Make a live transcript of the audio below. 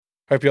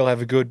Hope you all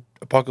have a good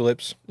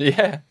apocalypse.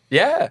 Yeah.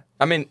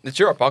 I mean, it's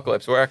your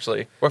apocalypse. We're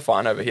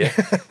fine over here.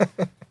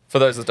 For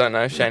those that don't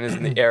know, Shane is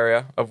in the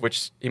area of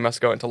which he must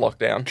go into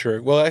lockdown.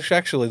 True. Well,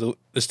 actually,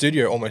 the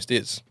studio almost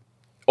is.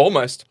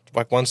 Almost.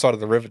 Like one side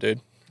of the river,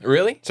 dude.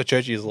 Really? So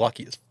Churchy is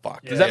lucky as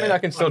fuck. Does that mean I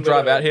can still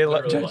drive out here,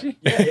 Judgy?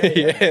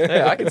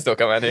 Yeah, I can still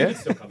come out here.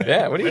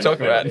 Yeah, what are you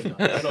talking about?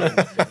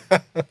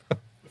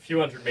 A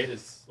few hundred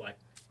meters, like,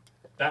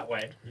 that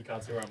way. You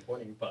can't see where I'm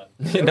pointing, but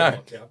No.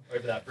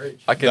 over that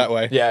bridge. I can, That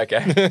way. Yeah,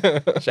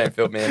 okay. Shane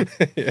filled me in.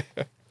 Yeah.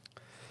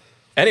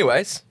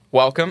 Anyways,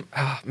 welcome.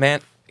 Oh,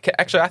 man.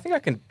 Actually, I think I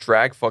can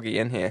drag Foggy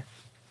in here.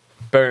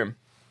 Boom.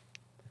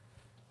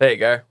 There you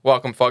go.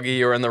 Welcome, Foggy.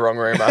 You're in the wrong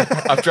room.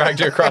 I've dragged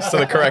you across to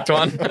the correct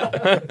one.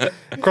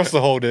 Across the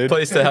hall, dude.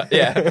 Please, yeah.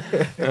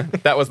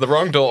 That was the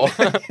wrong door.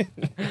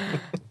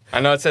 I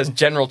know it says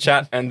general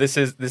chat, and this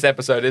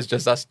episode is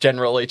just us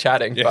generally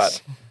chatting, Yes.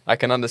 but I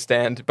can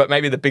understand. But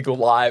maybe the big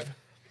live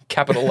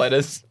capital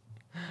letters.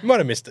 Might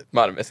have missed it.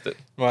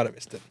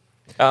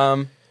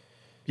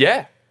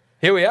 Yeah.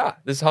 Here we are.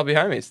 This is Hobby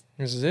Homies.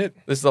 This is it.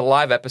 This is a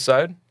live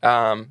episode.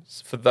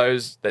 For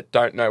those that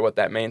don't know what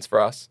that means for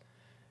us,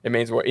 it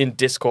means we're in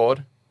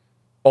Discord.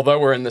 Although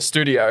we're in the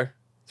studio,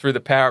 through the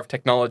power of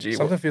technology.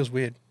 Something feels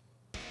weird.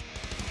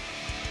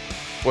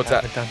 What's I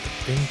that? haven't done the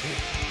thing,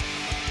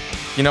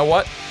 dude. You know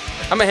what?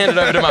 I'm going to hand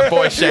it over to my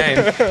boy Shane,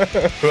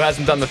 who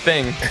hasn't done the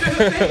thing.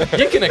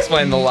 You can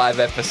explain the live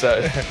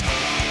episode.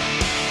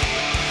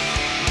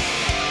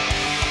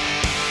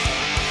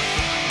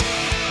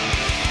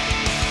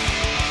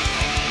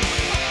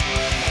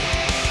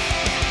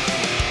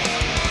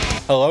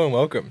 Hello and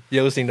welcome.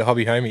 You're listening to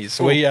Hobby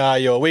Homies. We are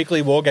your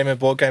weekly Wargame and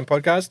Board Game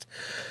podcast.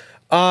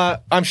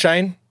 I'm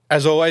Shane,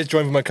 as always,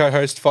 joined by my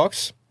co-host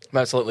Fox. I'm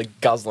absolutely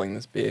guzzling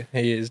this beer.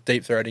 He is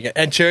deep throating it.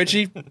 And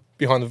Churchy,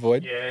 behind the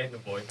void. Yeah, in the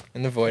void.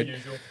 In the void.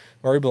 Usual.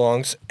 Where he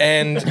belongs.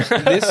 And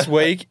this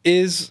week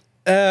is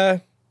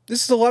this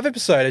is a live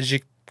episode, as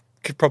you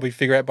could probably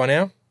figure out by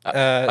now.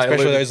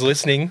 Especially those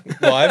listening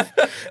live.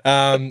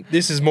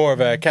 This is more of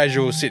a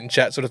casual sit and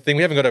chat sort of thing.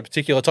 We haven't got a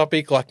particular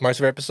topic like most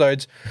of our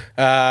episodes.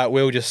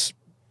 We'll just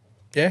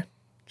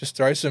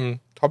throw some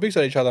topics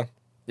at each other.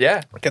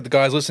 Yeah. Get the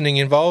guys listening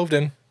involved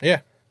and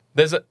yeah.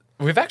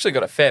 We've actually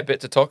got a fair bit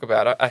to talk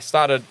about. I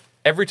started,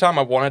 every time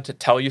I wanted to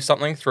tell you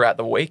something throughout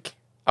the week,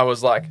 I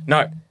was like,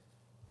 no,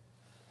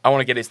 I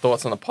want to get his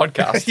thoughts on the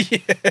podcast.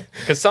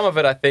 Because some of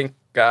it, I think,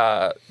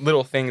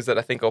 little things that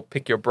I think will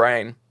pick your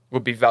brain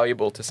would be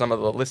valuable to some of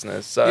the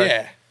listeners. So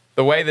Yeah.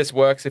 the way this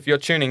works, if you're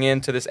tuning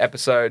in to this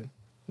episode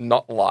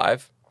not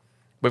live,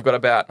 we've got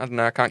about, I don't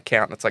know, I can't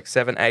count, it's like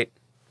 7, 8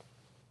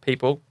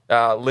 people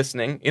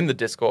listening in the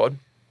Discord.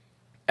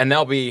 And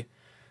they'll be,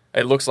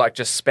 it looks like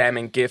just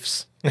spamming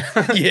GIFs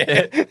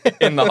Yeah.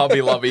 in the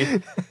Hobby Lobby.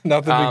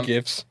 Nothing but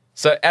gifts.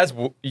 So as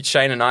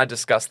Shane and I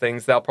discuss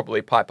things, they'll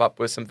probably pipe up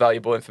with some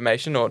valuable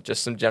information or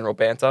just some general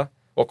banter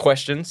or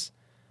questions.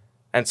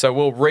 And so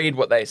we'll read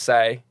what they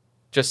say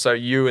just so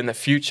you in the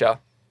future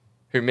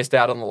who missed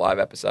out on the live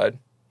episode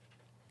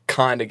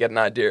kind of get an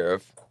idea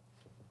of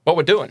what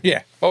we're doing.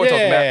 Yeah. What we're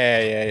talking about.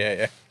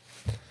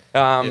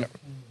 Yeah.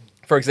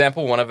 For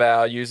example, one of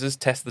our users,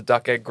 Test the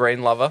Duck Egg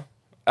Green Lover,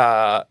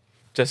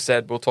 just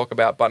said we'll talk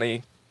about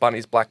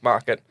Bunny's Black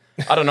Market.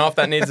 I don't know if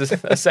that needs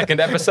a second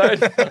episode.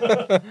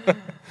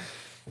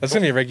 That's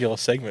going to be a regular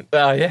segment.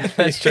 Yeah,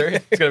 that's true.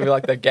 It's going to be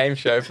like the game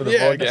show for the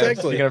board games.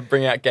 Exactly. You're going to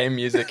bring out game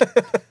music.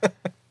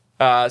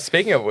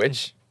 Speaking of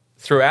which,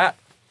 throughout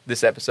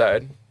this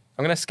episode,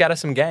 I'm going to scatter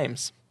some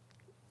games.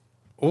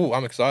 Ooh,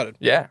 I'm excited.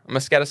 Yeah, I'm going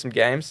to scatter some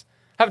games.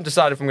 Haven't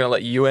decided if I'm going to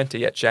let you enter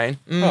yet, Shane.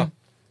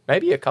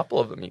 Maybe a couple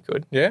of them you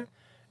could. Yeah?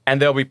 And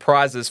there'll be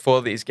prizes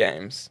for these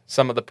games.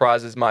 Some of the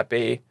prizes might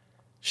be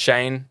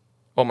Shane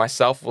or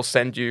myself will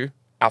send you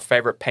our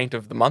favorite paint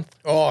of the month.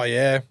 Oh,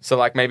 yeah. So,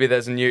 like, maybe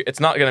there's a new... It's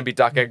not going to be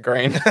Duck Egg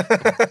Green.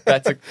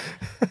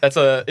 That's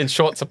in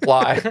short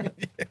supply.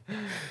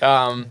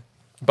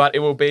 But it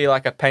will be,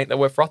 like, a paint that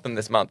we're frothing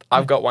this month.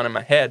 I've got one in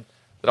my head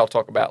that I'll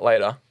talk about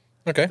later.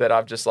 Okay. That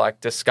I've just, like,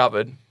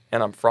 discovered,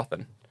 and I'm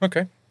frothing.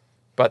 Okay.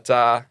 But,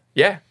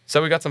 yeah.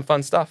 So we got some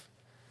fun stuff.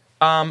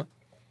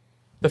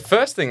 The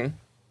first thing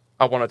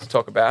I wanted to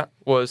talk about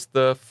was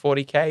the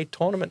 40K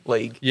Tournament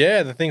League.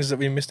 Yeah, the things that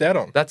we missed out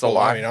on. That's a Well,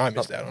 lie. I mean, I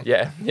missed out on.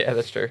 Yeah,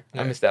 that's true.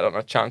 Yeah. I missed out on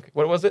a chunk.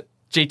 What was it?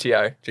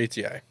 GTO.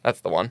 GTA. That's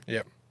the one.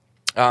 Yep.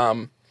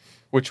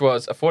 Which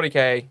was a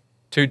 40K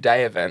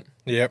 2-day event,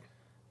 Yep.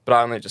 but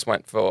I only just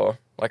went for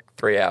like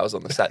 3 hours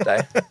on the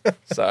Saturday.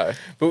 So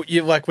But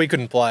we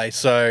couldn't play,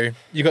 so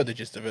you got the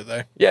gist of it,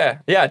 though. yeah,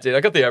 I did.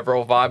 I got the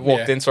overall vibe.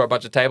 Walked Yeah. in, saw a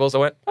bunch of tables. I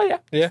went, oh yeah,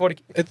 Yeah. 40K.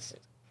 It's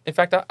In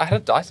fact, I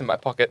had a dice in my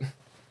pocket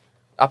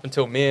up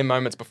until mere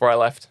moments before I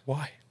left.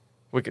 why?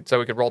 We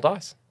could roll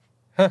dice.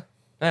 Huh.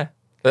 Yeah.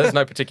 There's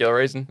no particular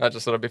reason. I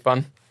just thought it'd be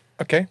fun.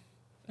 Okay.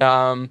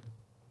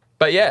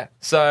 But yeah,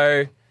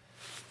 so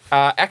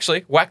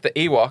actually, Whack the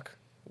Ewok,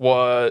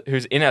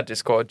 who's in our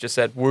Discord, just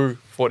said, woo,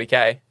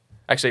 40K.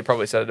 Actually, he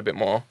probably said it a bit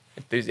more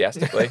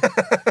enthusiastically.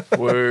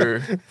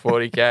 Woo,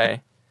 40K.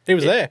 He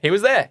was there. He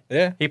was there.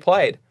 Yeah. He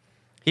played.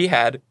 He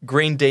had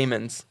Green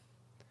Demons.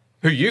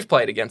 Who you've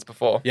played against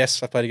before.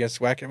 Yes, I played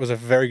against Wack. It was a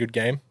very good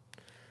game.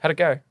 How'd it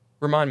go?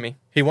 Remind me.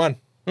 He won.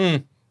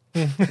 You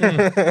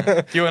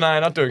and I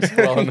are not doing so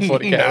well in the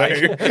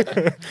 40k.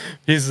 No.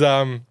 His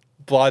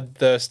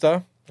Bloodthirster,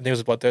 I think it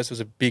was a Bloodthirster, was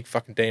a big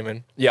fucking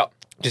demon. Yep.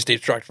 Just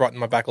deep striked right in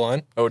my back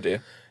line. Oh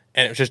dear.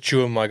 And it was just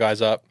chewing my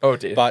guys up. Oh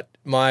dear. But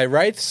my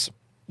Wraiths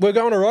were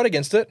going alright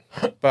against it,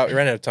 but we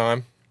ran out of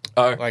time,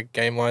 Oh. like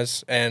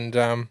game-wise. And,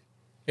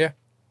 yeah.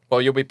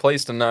 Well, you'll be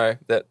pleased to know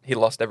that he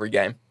lost every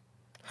game.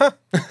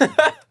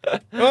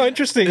 Oh,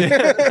 interesting.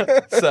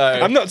 So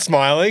I'm not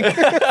smiling. Shane,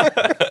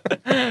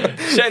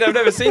 I've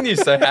never seen you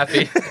so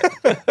happy.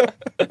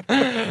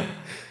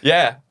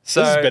 Yeah.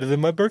 So This is better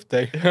than my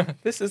birthday.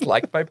 This is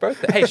like my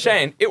birthday. Hey,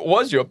 Shane, it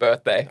was your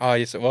birthday. Oh,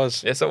 yes, it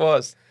was. Yes, it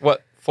was.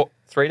 What,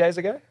 3 days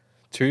ago?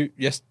 2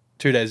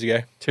 days ago.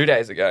 2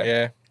 days ago.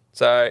 Yeah.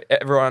 So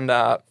everyone,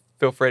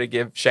 feel free to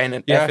give Shane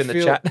an F in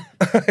the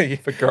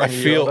chat. For growing I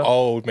feel older.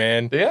 old,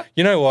 man. Yeah?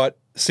 You know what?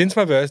 Since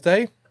my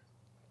birthday,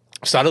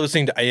 I started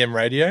listening to AM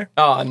radio.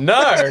 Oh no!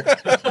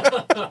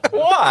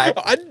 Why?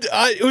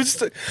 It was.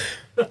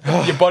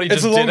 Your body just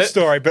It's a did long it.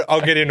 story, but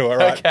I'll get into it.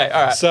 Right? Okay,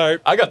 all right. So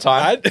I got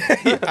time.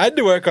 I had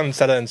to work on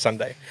Saturday and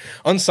Sunday.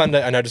 On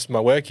Sunday, I noticed my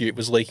work ute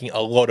was leaking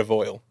a lot of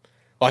oil.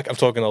 Like, I'm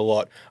talking a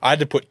lot. I had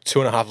to put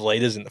 2.5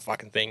 liters in the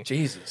fucking thing.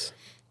 Jesus.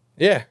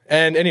 Yeah.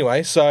 And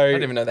anyway, so I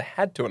didn't even know they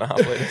had 2.5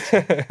 liters.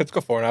 it's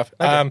got 4.5.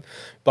 Okay.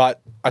 But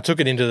I took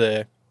it into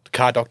the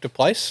car doctor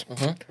place.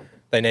 Mm-hmm.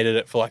 They needed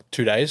it for like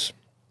 2 days.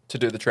 To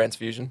do the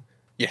transfusion.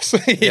 Yes.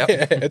 Yeah,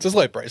 it's a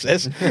slow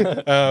process.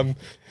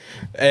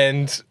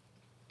 And so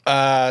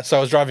I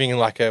was driving in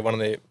like one of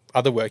the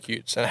other work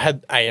utes and I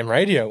had AM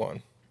radio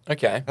on.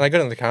 Okay. And I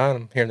got in the car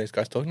and I'm hearing these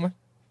guys talking. I'm like,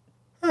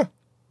 huh,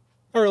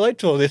 I relate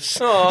to all this.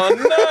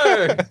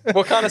 Oh no!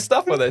 What kind of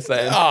stuff were they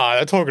saying?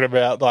 They're talking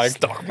about like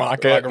Stock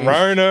market. like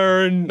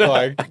Rona and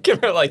like I can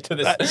relate to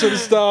this. that sort of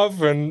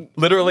stuff. And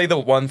Literally, the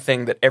one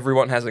thing that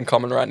everyone has in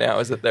common right now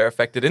is that they're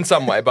affected in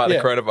some way by the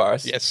Yeah.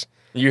 coronavirus. yes.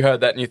 You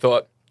heard that and you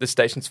thought, this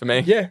station's for me?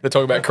 Yeah. They're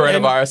talking about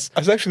coronavirus. And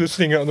I was actually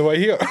listening on the way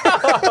here.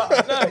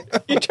 No,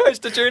 you chose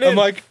to tune in. I'm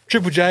like,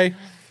 Triple J,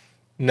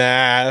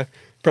 nah.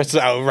 Press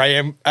the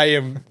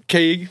AM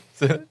key.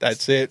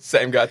 That's it.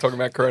 Same guy talking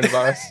about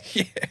coronavirus.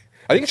 Yeah.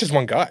 I think it's just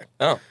one guy.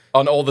 Oh,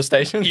 on all the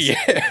stations? Yeah.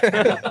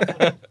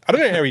 I don't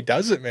know how he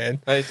does it,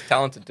 man. He's a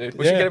talented dude.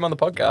 We should Yeah. get him on the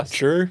podcast.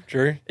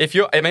 True. If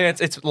you're, I mean,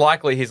 it's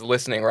likely he's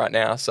listening right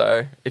now.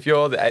 So if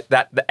you're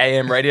the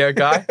AM radio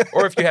guy,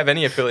 or if you have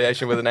any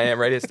affiliation with an AM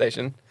radio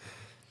station,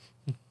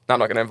 I'm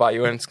not going to invite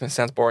you in. It's going to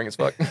sound boring as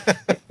fuck.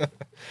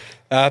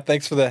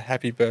 Thanks for the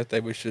happy birthday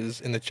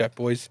wishes in the chat,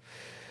 boys.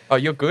 Oh,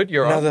 you're good.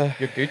 You're Another-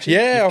 You're Gucci.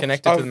 Yeah, You've I've-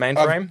 connected to the mainframe.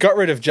 I've got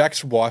rid of Jack's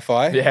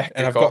Wi-Fi. Yeah,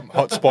 and I've good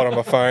got hotspot on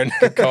my phone.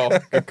 Good call.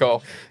 Good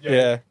call.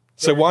 Yeah.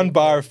 So one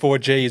bar of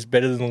 4G is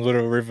better than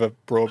Little River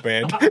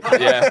broadband.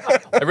 Yeah,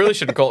 I really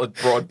shouldn't call it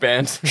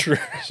broadband. True.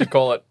 Should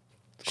call it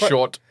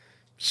short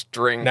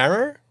string.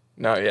 Narrow?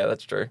 No, yeah,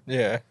 that's true.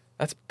 Yeah.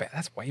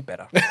 That's way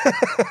better.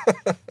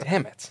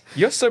 Damn it!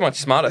 You're so much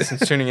smarter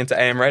since tuning into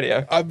AM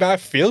radio. I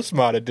feel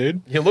smarter,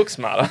 dude. You look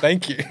smarter.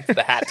 Thank you.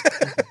 The hat.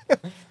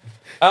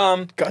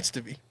 Gots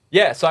to be.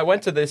 Yeah, so I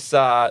went to this.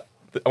 I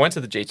went to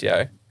the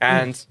GTO,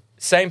 and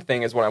same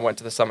thing as when I went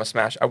to the Summer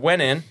Smash. I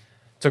went in,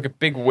 took a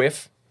big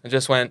whiff, and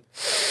just went,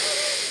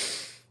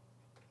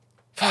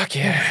 "Fuck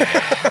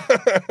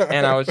yeah!"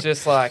 And I was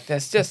just like,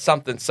 "There's just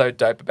something so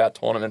dope about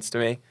tournaments to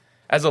me."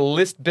 As a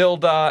list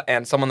builder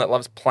and someone that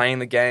loves playing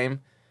the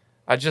game,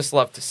 I just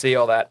love to see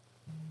all that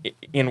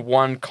in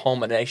one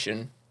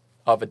culmination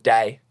of a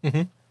day,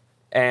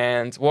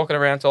 and walking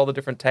around to all the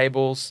different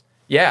tables.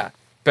 Yeah.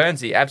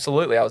 Burnsy,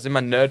 absolutely. I was in my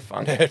nerd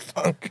funk. Nerd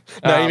funk.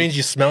 No, he means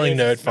you're smelling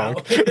nerd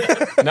funk.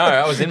 No,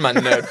 I was in my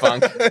nerd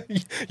funk.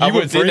 You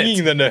were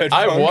bringing the nerd funk.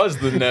 I was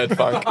the nerd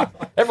funk.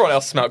 Everyone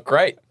else smelled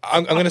great.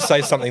 I'm going to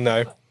say something,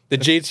 though. The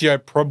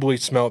GTO probably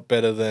smelt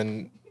better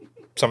than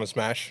Summer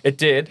Smash. It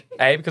did,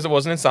 A, because it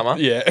wasn't in summer,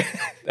 Yeah.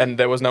 and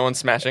there was no one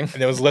smashing. And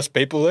there was less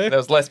people there. There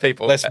was less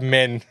people. Less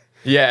men.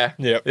 Yeah.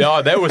 Yep.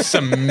 Oh, there was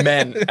some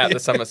men at the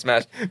Summer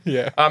Smash.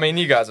 Yeah. I mean,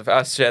 you guys have.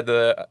 I shared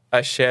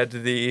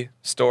the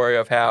story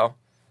of how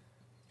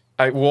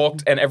I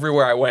walked and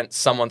everywhere I went,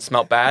 someone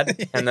smelt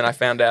bad, and then I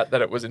found out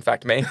that it was in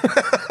fact me.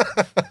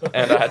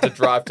 And I had to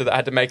drive I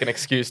had to make an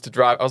excuse to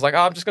drive. I was like, "Oh,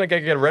 I'm just gonna go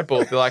get a Red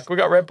Bull." They're like, "We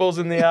got Red Bulls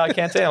in the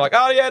canteen." I'm like,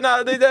 "Oh yeah,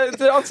 no,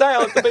 they're on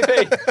sale at the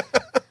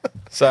BP."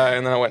 So,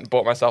 and then I went and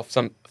bought myself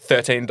some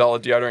 $13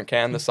 deodorant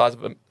can the size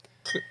of a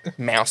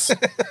mouse.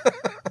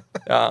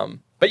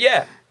 But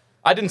yeah,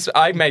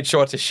 I made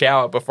sure to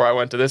shower before I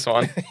went to this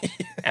one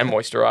and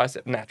moisturize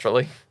it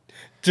naturally.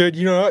 Dude,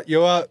 you know what?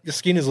 Your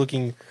skin is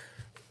looking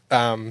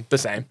The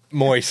same.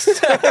 moist.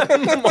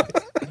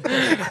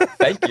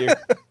 Thank you.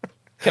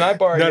 Can I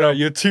borrow No,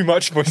 you're too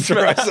much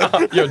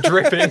moisturizer. You're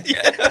dripping.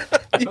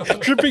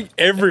 Dripping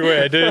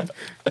everywhere, dude.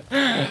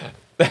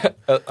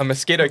 A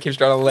mosquito keeps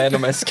trying to land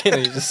on my skin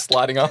and you're just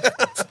sliding off.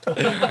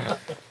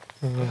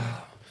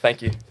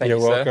 Thank you. Thank You're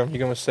you, sir. welcome. You're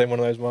going to send one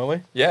of those my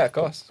way? Yeah, of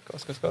course.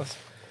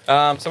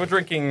 So we're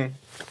drinking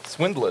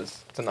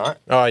Swindlers tonight.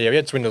 Oh, yeah. We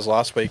had Swindles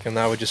last week, and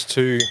they were just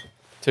too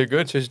Too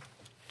good.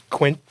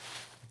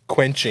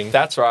 quenching.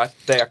 That's right.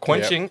 They are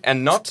quenching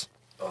and not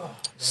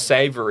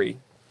savoury.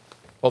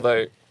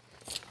 Although,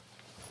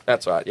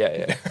 that's right.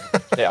 Yeah.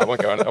 Yeah, I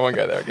won't go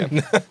there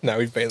again. No,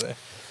 we've been there.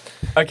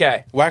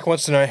 Okay. Whack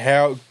wants to know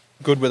how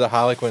good were the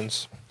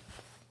Harlequins.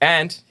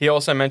 And he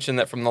also mentioned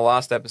that from the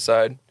last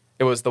episode,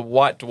 it was the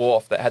White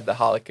Dwarf that had the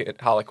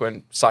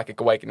Harlequin Psychic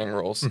Awakening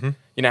rules. Mm-hmm.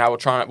 You know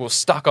how we're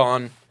stuck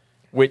on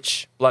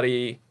which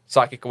bloody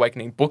Psychic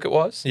Awakening book it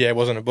was? Yeah, it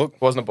wasn't a book.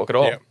 It wasn't a book at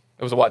all. Yep.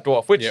 It was a White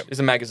Dwarf, which Yep. is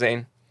a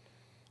magazine,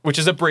 which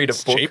is a breed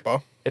of book.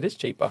 Cheaper. It is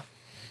cheaper.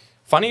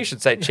 Funny you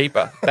should say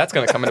cheaper. That's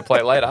going to come into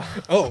play later.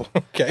 Oh,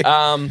 okay.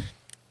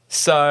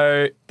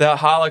 So the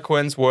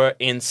Harlequins were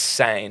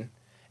insane.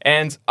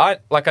 And I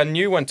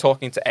knew when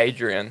talking to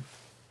Adrian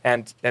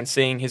and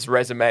seeing his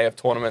resume of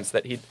tournaments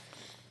that he'd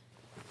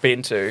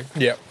been to,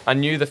 Yep. I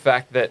knew the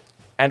fact that,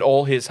 and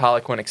all his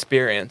Harlequin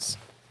experience,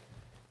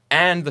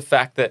 and the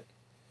fact that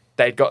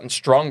they'd gotten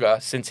stronger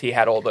since he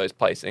had all those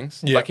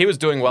placings. Yep. Like, he was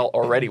doing well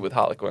already with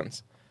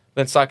Harlequins.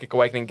 Then Psychic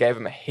Awakening gave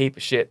him a heap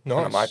of shit. Nice.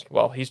 And I'm like,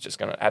 well, he's just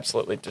going to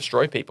absolutely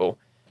destroy people.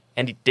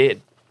 And he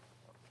did.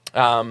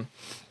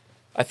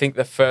 I think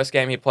the first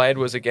game he played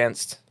was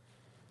against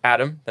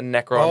Adam, the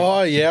Necron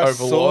Oh, yeah.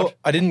 Overlord.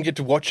 I didn't get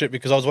to watch it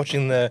because I was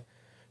watching the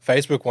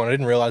Facebook one. I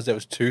didn't realize there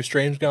was 2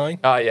 streams going.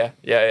 Oh, yeah.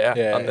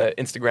 Yeah, On the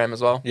Instagram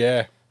as well.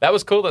 Yeah. That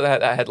was cool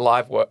that had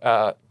live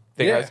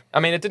thing. Yeah. I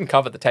mean, it didn't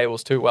cover the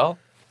tables too well.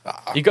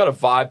 You got a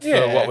vibe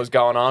Yeah. for what was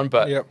going on,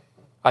 but Yep.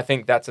 I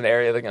think that's an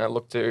area they're going to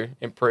look to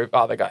improve.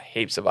 Oh, they got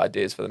heaps of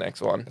ideas for the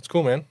next one. That's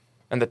cool, man.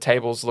 And the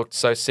tables looked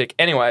so sick.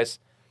 Anyways,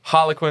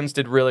 Harlequins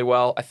did really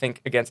well. I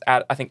think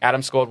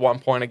Adam scored 1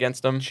 point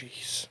against them.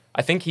 Jeez.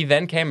 I think he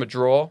then came a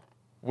draw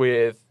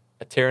with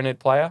a Tyrannid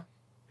player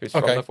who's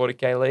from Okay. the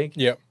 40k league,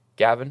 Yep.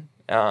 Gavin.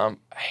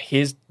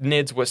 His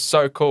nids were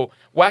so cool.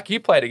 Whack, you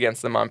played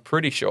against them, I'm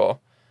pretty sure.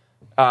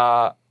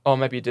 Oh,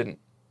 maybe you didn't.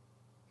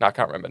 No, I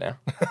can't remember now.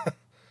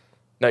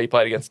 No, you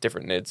played against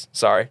different nids.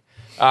 Sorry.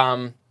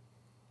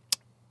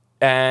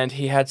 And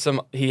he had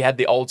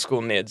the old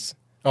school nids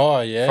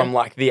Oh, yeah. from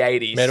like the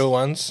 80s. Metal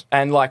ones.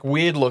 And like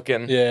weird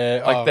looking.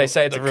 Yeah. Like they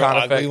say it's the a real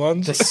Carnifax. ugly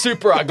ones. The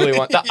super ugly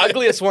ones. The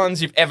ugliest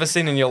ones you've ever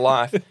seen in your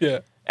life. Yeah.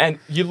 And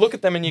you look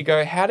at them and you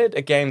go, how did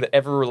a game that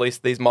ever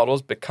released these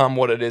models become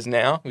what it is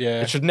now?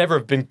 Yeah. It should never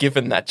have been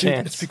given that Dude,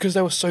 chance. it's because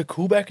they were so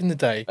cool back in the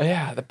day.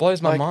 Yeah, that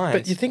blows my mind.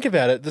 But you think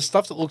about it, the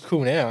stuff that looks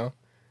cool now,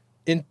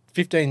 in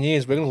 15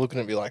 years, we're going to look at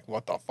it and be like,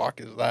 what the fuck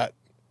is that?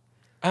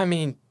 I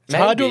mean, It's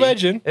hard to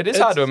imagine. It is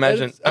hard to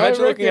imagine. I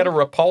Imagine looking at a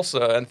reckon.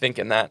 repulsor and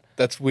thinking that.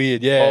 That's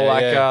weird, yeah. Or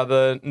like yeah.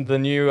 the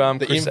new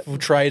the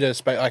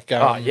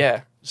infiltrator, oh,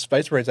 yeah.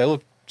 Space Marines, they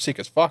look sick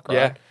as fuck, right?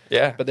 Yeah.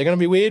 Yeah. But they're going to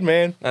be weird,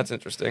 man. That's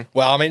interesting.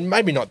 Well, I mean,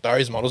 maybe not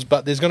those models,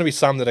 but there's going to be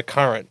some that are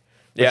current,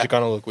 which Yeah. are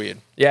going to look weird.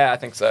 Yeah, I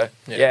think so.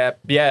 Yeah.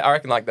 Yeah. I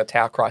reckon like the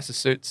Tau Crisis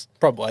suits.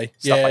 Probably.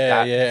 Stuff yeah, like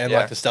that. yeah, and Yeah.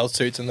 like the stealth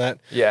suits and that.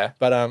 Yeah.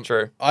 But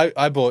True.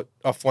 I bought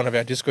off one of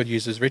our Discord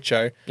users,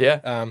 Richo,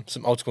 Yeah.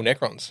 some old school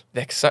Necrons.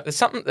 There's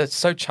something that's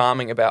so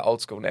charming about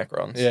old school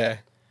Necrons. Yeah.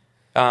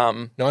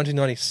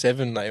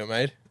 1997 they were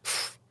made.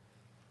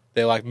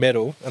 They're like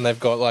metal, and they've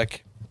got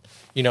like,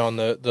 on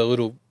the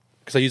little,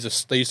 because they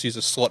used to use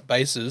the slot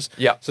bases.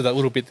 Yeah. So that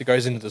little bit that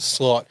goes into the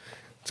slot,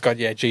 it's got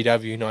GW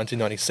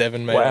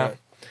 1997 made. Wow. on it.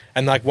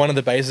 And like one of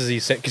the bases he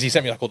sent, because he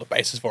sent me like all the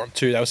bases for them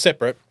too. They were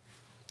separate.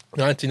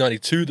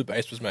 1992 the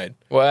base was made.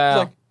 Wow.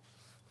 like-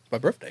 My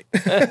birthday.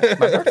 My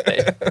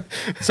birthday.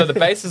 So the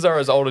bases are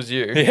as old as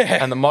you,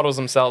 Yeah. and the models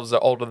themselves are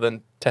older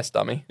than Test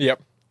Dummy.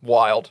 Yep.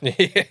 Wild.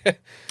 Yeah.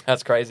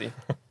 That's crazy.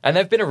 And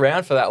they've been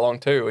around for that long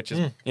too, which is,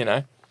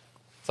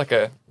 it's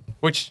like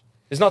which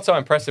is not so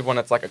impressive when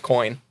it's like a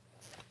coin.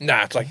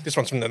 Nah, it's like this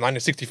one's from the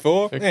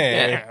 1964.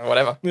 Yeah,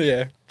 whatever.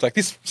 Yeah. It's like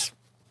this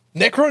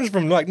Necron's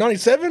from like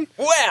 97?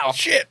 Wow.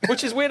 Shit.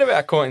 Which is weird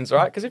about coins,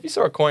 right? Because if you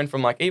saw a coin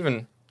from like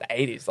even the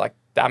 80s, like,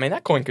 I mean,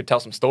 that coin could tell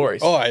some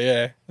stories. Oh,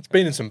 yeah. It's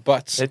been in some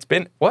butts. It's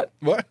been, what?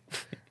 What?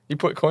 You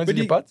put coins But in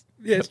your butts?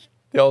 Yes.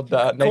 The old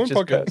nature's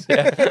podcast.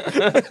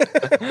 curse.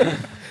 Yeah.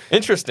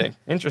 Interesting.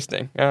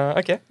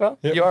 Okay, well,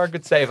 Yep. you are a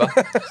good saver.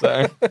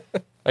 So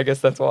I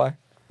guess that's why.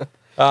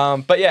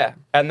 But yeah,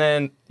 and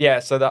then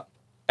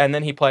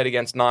he played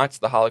against Knights.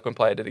 The Harlequin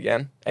played it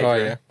again. Adrian.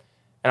 Oh, yeah.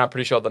 And I'm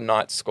pretty sure the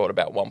Knights scored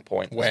about 1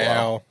 point. As Wow.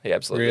 well. He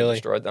absolutely Really?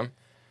 destroyed them.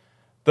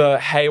 The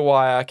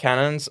Haywire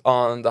cannons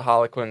on the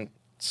Harlequin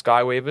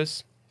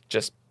Skyweavers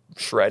just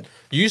shred.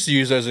 You used to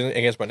use those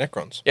against my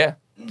Necrons. Yeah.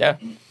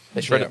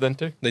 They shredded Yeah. them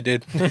too. They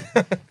did.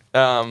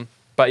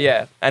 But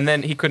yeah, and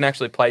then he couldn't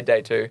actually play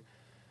day 2.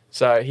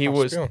 So he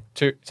was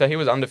still. he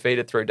was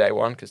undefeated through day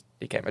 1 because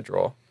he came a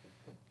draw.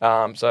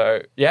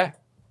 So yeah,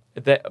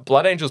 the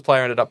Blood Angels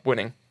player ended up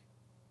winning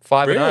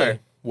 5-0. Really?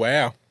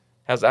 Wow.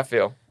 How's that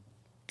feel?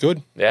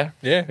 Good. Yeah.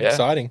 Yeah,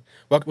 exciting.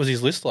 What was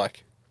his list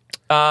like?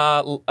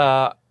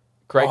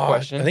 Great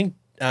question. I think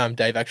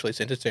Dave actually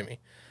sent it to me.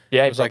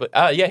 Yeah, he was like-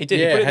 probably, he did.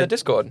 he put it in the had-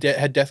 Discord.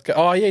 Had Death Guard.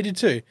 Oh, yeah, he did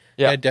too.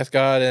 Yeah. He had Death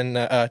Guard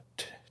and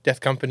Death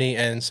Company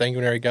and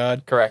Sanguinary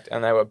Guard. Correct,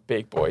 and they were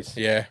big boys.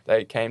 Yeah.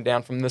 They came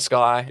down from the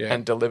sky Yeah.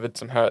 and delivered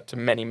some hurt to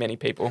many, many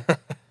people.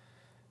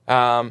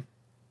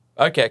 I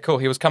Okay, cool.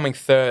 He was coming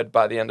third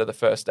by the end of the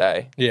first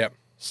day. Yeah.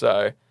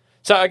 So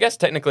I guess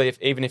technically,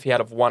 even if he had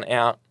have won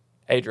out,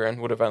 Adrian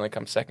would have only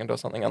come second or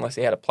something, unless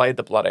he had played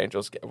the Blood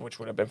Angels, which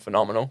would have been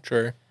phenomenal.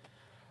 True.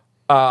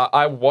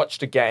 I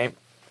watched a game,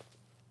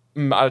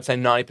 I would say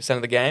 90%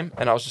 of the game,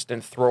 and I was just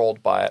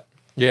enthralled by it.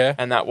 Yeah.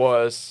 And that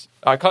was...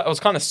 I was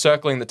kind of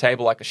circling the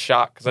table like a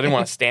shark because I didn't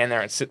want to stand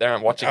there and sit there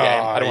and watch a game.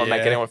 I didn't want to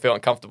make anyone feel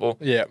uncomfortable.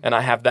 Yeah. And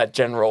I have that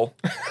general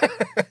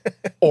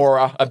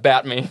aura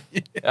about me.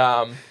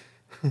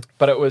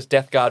 But it was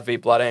Death Guard v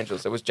Blood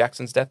Angels. It was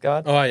Jackson's Death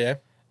Guard. Oh, yeah.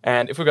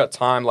 And if we've got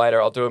time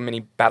later, I'll do a mini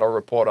battle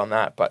report on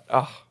that. But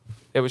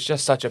it was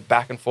just such a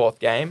back and forth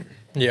game.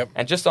 Yep.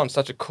 And just on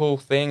such a cool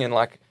thing. And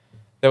like,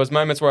 there was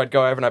moments where I'd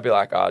go over and I'd be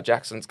like,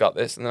 Jackson's got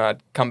this. And then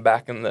I'd come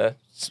back and the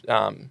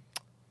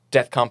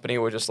Death Company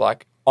were just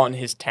like on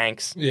his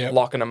tanks,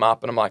 locking him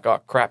up. And I'm like,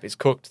 oh, crap, he's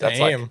cooked. That's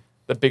like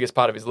the biggest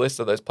part of his list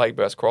of those Plague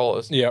Burst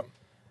crawlers. Yep.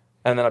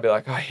 And then I'd be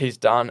like, oh, he's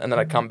done. And then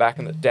I'd come back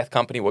and the Death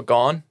Company were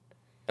gone.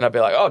 And I'd be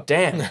like, oh,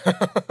 damn,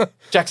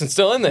 Jackson's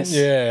still in this.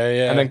 Yeah,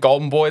 yeah. And then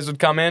Golden Boys would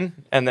come in,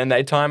 and then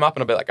they'd tie him up,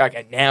 and I'd be like,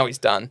 okay, now he's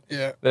done.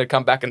 Yeah. Then I'd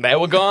come back, and they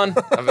were gone.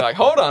 I'd be like,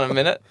 hold on a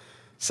minute.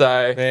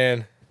 So,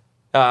 Man,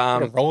 what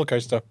a roller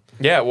coaster.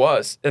 yeah, it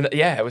was. And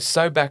yeah, it was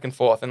so back and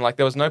forth. And like,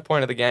 there was no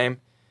point of the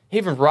game,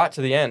 even right to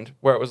the end,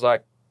 where it was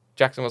like,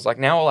 Jackson was like,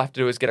 now all I have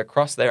to do is get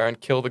across there and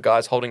kill the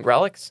guys holding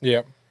relics.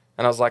 Yep.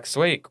 And I was like,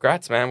 sweet,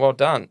 congrats, man, well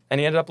done. And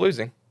he ended up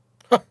losing.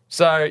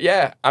 So,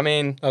 yeah, I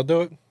mean, I'll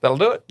do it. that'll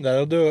do it.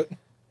 That'll do it.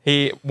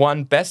 He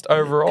won best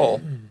overall.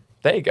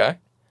 There you go.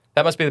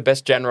 That must be the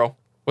best general.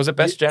 Was it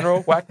best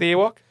general, Whack the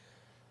Ewok?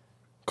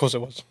 Of course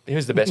it was. He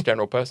was the best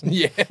general person.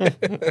 Yeah.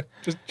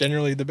 Just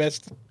generally the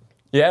best.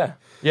 Yeah.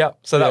 Yeah.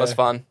 So that Yeah. was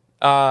fun.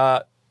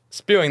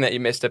 Spewing that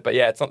you missed it, but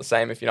yeah, it's not the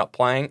same if you're not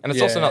playing. And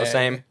it's also not the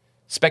same.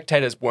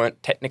 Spectators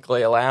weren't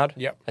technically allowed.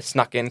 Yep. They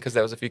snuck in because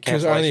there was a few cancellations.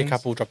 Because only a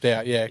couple dropped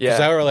out, yeah. Because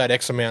Yeah. they were allowed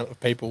X amount of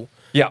people.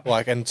 Yeah.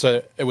 Like, and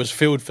so it was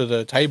filled for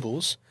the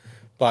tables,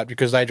 but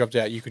because they dropped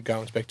out, you could go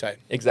and spectate.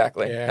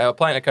 Exactly. Yeah. They were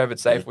playing a COVID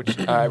safe, which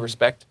I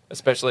respect.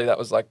 Especially that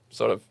was like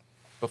sort of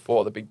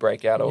before the big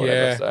breakout or whatever.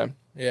 Yeah. So.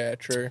 Yeah,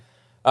 true.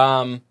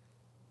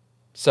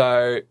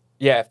 So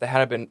yeah, if there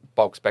had been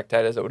bulk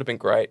spectators, it would have been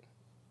great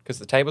because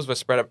the tables were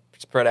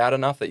spread out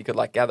enough that you could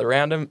like gather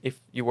around them if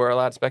you were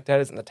allowed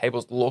spectators, and the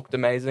tables looked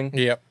amazing.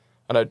 Yep.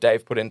 I know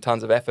Dave put in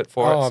tons of effort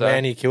for it. Oh, So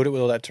man, he killed it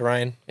with all that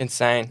terrain.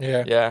 insane.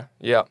 Yeah.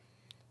 Yeah.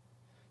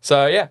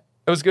 So yeah,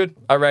 it was good.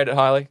 I rate it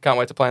highly. Can't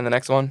wait to play in the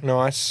next one.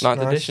 Nice. Ninth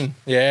nice. edition.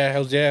 Yeah,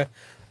 hells yeah.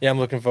 Yeah, I'm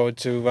looking forward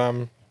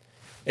to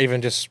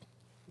even just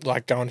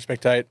like going to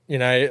spectate. You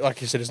know,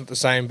 like you said, it's not the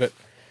same, but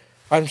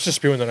I'm just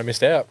spewing that I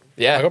missed out.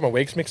 Yeah. I got my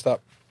weeks mixed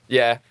up.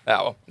 Yeah.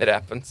 Oh, well, it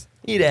happens.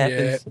 It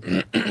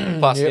happens.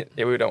 Plus, Yep.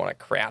 we don't want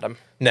to crowd them.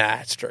 Nah,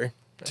 it's true.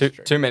 That's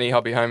true. Too many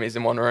hobby homies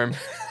in one room.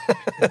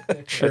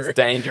 True. It's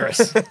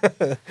dangerous.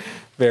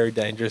 Very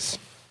dangerous.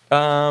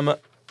 What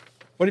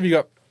have you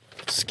got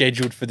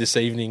scheduled for this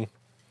evening?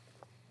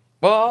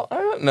 Well, I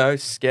don't know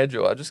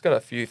schedule. I just got a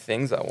few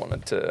things I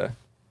wanted to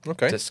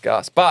Okay.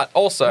 discuss. But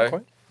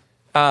also,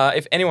 Okay.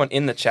 if anyone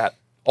in the chat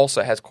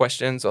also has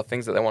questions or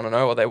things that they want to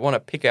know or they want to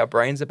pick our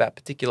brains about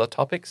particular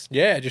topics,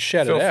 Yeah, just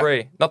shout feel it out.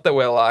 free. Not that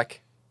we're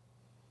like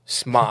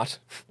smart.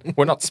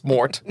 We're not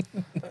smart.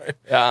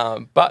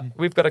 But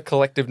we've got a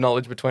collective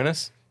knowledge between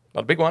us.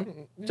 Not a big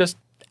one. Just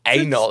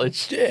a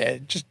knowledge. Yeah,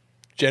 just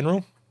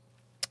general.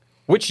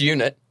 Which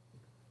unit,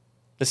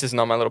 this isn't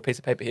on my little piece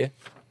of paper here.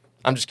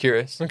 I'm just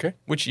curious. Okay.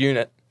 Which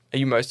unit are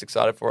you most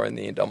excited for in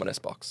the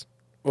Indominus box?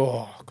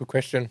 Oh, good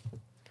question.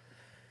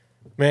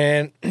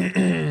 Man,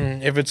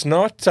 if it's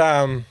not,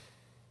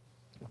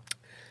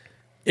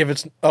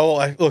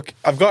 look,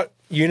 I've got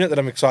unit that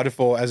I'm excited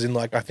for, as in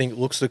like I think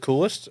looks the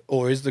coolest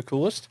or is the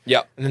coolest.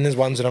 Yep. And then there's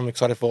ones that I'm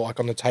excited for, like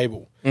on the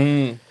table.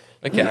 Okay.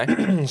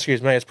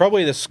 Excuse me. It's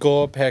probably the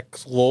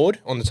Scorpex Lord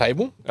on the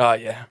table. Oh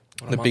yeah.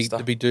 What a monster.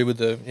 The big dude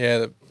with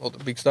all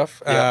the big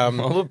stuff. Yeah.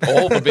 all the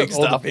big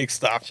all stuff. the big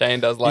stuff. Shane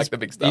does like the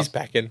big stuff. He's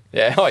packing.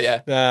 Yeah. Oh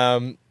yeah.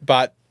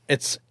 But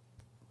it's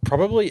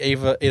probably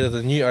either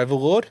the new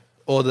Overlord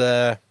or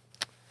the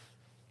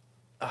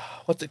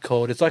what's it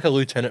called? It's like a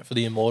lieutenant for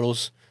the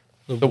Immortals.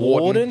 The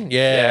Warden?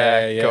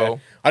 Yeah. Cool.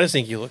 I just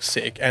think he looks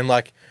sick, and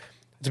like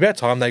it's about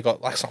time they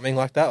got like something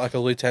like that, like a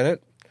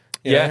lieutenant.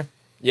 you Yeah. know?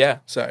 Yeah.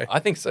 So I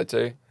think so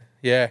too.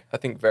 yeah, I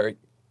think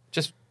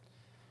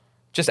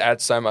just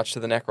adds so much to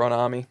the Necron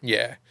army.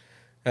 yeah.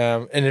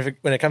 And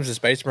when it comes to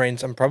Space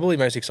Marines, I'm probably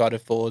most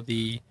excited for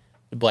the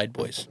Blade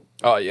Boys.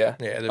 Oh yeah.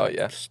 Yeah. Oh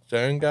yeah.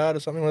 Stern Guard or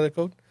something. What are they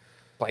called?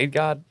 Blade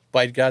Guard.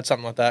 Blade Guard,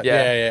 something like that.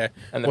 Yeah. Yeah.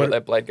 And then with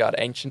their Blade Guard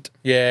Ancient.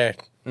 Yeah.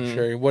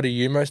 True. What are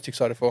you most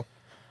excited for?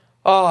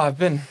 Oh,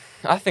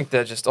 I think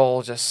they're just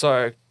all just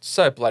so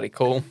bloody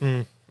cool.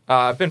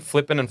 I've been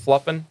flipping and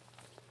flopping.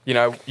 You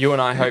know, you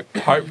and I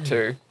hope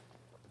to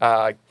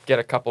get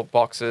a couple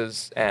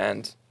boxes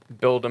and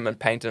build them and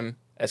paint them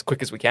as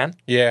quick as we can.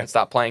 Yeah. And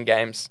start playing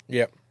games.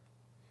 Yep.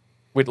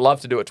 We'd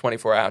love to do a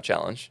 24-hour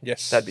challenge.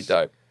 Yes. That'd be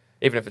dope.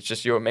 Even if it's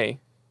just you and me,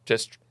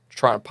 just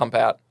trying to pump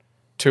out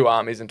 2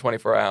 armies in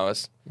 24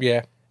 hours.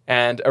 Yeah.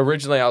 And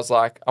originally I was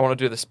like, I want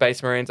to do the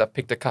Space Marines. I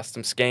picked a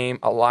custom scheme.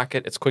 I like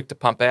it. It's quick to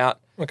pump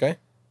out. Okay.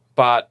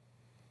 But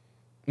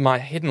my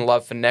hidden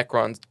love for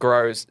Necrons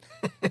grows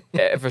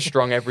ever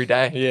strong every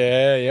day.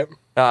 Yeah, yep.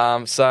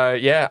 So,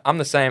 yeah, I'm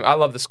the same. I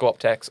love the Scorp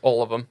techs,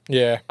 all of them.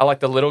 Yeah. I like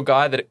the little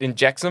guy that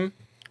injects them.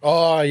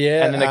 Oh,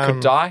 yeah. And then they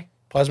could die.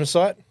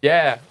 Plasmacyte?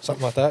 Yeah.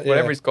 Something like that, yeah.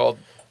 Whatever he's called.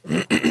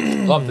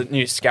 Love the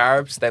new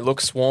Scarabs. They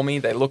look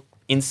swarmy. They look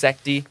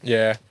insecty.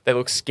 Yeah. They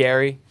look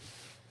scary.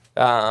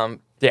 I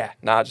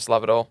just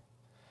love it all.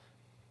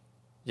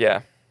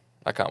 Yeah.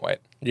 I can't wait.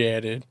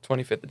 Yeah, dude.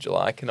 25th of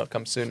July cannot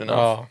come soon enough.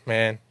 Oh,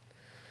 man.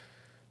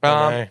 I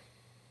know.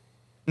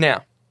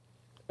 Now,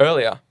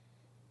 earlier,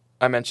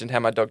 I mentioned how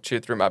my dog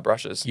chewed through my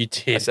brushes. You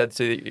did. I said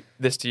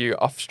this to you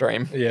off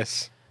stream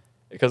Yes.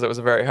 because it was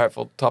a very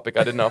hopeful topic.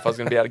 I didn't know if I was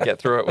going to be able to get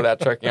through it without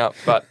choking up.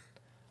 But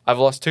I've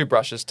lost 2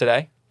 brushes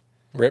today.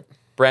 Rip.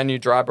 Brand new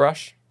dry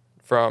brush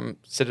from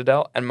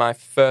Citadel and my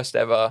first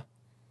ever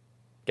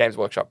Games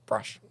Workshop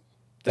brush.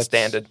 The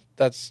standard.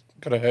 That's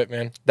gotta hurt,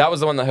 man. That was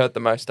the one that hurt the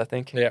most, I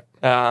think. Yeah.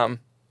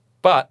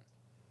 But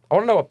I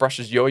want to know what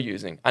brushes you're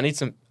using. I need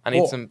some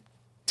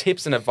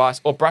tips and advice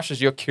or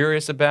brushes you're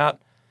curious about.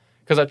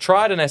 Because I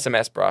tried an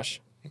SMS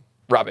brush.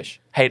 Rubbish.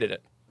 Hated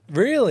it.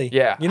 Really?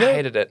 Yeah, I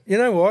hated it. You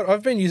know what?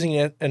 I've been using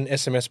an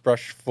SMS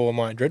brush for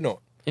my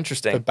Dreadnought.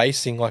 Interesting. For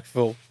basing, like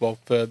for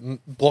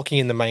blocking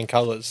in the main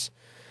colours.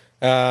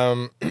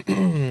 I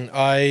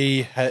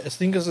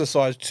think it's a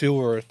size 2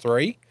 or a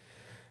 3.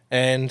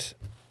 And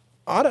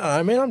I don't know,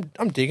 I mean,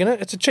 I'm digging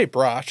it. It's a cheap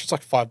brush. It's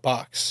like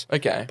 $5.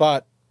 Okay.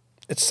 But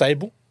it's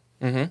sable.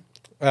 Mm-hmm.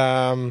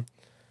 I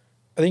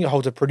think it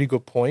holds a pretty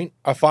good point.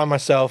 I find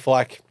myself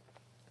like,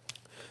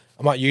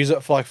 I might use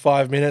it for like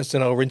 5 minutes,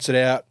 then I'll rinse it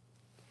out,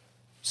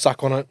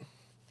 suck on it.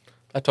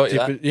 I taught you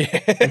that.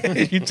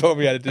 Yeah, you taught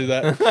me how to do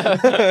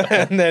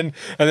that. and then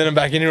I'm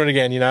back into it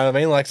again. You know what I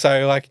mean? Like,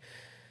 so like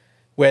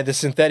where the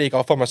synthetic,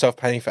 I'll find myself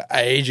painting for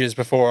ages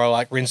before I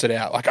like rinse it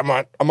out. Like I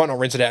might not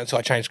rinse it out until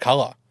I change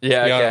color.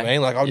 Yeah, you know okay. what I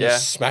mean? Like I'm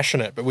just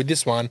smashing it. But with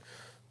this one,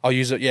 I'll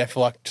use it for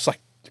like just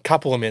like a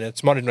couple of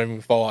minutes. Might not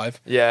even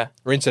 5. Yeah.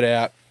 Rinse it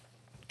out,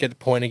 get the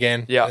point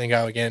again. Yeah. And then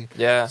go again.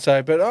 Yeah.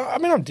 So, but I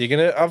mean, I'm digging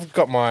it. I've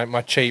got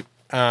my cheap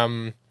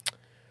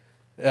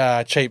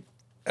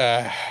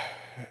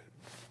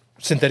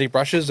synthetic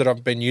brushes that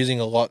I've been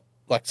using a lot,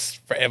 like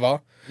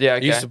forever. Yeah,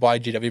 okay. I used to buy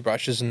GW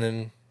brushes, and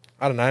then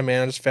I don't know,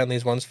 man. I just found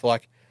these ones for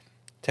like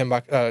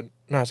 $10.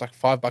 No, it's like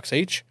 $5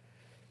 each,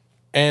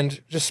 and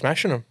just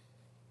smashing them.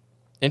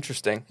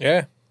 Interesting.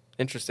 Yeah,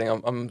 Interesting.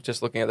 I'm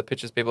just looking at the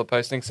pictures people are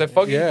posting. So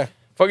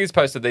Foggy's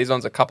posted these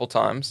ones a couple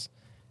times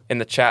in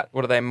the chat.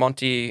 What are they?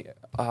 Monty.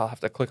 I'll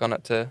have to click on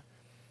it to.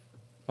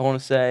 I want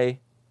to say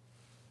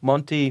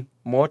Monty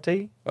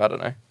Morty. I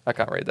don't know. I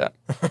can't read that.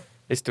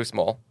 It's too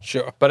small.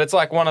 Sure. But it's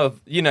like one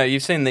of,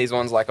 you've seen these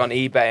ones like on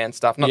eBay and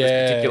stuff, not this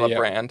particular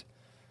brand.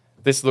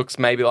 This looks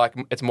maybe like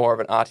it's more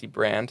of an arty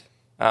brand.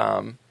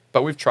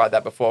 But we've tried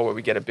that before where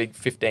we get a big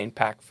 15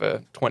 pack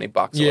for $20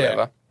 or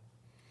whatever.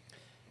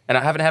 And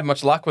I haven't had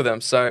much luck with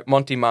them. So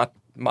Monte Marte.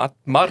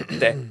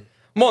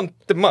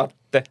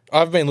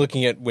 I've been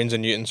looking at Windsor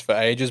Newtons for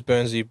ages,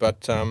 Burnsy,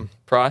 but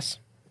Price?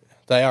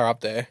 they are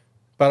up there.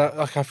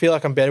 But I feel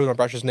like I'm better with my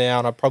brushes now,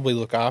 and I probably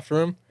look after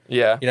them.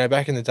 Yeah. You know,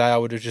 back in the day, I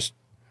would have just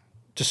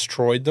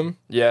destroyed them.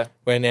 Yeah.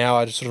 Where now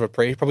I just sort of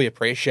probably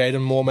appreciate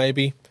them more,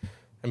 maybe,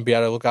 and be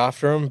able to look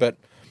after them. But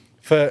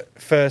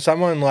for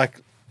someone like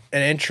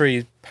an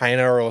entry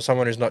painter or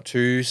someone who's not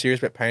too serious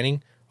about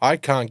painting, I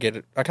can't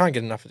get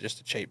enough of just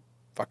the cheap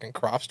fucking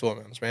craft store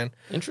ones, man.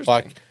 Interesting.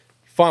 Like,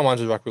 find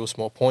ones with like real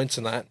small points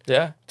and that.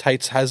 Yeah.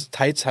 Tate's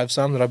have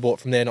some that I bought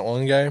from there not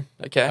long ago.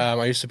 Okay.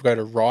 I used to go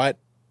to Wright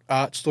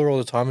Art Store all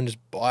the time and just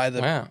buy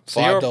the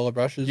 $5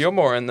 brushes. You're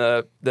more in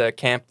the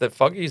camp that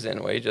Foggy's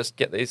in, where you just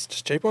get these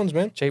just cheap ones,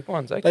 man. cheap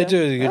ones. Okay. They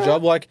do a good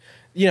job. Like,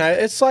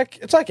 it's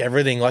like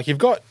everything. Like, you've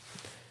got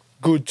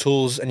good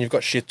tools and you've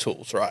got shit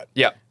tools, right?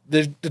 Yeah.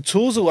 The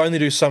tools will only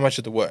do so much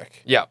of the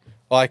work. Yeah.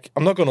 Like,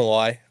 I'm not going to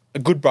lie,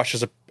 good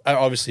brushes are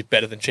obviously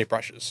better than cheap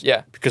brushes.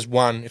 Yeah. Because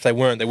one, if they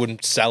weren't, they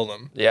wouldn't sell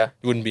them. Yeah.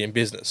 You wouldn't be in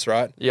business,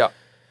 right? Yeah.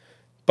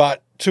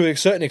 But to a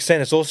certain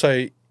extent, it's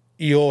also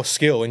your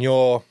skill and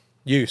your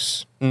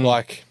use.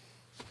 Like,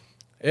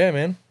 yeah,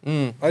 man.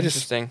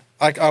 Interesting.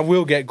 I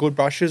will get good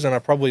brushes, and I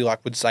probably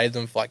would save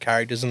them for like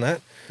characters and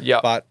that. Yeah.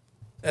 But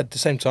at the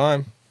same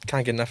time,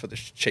 can't get enough of the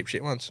cheap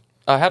shit ones.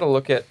 I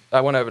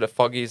went over to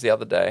Foggy's the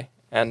other day,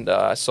 and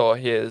I saw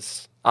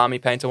his army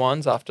painter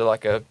ones after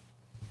like a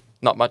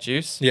not much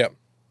use. Yeah.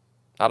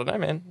 I don't know,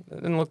 man. It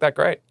didn't look that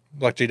great.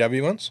 Like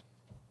GW ones?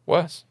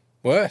 Worse.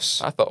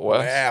 Worse. I thought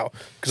worse. Wow.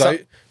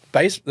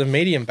 Because the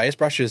medium base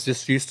brushes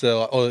just used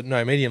to,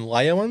 medium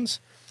layer ones.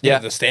 Yeah.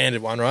 The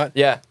standard one, right?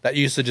 Yeah. That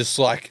used to just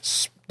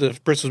the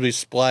bristles would be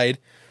splayed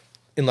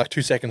in like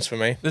 2 seconds for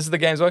me. This is the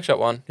Games Workshop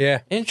one. Yeah.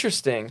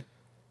 Interesting.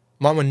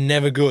 Mine were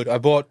never good. I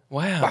bought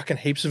Wow. fucking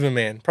heaps of them,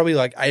 man. Probably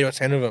like 8 or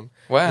 10 of them.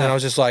 Wow. And then I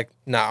was just like,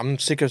 nah, I'm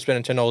sick of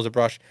spending $10 a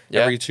brush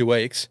every 2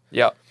 weeks.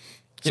 Yeah.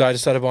 So I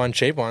just started buying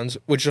cheap ones,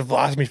 which have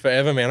lasted me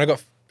forever, man. I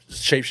got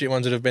cheap shit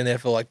ones that have been there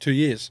for like 2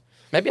 years.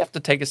 Maybe I have to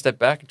take a step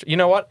back. You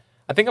know what?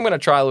 I think I'm going to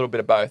try a little bit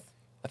of both.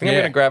 I think I'm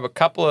going to grab a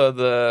couple of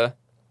the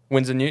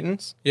Windsor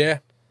Newtons. Yeah.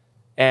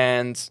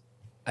 And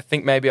I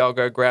think maybe I'll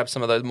go grab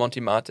some of those Monty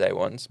Marte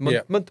ones. They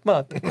Um,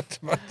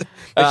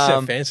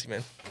 sound fancy,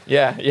 man.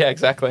 Yeah,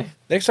 exactly.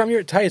 Next time you're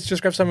at Tate's,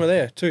 just grab some of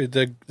there too.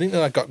 I think they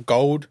like got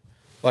gold,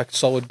 like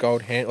solid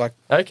gold hand, like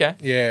Okay.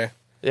 yeah,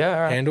 Yeah,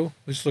 all right. handle.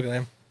 Just look at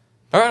them.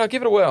 All right, I'll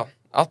give it a whirl.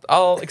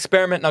 I'll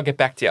experiment and I'll get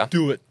back to you.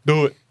 Do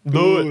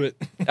it.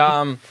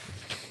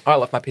 I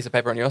left my piece of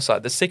paper on your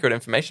side. There's secret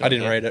information. I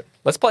didn't read it.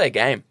 Let's play a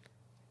game.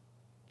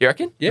 You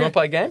reckon? Yeah. You want to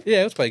play a game?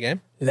 Yeah, let's play a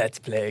game. Let's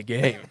play a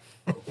game.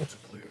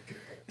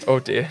 Oh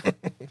dear.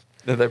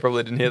 They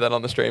probably didn't hear that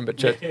on the stream, but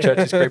Church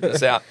is creeping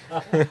us out.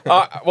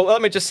 Well,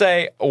 let me just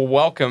say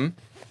welcome.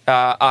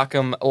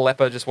 Arkham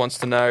Leper just wants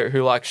to know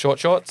who likes short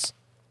shorts.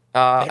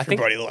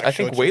 Everybody likes I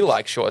think short we shorts.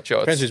 like short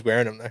shorts. Depends who's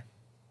wearing them though.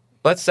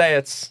 Let's say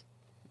it's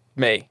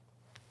me.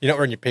 You're not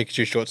wearing your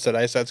Pikachu shorts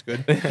today, so that's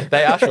good.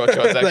 They are short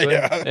shorts, actually. They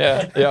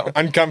are. Yeah.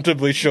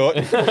 Uncomfortably short.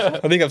 I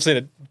think I've seen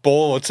a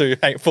ball or two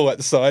hang full at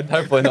the side.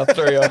 Hopefully not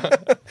 3.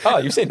 Oh,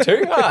 you've seen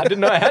 2? Oh, I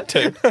didn't know I had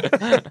 2.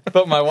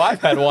 Thought my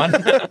wife had 1.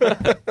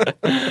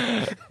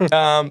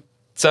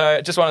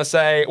 So just want to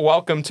say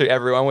welcome to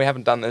everyone. We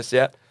haven't done this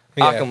yet.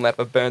 Yeah. Arkham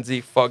Leper,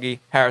 Burnsy,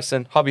 Foggy,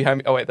 Harrison, Hobby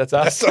Homie. Oh, wait, that's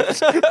us.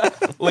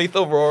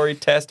 Lethal, Rory,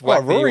 Test,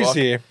 Wack the Rory's Ewok.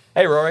 here.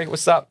 Hey, Rory,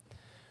 what's up?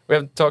 We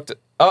haven't talked to...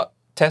 Oh,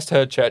 Test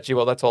heard Churchy.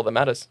 Well, that's all that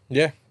matters.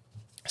 Yeah.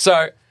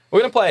 So,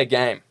 we're going to play a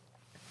game.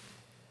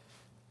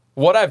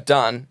 What I've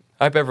done,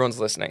 I hope everyone's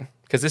listening,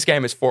 because this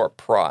game is for a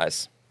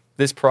prize.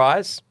 This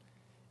prize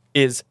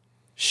is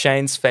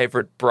Shane's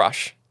favourite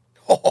brush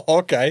Oh,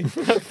 okay.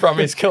 from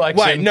his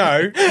collection. Wait, no.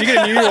 You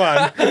get a new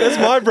one. That's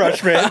my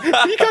brush, man.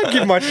 You can't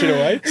give my shit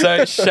away.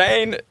 So,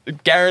 Shane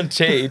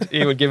guaranteed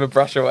he would give a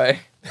brush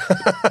away.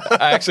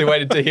 I actually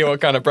waited to hear what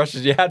kind of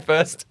brushes you had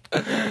first.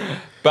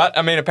 But,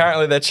 I mean,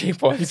 apparently they're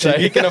cheap ones, so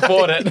you can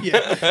afford it.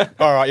 Yeah.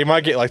 All right, you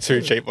might get like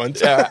 2 cheap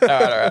ones. All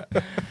right.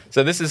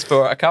 So this is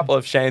for a couple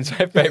of Shane's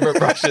favourite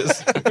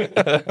brushes.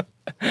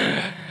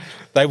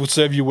 They will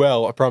serve you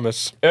well, I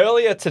promise.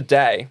 Earlier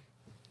today,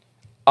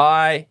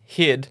 I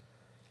hid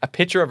a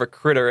picture of a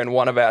critter in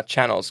one of our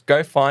channels.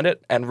 Go find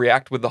it and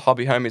react with the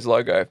Hobby Homies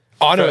logo.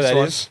 I know what that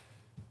one, is.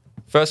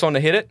 First one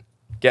to hit it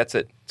gets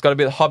it. It's got to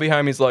be the Hobby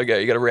Homies logo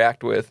you got to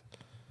react with.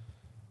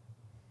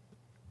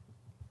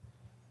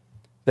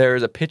 There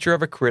is a picture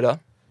of a critter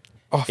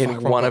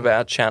in one of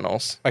our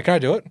channels. Wait, can I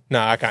do it? No,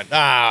 I can't.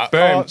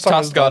 Boom.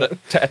 Tust got it.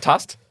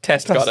 Test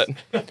got it.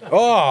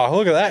 Oh,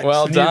 look at that.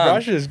 Well Some done. New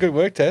brushes. Good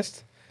work,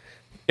 Test.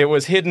 It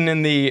was hidden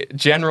in the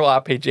general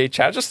RPG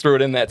chat. Just threw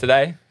it in there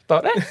today.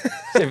 Thought,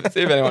 see if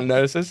anyone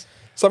notices.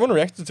 Someone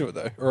reacted to it,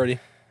 though, already.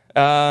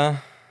 That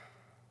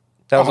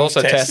was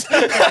also Test.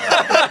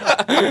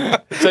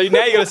 So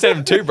now you got to send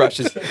him 2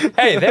 brushes.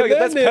 Hey, there we go.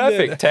 That's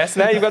perfect, Test.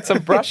 Now you've got some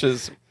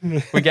brushes.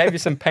 We gave you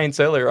some paints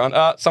earlier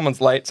on.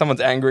 Someone's late.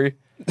 Someone's angry.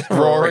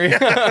 Rory.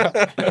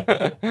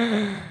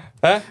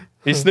 Huh?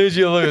 You snooze,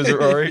 you lose,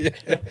 Rory.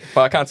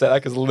 Well, I can't say that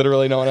because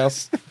literally no one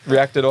else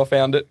reacted or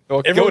found it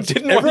or didn't want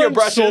your everyone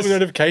brushes. saw the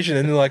notification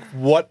and they're like,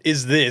 what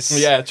is this?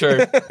 Yeah,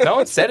 true. No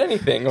one said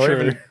anything or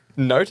even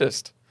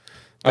noticed.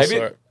 I saw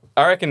it.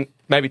 I reckon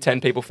maybe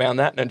 10 people found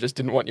that and just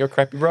didn't want your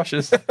crappy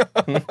brushes.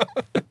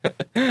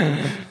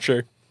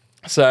 True.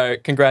 So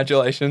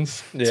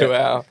congratulations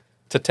to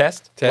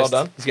Test. Well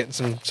done. He's getting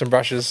some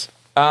brushes.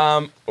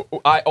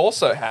 I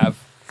also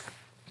have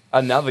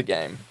another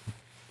game.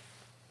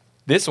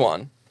 This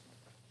one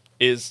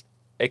is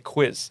a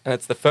quiz, and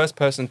it's the first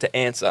person to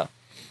answer.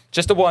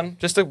 Just a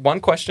one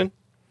question.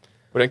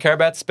 We don't care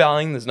about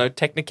spelling. There's no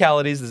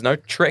technicalities. There's no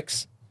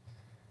tricks.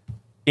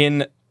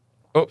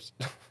 Oops.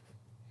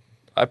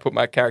 I put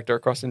my character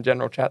across in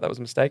general chat. That was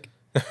a mistake.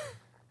 Let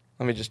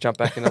me just jump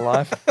back into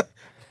live.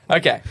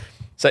 Okay.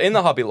 So in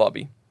the Hobby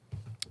Lobby,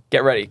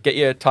 get ready. Get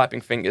your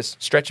typing fingers.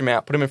 Stretch them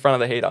out. Put them in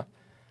front of the heater.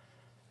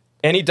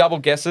 Any double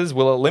guesses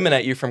will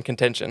eliminate you from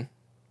contention.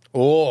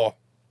 Oh.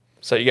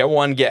 So you get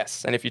 1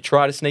 guess. And if you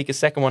try to sneak a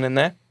second one in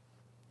there,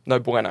 no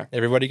bueno.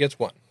 Everybody gets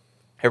 1.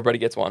 Everybody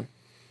gets 1.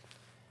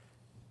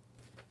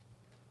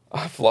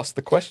 I've lost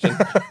the question.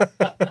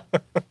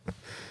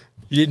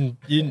 You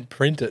didn't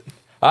print it.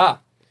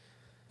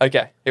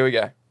 Okay, here we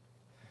go.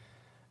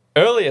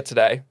 Earlier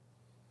today,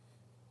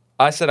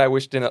 I said I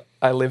wished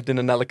I lived in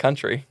another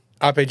country.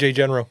 RPG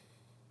General.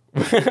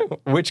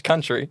 Which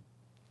country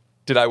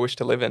did I wish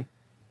to live in?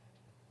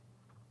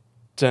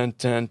 Dun,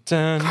 dun,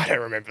 dun. I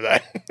don't remember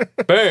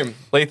that. Boom.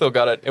 Lethal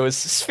got it. It was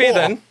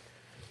Sweden,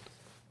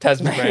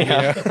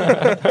 Tasmania.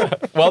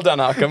 Well done,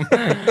 Arkham.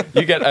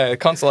 You get a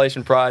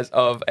consolation prize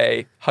of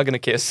a hug and a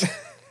kiss.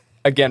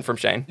 Again from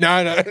Shane. No.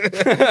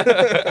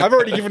 I've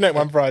already given that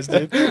 1 prize,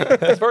 dude.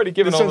 I've already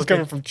given This all one's the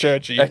coming from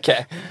Churchy.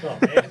 Okay. Oh,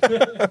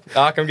 man.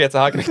 Arkham gets a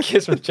hug and a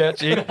kiss from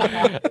Churchy.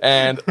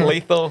 And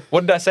Lethal,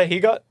 what did I say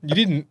he got? You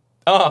didn't.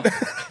 Oh,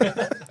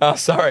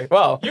 sorry.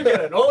 Well, You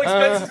get an all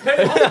expenses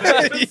paid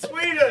holiday to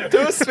Sweden.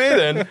 to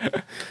Sweden.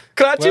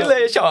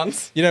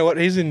 Congratulations. You know what?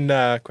 He's in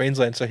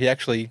Queensland, so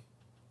he's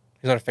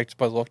not affected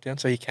by the lockdown,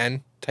 so he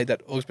can take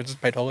that all expenses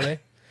paid holiday.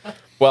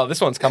 Well,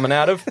 this one's coming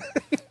out of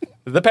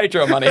the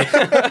Patreon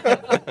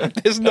money.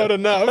 There's not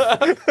enough.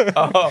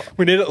 Oh.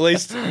 We need at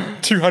least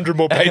 200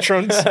 more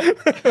patrons.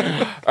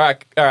 All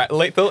right,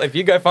 Lethal, if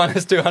you go find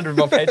us 200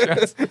 more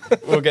patrons,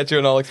 we'll get you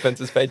an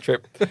all-expenses paid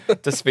trip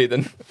to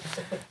Sweden.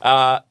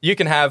 You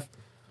can have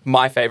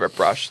my favorite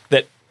brush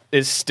that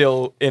is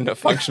still in a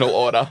functional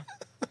order.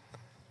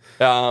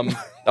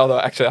 Although,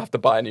 actually, I have to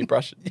buy a new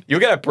brush. You'll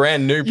get a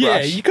brand new brush.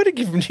 Yeah, you got to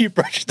give them new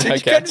brushes. Okay.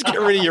 You can't just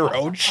get rid of your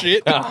old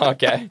shit. Oh,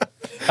 okay.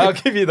 I'll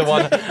give you the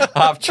one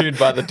half chewed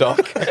by the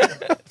dog.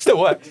 Still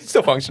works.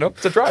 Still functional.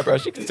 It's a dry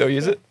brush. You can still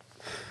use it.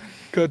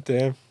 God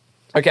damn.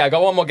 Okay, I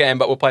got one more game,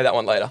 but we'll play that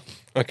one later.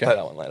 Okay. Play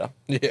that one later.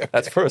 Yeah. Okay.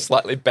 That's for a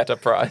slightly better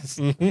price.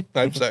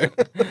 Hope so.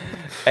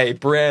 A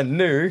brand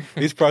new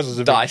These prices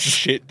are dice.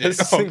 shit. Dude. A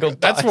single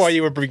That's dice. why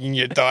you were bringing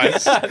your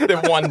dice.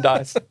 the one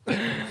dice.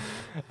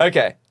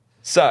 Okay,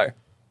 so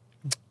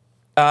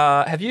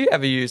have you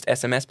ever used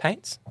SMS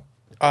paints?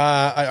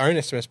 I own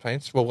SMS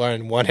paints. Well, I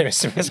own one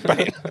SMS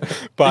paint.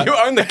 But You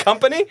own the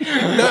company?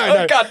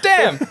 no. God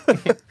damn.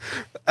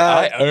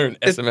 I own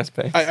SMS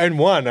paints. I own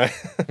one.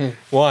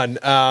 One.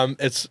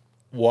 It's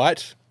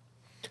white,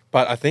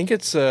 but I think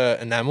it's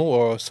enamel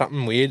or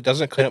something weird. It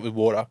doesn't clean up with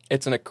water.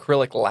 It's an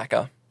acrylic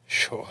lacquer,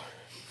 Sure.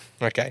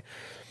 Okay. I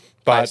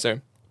But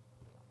assume.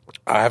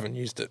 I haven't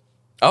used it.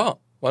 Oh,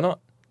 why not?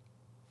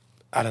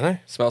 I don't know. It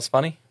Smells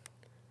funny.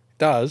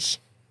 does.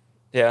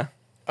 Yeah.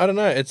 I don't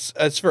know. It's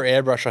for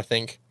airbrush, I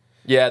think.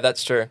 Yeah,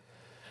 that's true.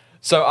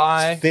 So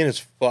It's thin as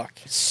fuck.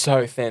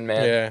 so thin,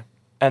 man. Yeah.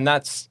 And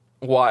that's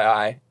why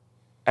I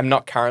am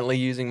not currently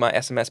using my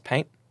SMS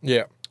paint.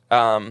 Yeah.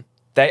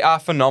 They are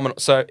phenomenal.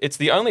 So it's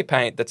the only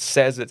paint that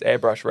says it's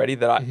airbrush ready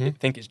that I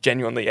think is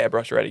genuinely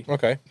airbrush ready.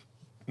 Okay.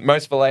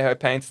 Most Vallejo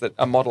paints that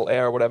are Model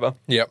Air or whatever,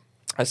 Yep.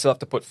 I still have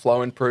to put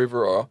flow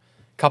improver or a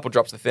couple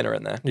drops of thinner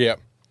in there. Yep.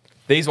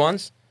 These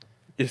ones,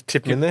 You just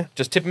tip them in there?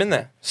 just tip them in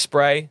there.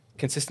 Spray,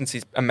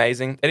 consistency's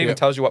amazing. It even Yep.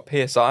 tells you what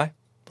PSI.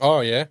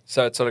 Oh, yeah.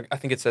 So it's sort of, I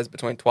think it says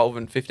between 12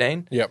 and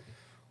 15 Yep.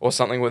 or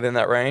something within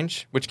that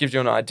range, which gives you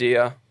an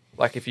idea.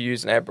 Like if you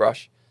use an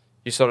airbrush,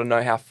 you sort of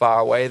know how far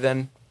away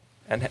then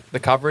and the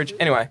coverage.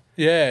 Anyway,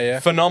 Yeah.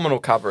 phenomenal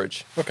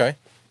coverage. Okay.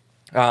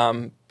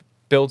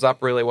 Builds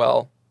up really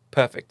well.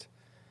 Perfect.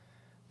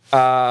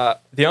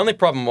 The only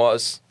problem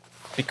was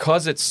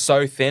because it's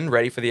so thin,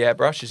 ready for the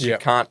airbrush, is you Yep.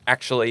 can't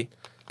actually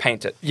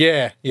paint it.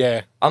 Yeah.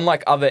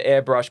 Unlike other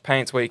airbrush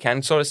paints where you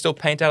can sort of still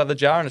paint out of the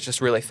jar and it's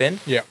just really thin,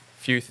 Yep.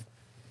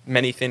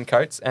 many thin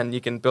coats, and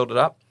you can build it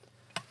up.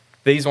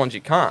 These ones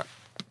you can't.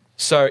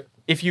 So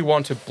if you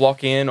want to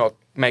block in or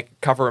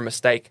cover a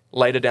mistake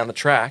later down the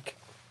track,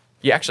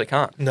 you actually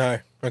can't. No.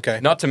 Okay.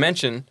 Not to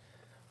mention,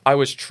 I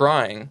was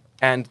trying,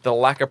 and the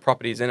lacquer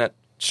properties in it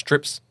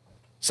strips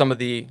some of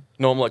the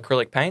normal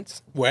acrylic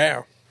paints.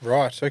 Wow.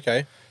 Right.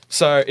 Okay.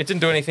 So it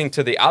didn't do anything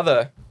to the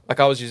other, like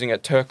I was using a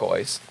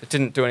turquoise. It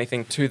didn't do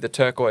anything to the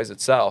turquoise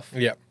itself.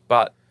 Yep.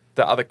 But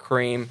the other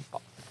cream,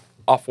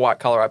 off-white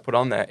color I put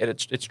on there, it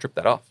stripped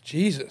that off.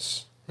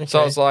 Jesus. Okay. So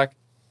I was like,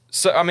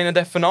 I mean,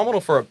 they're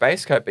phenomenal for a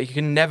base coat, but you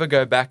can never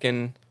go back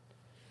and,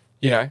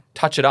 you know,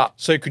 touch it up.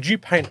 So could you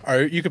paint?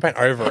 You could paint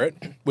over it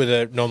with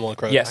a normal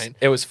acrylic Yes, paint.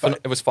 it was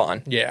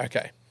fine. Yeah.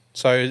 Okay.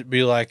 So it'd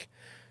be like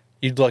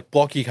you'd like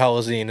block your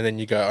colours in, and then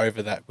you go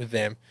over that with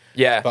them.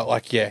 Yeah, But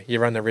like, yeah, you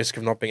run the risk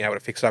of not being able to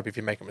fix it up if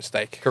you make a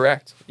mistake.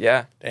 correct.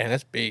 Yeah. Damn,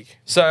 that's big.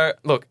 So,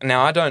 look,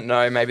 now I don't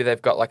know. Maybe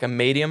they've got like a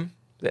medium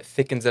that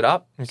thickens it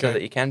up so Okay.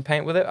 that you can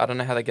paint with it. I don't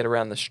know how they get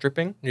around the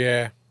stripping.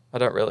 Yeah, I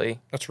don't really.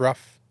 that's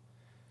rough.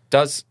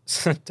 Does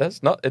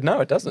not? No,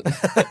 it doesn't.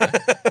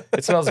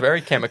 It smells very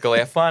chemically.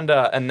 I find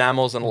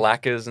enamels and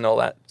lacquers and all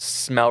that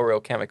smell real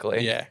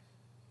chemically. Yeah,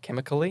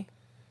 Chemically?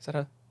 Is that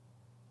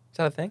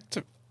a thing?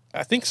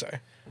 I think so.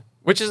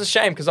 Which is a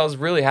shame because I was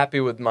really happy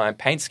with my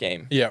paint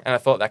scheme. Yeah. And I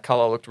thought that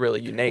color looked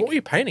really unique. What were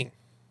you painting?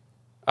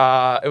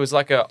 It was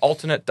like a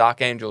alternate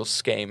Dark Angels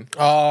scheme.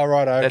 Oh,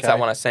 right. Okay. That's that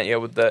one I sent you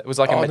with it was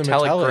like a the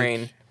metallic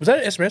green. Was that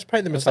an SMS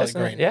paint? The Was metallic that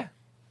green. Yeah.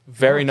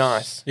 Very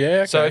nice. Yeah.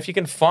 Okay. So if you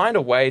can find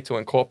a way to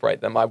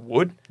incorporate them, I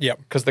would. Yep.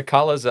 Because the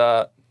colors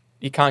are,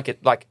 you can't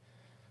get, like,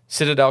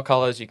 Citadel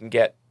colors, you can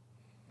get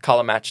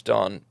color matched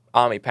on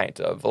Army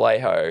Painter,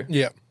 Vallejo,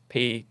 Yep.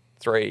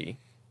 P3,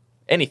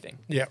 anything.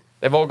 Yep.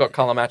 They've all got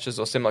color matches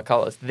or similar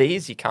colors.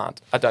 These you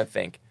can't, I don't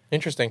think.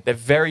 Interesting. They're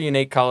very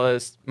unique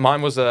colors.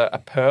 Mine was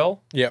a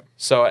pearl, Yep.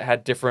 so it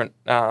had different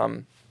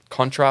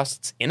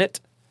contrasts in it.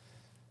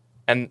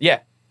 And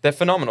yeah, they're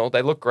phenomenal.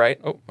 They look great.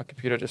 Oh, my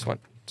computer just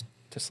went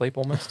to sleep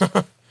almost.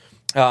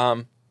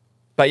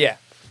 But yeah,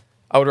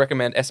 I would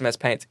recommend SMS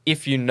paints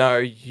if you know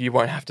you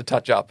won't have to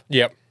touch up.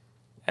 Yep.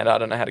 And I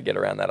don't know how to get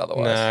around that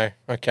otherwise.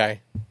 No.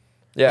 Okay.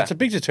 Yeah, It's a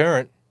big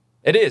deterrent.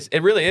 it is.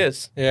 It really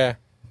is. Yeah.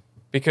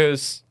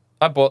 Because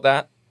I bought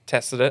that,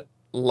 tested it,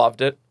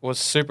 loved it, was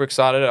super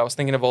excited. I was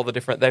thinking of all the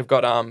different... They've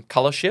got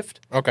color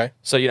shift. Okay.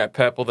 So, you know,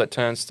 purple that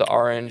turns to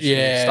orange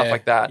and stuff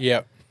like that.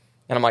 Yep.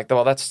 And I'm like,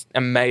 well, that's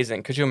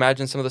amazing. Could you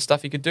imagine some of the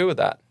stuff you could do with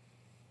that?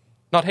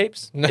 Not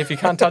heaps, if you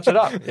can't touch it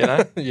up, you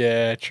know?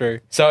 Yeah. True.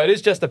 So it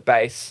is just a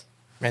base.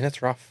 Man,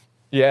 that's rough.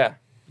 Yeah.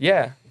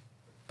 Yeah.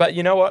 But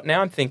you know what?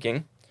 Now I'm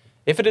thinking,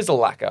 if it is a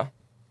lacquer,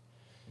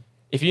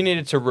 if you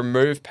needed to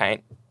remove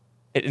paint,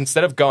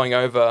 instead of going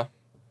over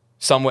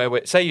somewhere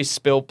where, say you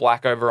spill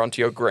black over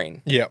onto your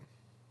green Yeah.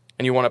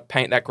 and you want to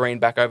paint that green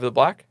back over the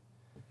black,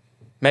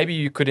 maybe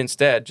you could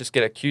instead just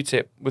get a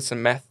Q-tip with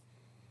some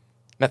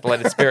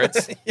methylated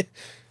spirits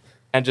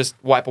and just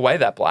wipe away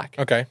that black.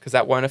 Okay. Because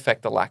that won't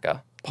affect the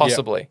lacquer.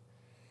 Possibly.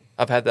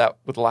 I've had that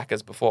with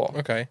lacquers before.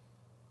 Okay.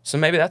 So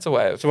maybe that's a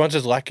way of... So once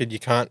it's lacquered, you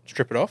can't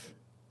strip it off?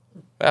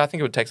 I think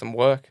it would take some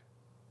work.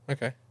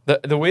 Okay.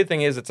 The weird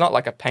thing is, it's not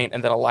like a paint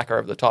and then a lacquer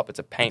over the top. It's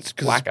a paint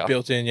lacquer. It's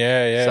built in,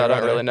 yeah. So I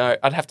don't really know.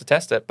 I'd have to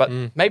test it, but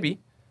maybe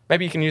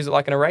you can use it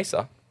like an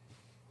eraser.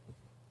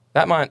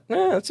 That might...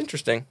 that's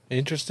interesting.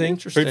 Interesting.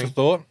 Food for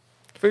thought.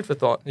 Food for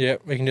thought. Yeah,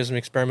 we can do some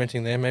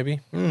experimenting there,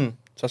 maybe.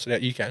 Suss it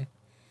out. You can.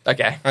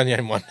 Okay. I only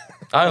own one.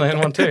 I only own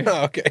one too.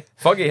 Oh, okay.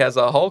 Foggy has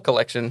a whole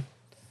collection.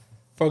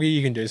 Foggy,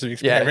 you can do some Yeah.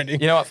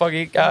 experimenting. You know what,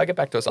 Foggy? Get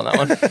back to us on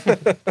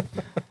that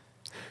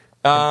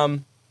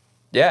one.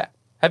 Yeah.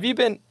 Have you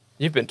been...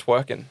 You've been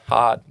twerking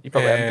hard. You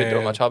probably haven't been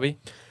doing much hobby.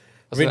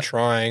 I've been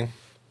trying.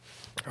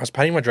 I was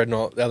painting my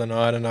Dreadnought the other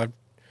night and I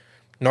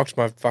knocked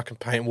my fucking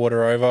paint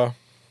water over.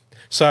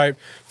 So,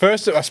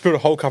 first I spilled a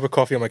whole cup of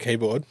coffee on my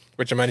keyboard,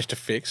 which I managed to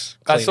fix.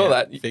 I saw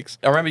that. Fix.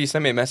 I remember you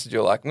sent me a message.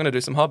 You're like, I'm going to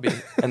do some hobby.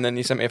 And then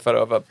you sent me a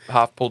photo of a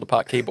half pulled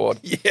apart keyboard.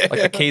 Yeah.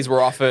 Like the keys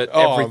were off it,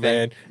 Oh, everything.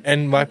 man.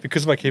 And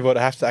because of my keyboard,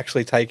 I have to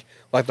actually take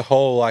like the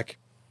whole like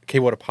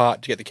keyboard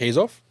apart to get the keys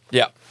off.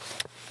 Yeah.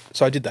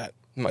 So I did that.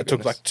 My It took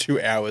goodness. like 2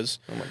 hours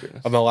Oh my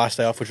goodness. of my last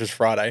day off, which was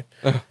Friday.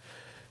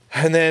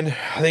 And then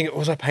I think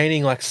was I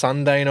painting like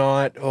Sunday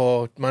night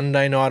or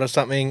Monday night or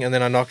something, and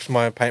then I knocked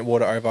my paint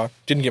water over.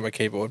 Didn't get my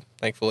keyboard,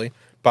 thankfully,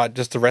 but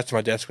just the rest of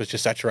my desk was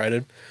just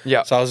saturated.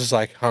 Yeah. So I was just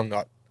like, I'm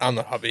not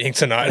hobbying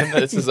tonight.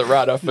 This is a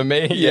write-off for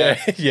me. yeah.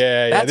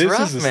 That's this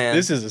rough, is man.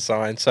 This is a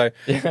sign. So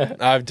Yeah.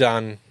 I've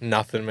done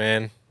nothing,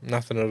 man.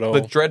 Nothing at all.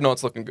 The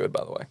Dreadnought's looking good,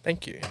 by the way.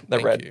 Thank you. The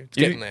Thank red. you. It's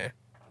You- getting there.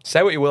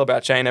 Say what you will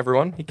about Shane,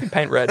 everyone. He can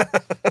paint red.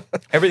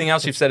 Everything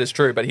else you've said is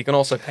true, but he can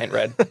also paint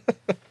red.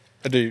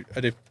 I do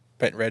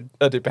paint red.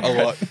 I do paint A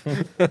red.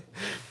 lot.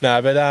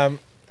 No, but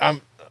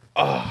I'm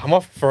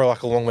off for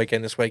like a long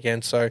weekend this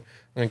weekend, so I'm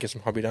gonna get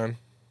some hobby done.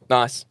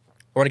 Nice.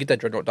 I want to get that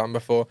Dreadnought done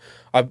before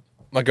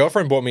my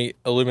girlfriend bought me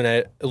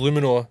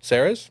Illuminor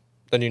Ceres,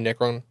 the new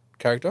Necron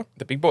character,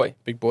 The big boy.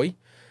 big boy,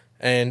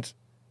 and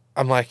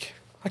I'm like,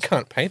 I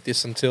can't paint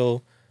this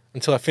until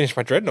I finish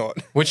my Dreadnought.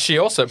 Which she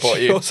also bought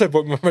She you. also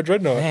bought me my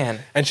Dreadnought. Man.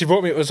 And she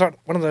bought me, it was like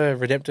one of the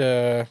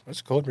Redemptor, what's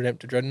it called?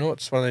 Redemptor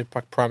Dreadnoughts, one of the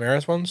like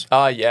Primaris ones.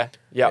 Oh, yeah.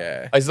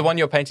 Yeah. Is the one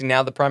you're painting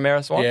now the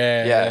Primaris one?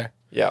 Yeah.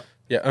 Yeah.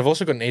 Yeah, I've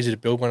also got an easy to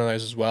build one of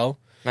those as well.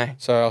 Hey.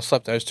 So I'll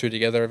slap those two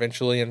together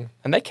eventually, and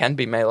And they can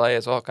be melee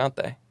as well, can't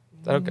they?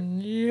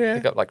 yeah, They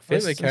got like I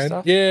think fists they and can.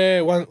 stuff? Yeah,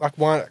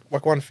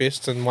 one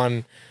fist, and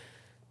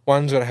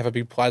one's gonna have a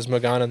big plasma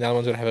gun, and the other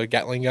one's gonna have a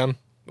Gatling gun.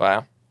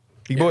 Wow.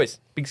 Big Yeah. boys.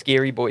 Big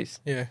scary boys.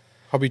 Yeah.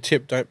 Hobby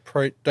tip: don't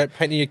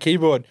paint your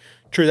keyboard.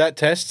 True that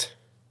test.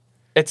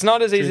 It's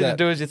not as easy to that.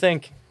 do as you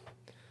think.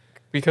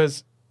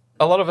 Because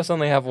a lot of us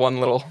only have one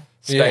little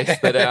space Yeah.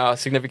 that our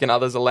significant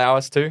others allow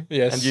us to.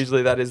 Yes. And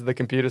usually that is the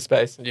computer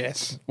space.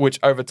 Yes. Which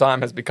over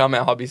time has become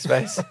our hobby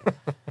space.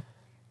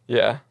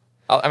 Yeah.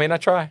 I mean, I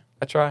try.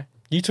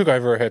 You took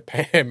over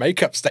her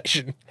makeup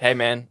station. Hey,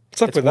 man.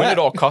 What's up it's with when that? it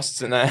all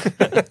costs in there.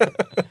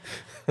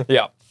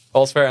 Yeah.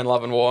 All's fair in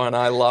love and war, and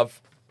I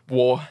love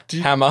war.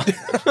 Hammer.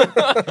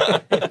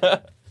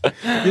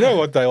 You know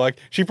what though? Like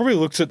she probably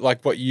looks at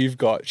like what you've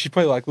got. She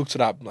probably like looks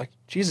it up. Like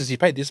Jesus, you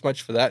paid this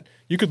much for that.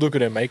 You could look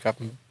at her makeup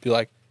and be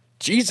like,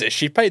 Jesus,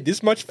 she paid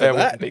this much for It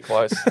that. wouldn't be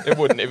close. It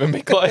wouldn't even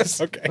be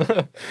close.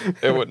 Okay.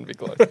 It wouldn't be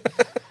close.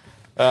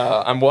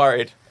 I'm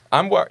worried.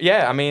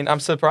 Yeah, I mean, I'm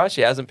surprised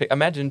she hasn't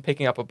imagine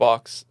picking up a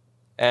box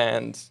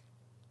and...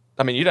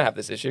 I mean, you don't have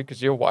this issue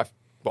because you're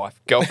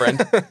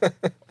girlfriend.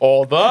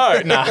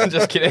 Although... Nah, I'm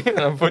just kidding.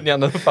 I'm putting you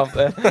under the pump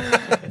there.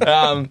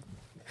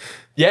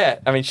 Yeah,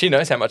 I mean, she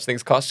knows how much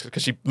things cost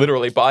because she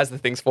literally buys the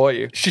things for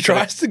you. She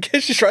tries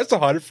to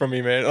hide it from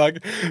me, man.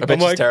 Like I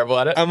bet she's terrible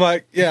at it. I'm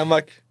like,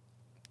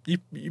 you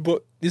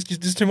bought this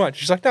is too much.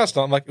 She's like, no, it's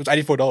not. I'm like, it was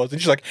 $84.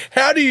 And she's like,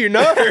 how do you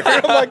know?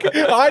 I'm like,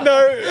 I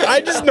know. I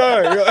just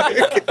know.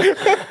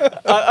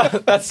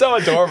 That's so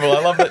adorable. I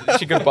love that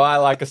she could buy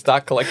like a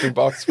stock collecting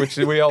box, which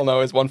we all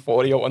know is $140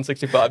 or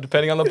 $165,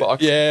 depending on the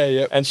box.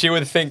 Yeah. And she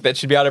would think that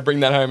she'd be able to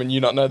bring that home and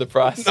you not know the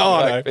price. No,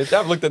 I know. Bitch,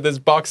 I've looked at this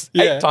box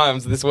Yeah. 8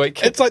 times this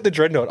week. It's like the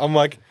Dreadnought. I'm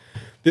like,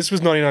 this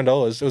was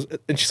 $99.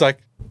 And she's like,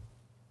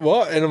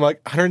 what? And I'm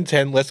like,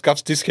 110 less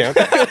Guff's discount.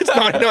 It's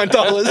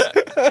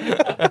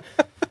 $99.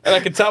 And I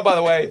can tell by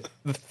the way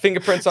the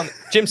fingerprints on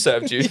Jim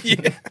served you.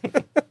 Yeah.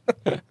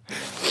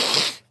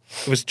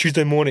 It was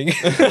Tuesday morning.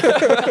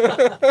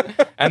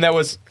 And there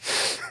was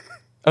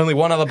only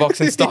one other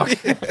box in stock.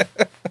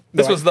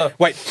 This was the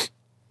Wait,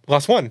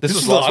 last one. This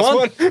was the last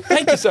one.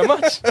 Thank you so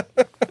much.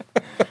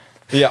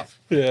 Yeah.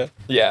 Yeah.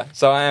 Yeah.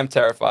 So I am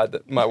terrified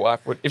that my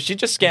wife would, if she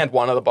just scanned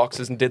one of the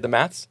boxes and did the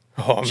maths,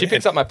 Oh, she man.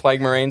 picks up my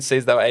Plague Marine,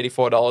 sees they were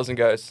 $84 and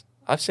goes,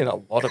 I've seen a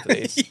lot of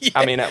these. Yeah.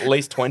 I mean, at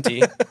least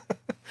 20.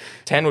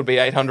 10 would be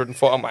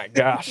 804. Oh my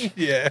gosh.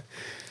 Yeah.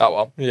 Oh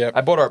well. Yeah.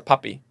 I bought her a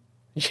puppy.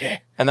 Yeah.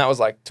 And that was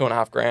like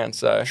 $2,500.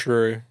 So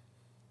True.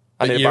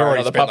 I need to You've buy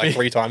already another spent puppy. like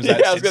 3 times that.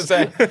 Yeah, I was going to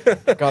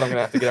say, God, I'm going to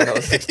have to get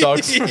another 6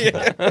 dogs.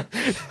 Yeah. I'm going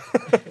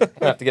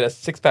to have to get a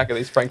 6-pack of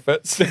these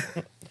Frankfurts.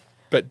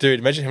 But dude,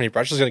 imagine how many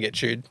brushes are going to get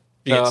chewed.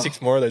 You get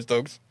 6 more of those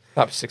dogs.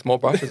 Perhaps 6 more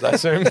brushes, I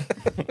assume.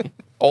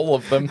 All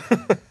of them.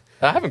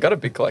 I haven't got a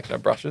big collection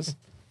of brushes.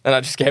 And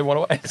I just gave one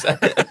away. So.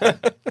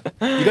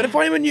 You got to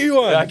find him a new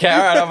one. Okay, all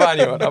right, I'll buy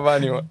a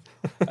new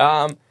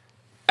one.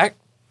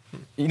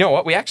 You know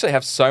what? We actually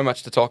have so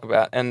much to talk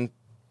about. And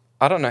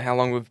I don't know how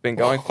long we've been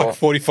going for. Like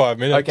 45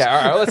 minutes. Okay,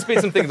 all right. Let's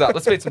speed some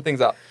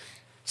things up.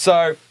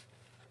 So,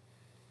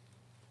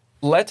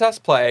 let us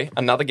play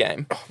another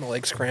game. Oh, my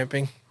leg's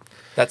cramping.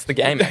 That's the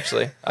game,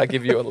 actually. I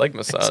give you a leg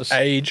massage. It's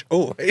age.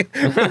 Oh.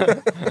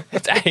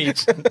 It's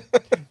age.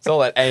 It's all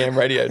that AM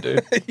radio,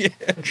 dude. Yeah,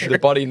 The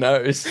body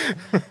knows.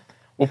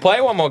 We'll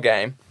play one more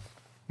game,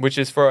 which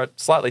is for a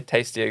slightly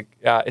tastier.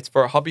 It's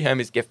for a Hobby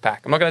Homies gift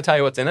pack. I'm not going to tell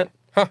you what's in it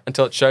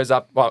until it shows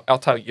up. Well, I'll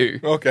tell you.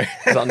 Okay.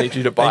 Because I'll need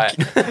you to buy it.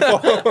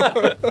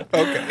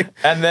 Okay.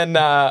 And then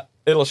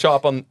it'll show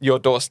up on your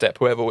doorstep,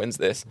 whoever wins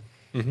this.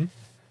 Mm-hmm.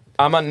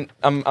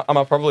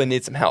 I'll probably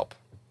need some help.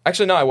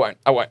 Actually, no, I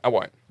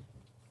won't.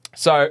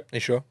 So, Are you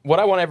sure?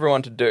 what I want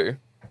everyone to do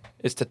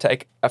is to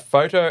take a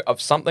photo of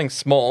something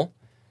small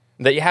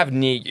that you have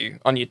near you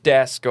on your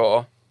desk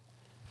or...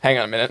 Hang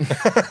on a minute.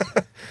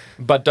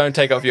 But don't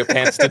take off your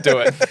pants to do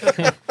it.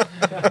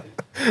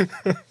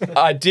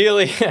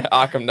 Ideally,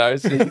 Arkham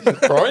knows.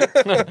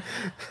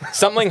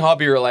 Something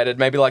hobby related,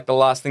 maybe like the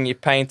last thing you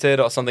painted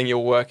or something you're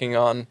working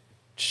on.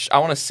 I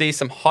want to see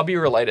some hobby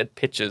related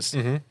pictures.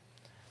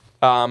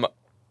 Mm-hmm.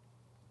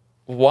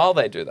 While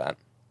they do that,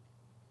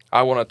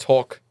 I want to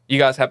talk. You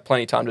guys have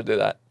plenty of time to do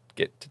that.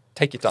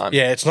 Take your time.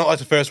 Yeah, it's not like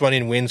the first one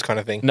in wins kind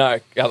of thing. No,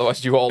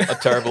 otherwise you all are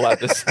terrible at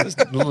this. There's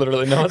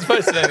literally no one's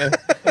supposed to do anything.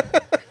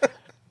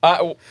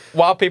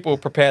 While people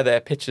prepare their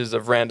pictures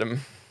of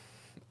random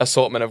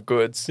assortment of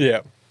goods,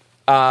 Yeah.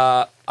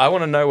 I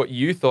want to know what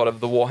you thought of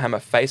the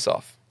Warhammer Face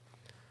Off.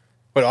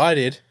 What I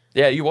did.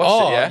 Yeah, you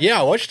watched it, yeah?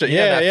 I watched it. You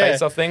know Yeah, that yeah.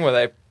 Face Off thing where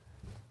they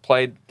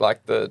played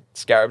like the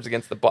Scarabs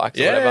against the Bikes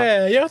or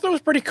whatever. Yeah, I thought it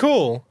was pretty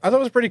cool. I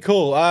was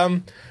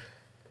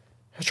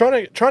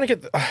trying to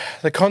get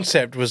the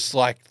concept was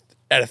like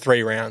out of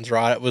 3 rounds,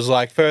 right? It was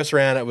like first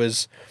round, it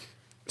was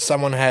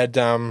someone had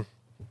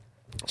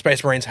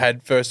Space Marines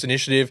had first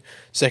initiative,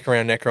 second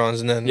round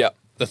Necrons, and then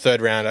the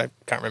third round I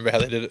can't remember how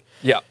they did it.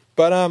 Yeah.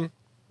 But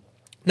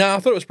no, I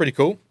thought it was pretty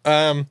cool.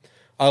 I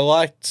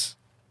liked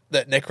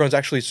that Necrons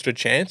actually stood a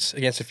chance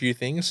against a few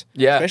things.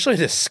 Yeah. Especially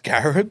the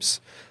Scarabs.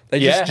 They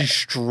just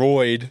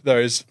destroyed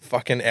those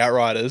fucking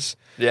Outriders.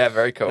 Yeah,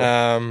 very cool.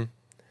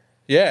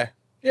 Yeah.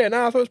 Yeah,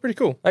 no, I thought it was pretty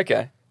cool.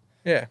 Okay.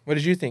 Yeah. What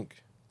did you think?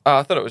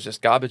 I thought it was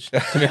just garbage,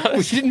 to be Well,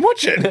 honest. you didn't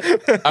watch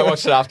it. I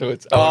watched it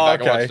afterwards. I went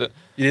back and watched it.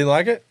 You didn't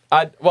like it?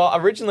 Well,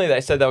 originally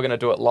they said they were going to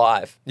do it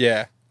live.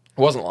 Yeah. It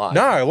wasn't live.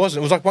 No, it wasn't.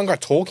 It was like one guy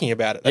talking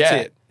about it. That's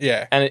it.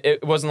 Yeah. And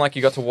it wasn't like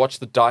you got to watch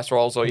the dice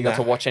rolls or you got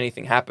to Nah. watch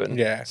anything happen.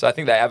 Yeah. So I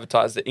think they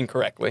advertised it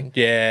incorrectly.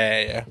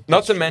 Yeah.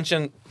 Not to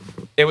mention,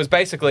 it was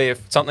basically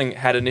if something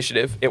had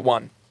initiative, it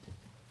won.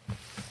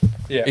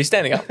 Yeah. Are you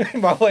standing up?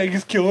 My leg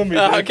is killing me.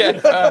 Oh,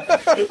 dude.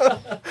 okay.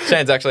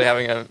 Shane's actually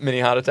having a mini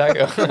heart attack.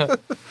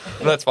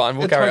 That's fine.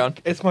 We'll carry on.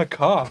 It's my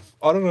calf.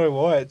 I don't know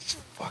why. It just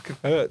fucking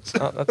hurts.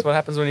 Oh, that's what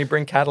happens when you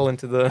bring cattle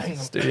into the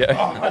studio.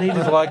 I need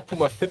to like put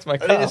my It's my I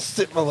need to calf.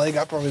 sit my leg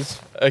up on his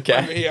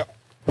Okay. here.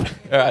 All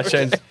right,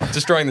 Shane's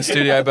destroying the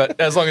studio, but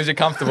as long as you're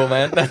comfortable,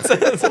 man, that's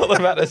all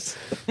that matters.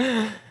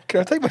 Can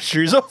I take my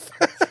shoes off?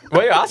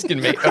 What are you asking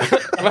me?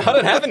 I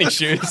don't have any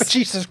shoes.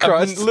 Jesus I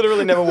Christ.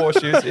 literally never wore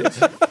shoes here.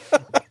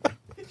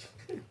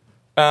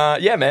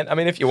 Yeah, man. I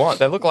mean, if you want,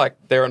 they look like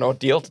they're an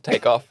ordeal to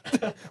take off.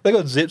 They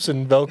got zips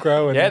and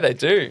Velcro and Yeah, they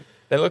do.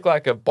 They look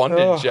like a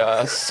bondage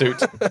suit.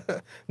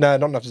 No,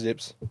 not enough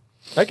zips.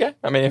 Okay.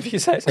 I mean, if you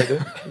say so,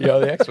 dude. You're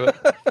the expert.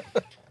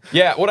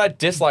 Yeah, what I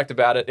disliked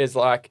about it is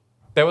like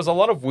there was a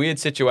lot of weird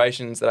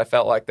situations that I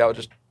felt like they were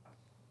just,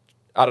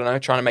 I don't know,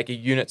 trying to make a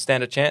unit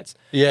stand a chance.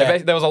 Yeah.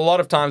 There was a lot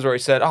of times where he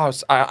said, oh,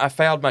 I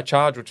failed my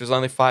charge, which was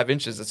only 5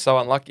 inches. It's so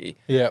unlucky.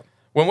 Yeah.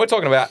 When we're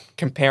talking about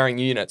comparing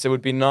units, it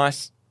would be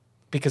nice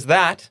because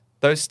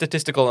those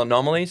statistical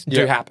anomalies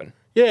do happen.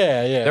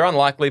 Yeah, yeah. They're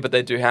unlikely, but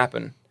they do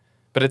happen.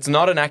 But it's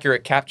not an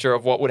accurate capture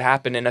of what would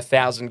happen in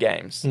 1,000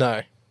 games.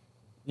 No.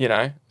 You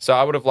know? So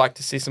I would have liked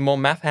to see some more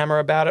math hammer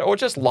about it or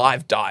just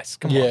live dice.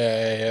 Come on.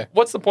 Yeah.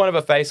 What's the point of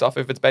a face-off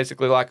if it's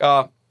basically like,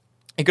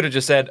 he could have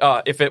just said,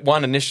 if it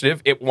won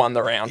initiative, it won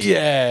the round.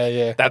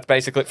 Yeah. That's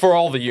basically for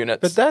all the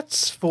units. But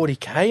that's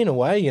 40k in a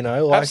way, you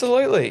know. Like,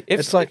 absolutely.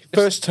 It's like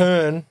first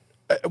turn.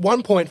 At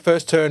one point,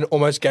 first turn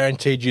almost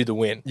guaranteed you the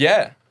win.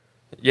 Yeah.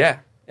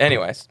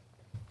 Anyways,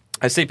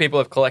 I see people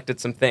have collected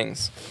some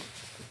things.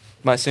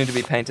 My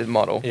soon-to-be painted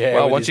model. Yeah,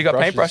 well, with once his you got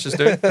paintbrushes,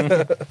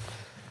 dude.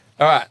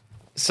 All right.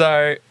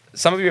 So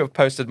some of you have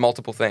posted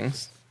multiple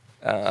things.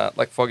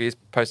 Like Foggy's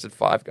posted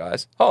 5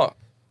 guys. Oh,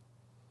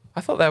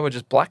 I thought they were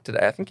just black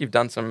today. I think you've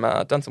done some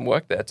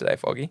work there today,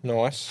 Foggy.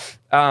 Nice.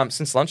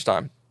 Since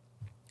lunchtime.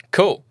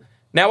 Cool.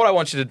 Now what I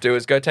want you to do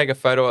is go take a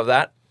photo of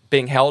that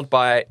being held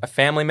by a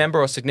family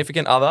member or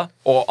significant other,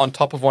 or on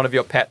top of one of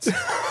your pets.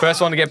 First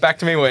one to get back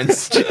to me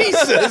wins.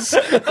 Jesus!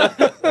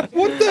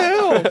 What the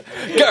hell?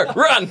 Go,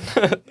 run!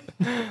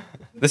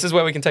 This is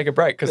where we can take a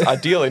break, because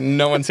ideally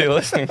no one's here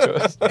listening to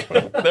us.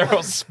 They're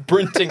all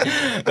sprinting.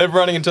 They're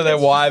running into their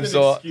wives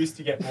an or... excuse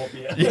to get more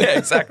beer. Yeah,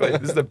 exactly.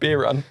 This is the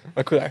beer run.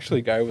 I could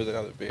actually go with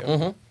another beer.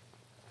 Mm-hmm.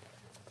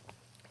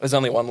 There's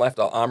only one left.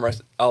 I'll arm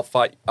wrestle. I'll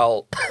fight.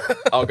 I'll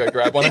go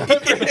grab one.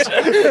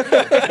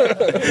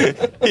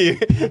 Here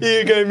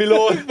you go, my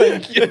lord.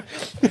 Thank you.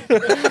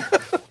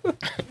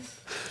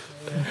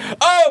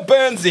 Oh,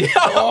 Burnsy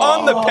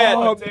on the pet.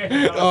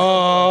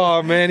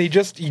 Oh man, he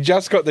just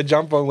got the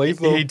jump on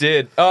Lethal. He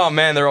did. Oh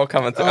man, they're all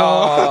coming through.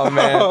 Oh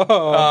man.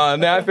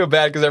 Now I feel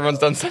bad because everyone's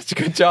done such a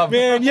good job.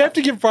 Man, you have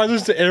to give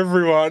prizes to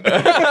everyone.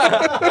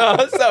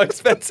 It's so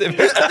expensive.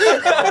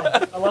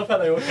 I love how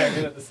they all came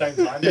in at the same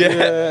time.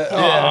 Yeah.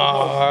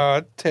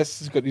 Oh, Tess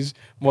has got his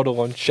model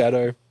on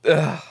Shadow.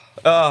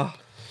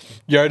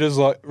 Yoda's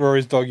like,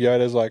 Rory's dog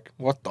Yoda's like,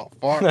 what the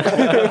fuck?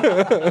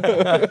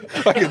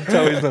 I can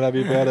tell he's not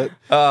happy about it.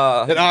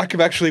 And Arkham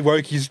actually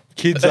woke his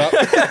kids up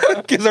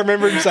because I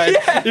remember him saying,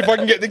 if I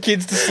can get the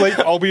kids to sleep,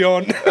 I'll be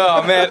on.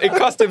 Oh man, it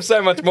cost him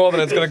so much more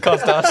than it's going to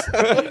cost us.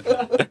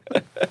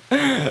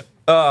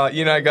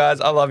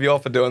 Guys, I love you all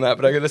for doing that,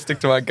 but I'm going to stick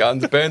to my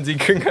guns. Burnsy,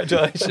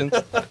 congratulations.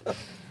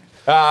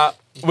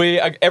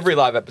 Every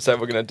live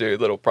episode we're going to do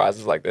little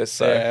prizes like this.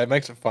 So yeah, it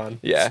makes it fun.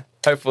 yeah,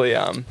 hopefully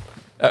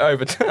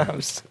over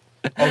time.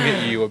 I'll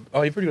get you you've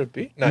already got a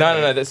beer?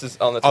 No, this is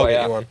on the I'll way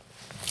get out. you one.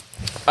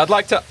 I'd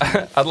like to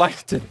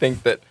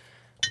think that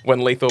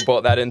when Lethal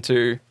brought that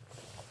into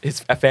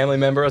a family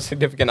member or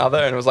significant other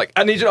and was like,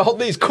 I need you to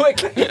hold these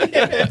quick. I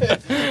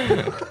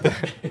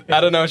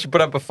don't know if she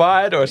put up a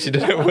fight or she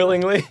did it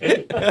willingly.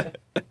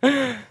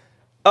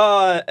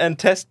 And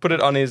Tess put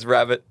it on his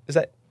rabbit. Is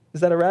that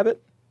a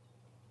rabbit?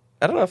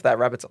 I don't know if that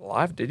rabbit's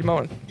alive, dude. You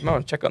might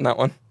want to check on that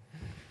one.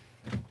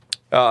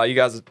 Oh, you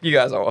guys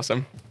are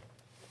awesome.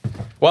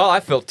 Well,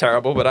 I feel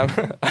terrible, but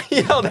I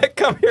yelled at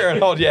come here and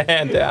hold your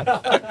hand down.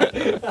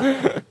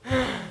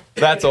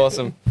 That's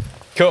awesome.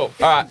 Cool.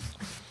 All right.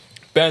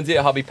 Burnsy,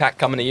 a hobby pack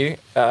coming to you.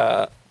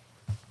 I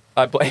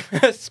blame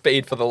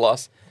Speed for the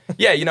loss.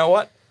 Yeah, you know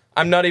what?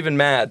 I'm not even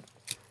mad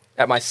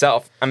at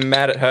myself. I'm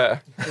mad at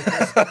her.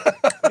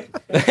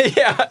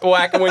 Yeah,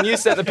 whack. When you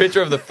sent the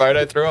picture of the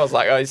photo through, I was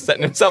like, oh, he's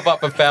setting himself up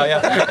for failure.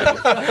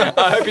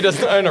 I hope he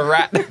doesn't own a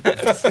rat.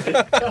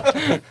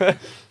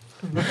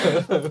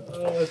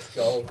 Let's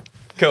go.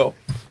 Cool.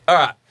 All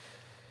right.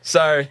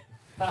 So,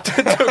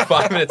 took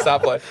 5 minutes to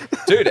upload.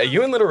 Dude, are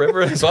you in Little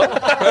River as well?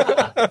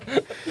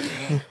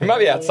 You might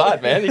be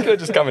outside, man. You could have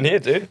just come in here,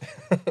 dude.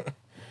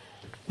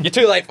 You're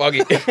too late,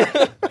 Foggy.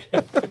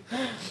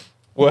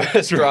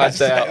 Worst dry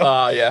sale.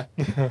 Oh, yeah.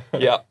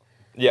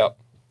 Yep.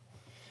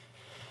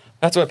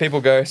 That's where people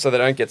go so they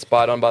don't get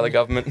spied on by the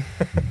government.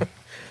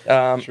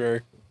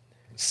 True.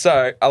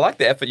 So, I like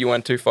the effort you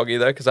went to, Foggy,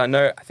 though, because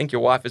I think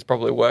your wife is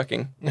probably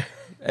working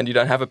and you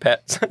don't have a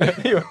pet.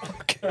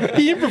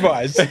 He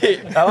improvised.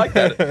 I like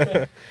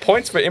that.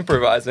 Points for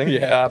improvising,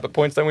 but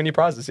points don't win you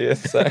prizes here.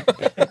 So,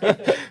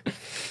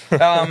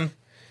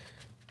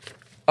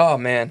 oh,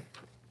 man.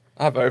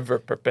 I've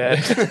over-prepared.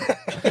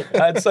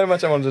 I had so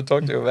much I wanted to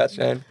talk to you about,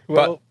 Shane.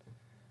 Well,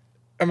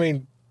 I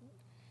mean,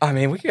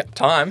 we got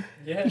time.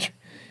 Yeah.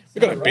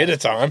 we got a bit of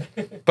time.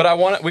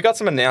 But we got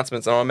some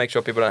announcements, and I want to make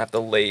sure people don't have to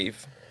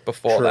leave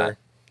before that.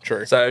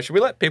 True. So should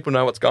we let people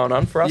know what's going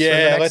on for us?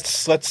 Yeah,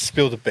 let's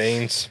spill the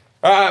beans.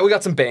 All right, we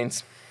got some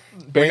beans.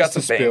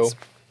 Spill.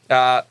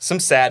 Some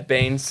sad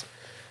beans.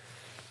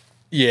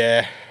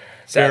 Yeah.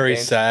 Sad Very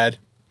beans. sad.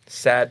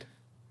 Sad.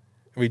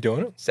 Are we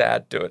doing it?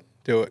 Sad. Do it.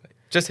 Do it.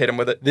 Just hit him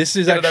with it. This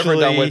is Get it over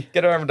and done actually- with.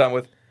 Get it over and done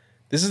with.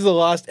 This is the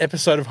last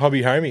episode of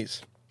Hobby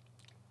Homies.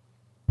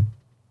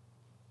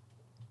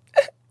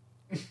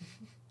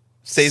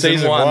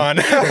 Season one.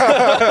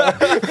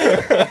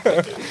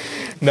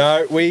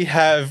 No, we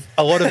have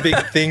a lot of big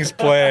things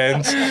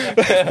planned.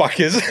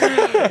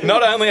 Fuckers.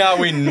 Not only are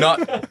we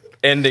not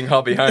ending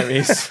Hobby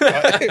Homies,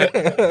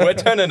 we're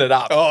turning it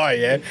up. Oh,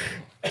 yeah.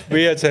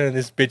 We are turning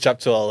this bitch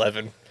up to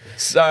 11.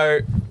 So,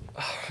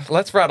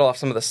 let's rattle off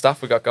some of the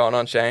stuff we got going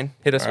on, Shane.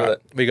 Hit us with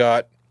it. We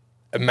got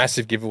a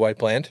massive giveaway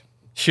planned.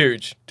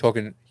 Huge.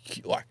 Talking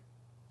like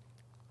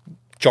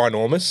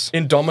ginormous.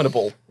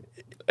 Indomitable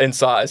in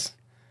size.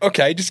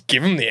 Okay, just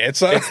give them the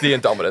answer. It's the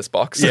Indomitus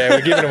box. Yeah,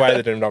 we're giving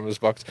away the Indomitus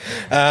box.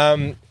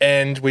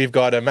 And we've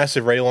got a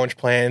massive relaunch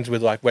planned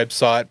with like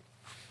website.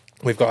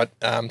 We've got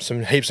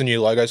some heaps of new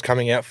logos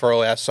coming out for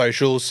all our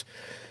socials.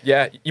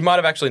 Yeah, you might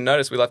have actually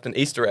noticed we left an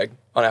Easter egg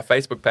on our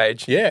Facebook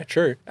page. Yeah,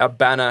 true. Our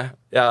banner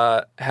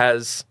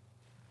has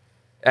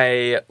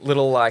a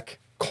little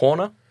like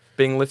corner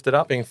being lifted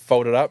up. Being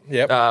folded up.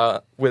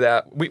 Yep. We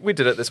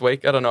did it this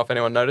week. I don't know if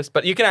anyone noticed,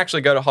 but you can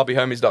actually go to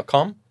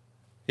hobbyhomies.com.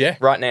 Yeah.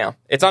 Right now.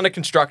 It's under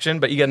construction,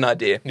 but you get an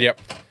idea.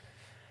 Yep.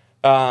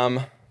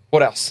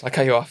 What else? I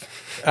cut you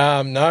off.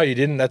 No, you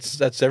didn't.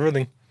 That's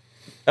everything.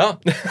 Oh.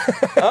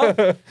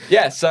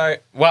 Yeah, so,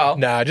 well.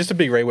 Nah, just a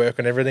big rework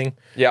on everything.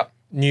 Yep.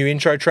 New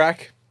intro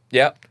track.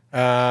 Yep.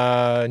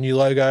 New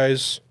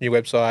logos, new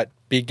website,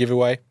 big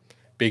giveaway.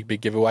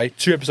 Big giveaway.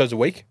 2 episodes a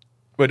week.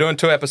 We're doing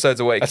 2 episodes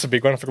a week. That's a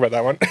big one. I forgot about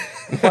that one.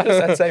 Why does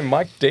that say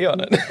Mike D on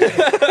it?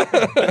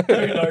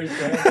 Who knows,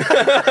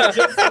 man?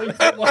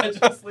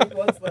 Just sleep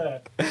what's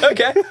there.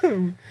 Okay.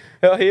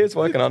 Well, he is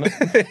working on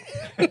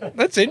it.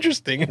 That's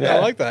interesting. Yeah. I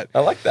like that.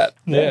 I like that.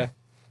 Yeah.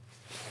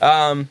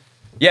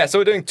 Yeah, so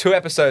we're doing 2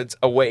 episodes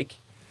a week.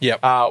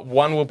 Yep.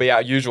 One will be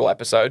our usual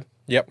episode.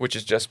 Yep. Which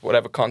is just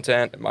whatever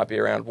content. It might be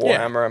around Yeah.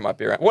 Warhammer. It might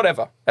be around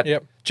whatever. That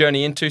Yep.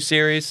 Journey Into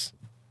series.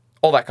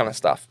 All that kind of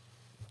stuff.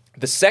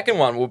 The second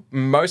one will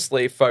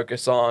mostly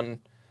focus on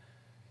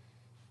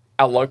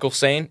our local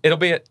scene. It'll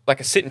be like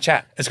a sit and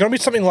chat. It's going to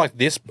be something like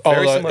this. Very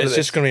Although similar to it's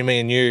this. just going to be me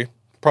and you,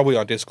 probably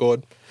on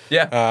Discord.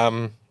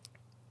 Yeah.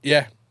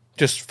 Yeah.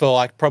 Just for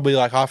like probably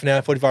like half an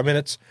hour, 45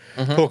 minutes.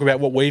 Talk about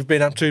what we've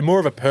been up to. More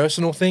of a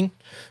personal thing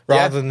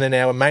rather than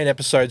our main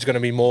episode's going to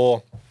be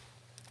more.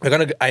 We're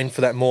going to aim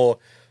for that more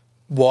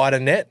wider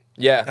net.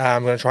 Yeah.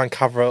 I'm going to try and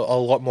cover a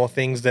lot more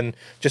things than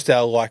just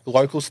our like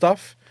local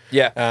stuff.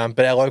 Yeah.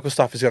 But our local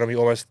stuff is going to be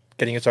almost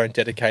getting its own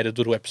dedicated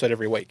little episode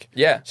every week.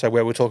 Yeah. So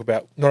where we'll talk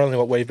about not only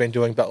what we've been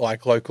doing, but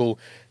like local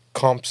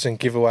comps and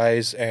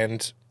giveaways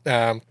and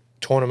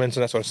tournaments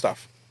and that sort of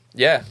stuff.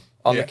 Yeah.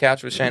 On Yeah. the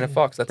couch with Shane and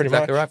Fox. That's Pretty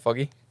exactly much. right,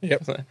 Foggy.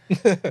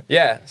 Yep.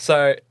 Yeah.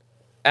 So,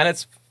 and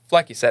it's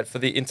like you said, for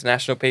the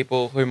international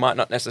people who might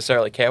not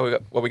necessarily care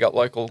what we got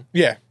local.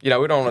 Yeah. You know,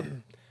 we don't want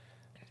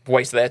to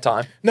waste their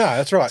time No,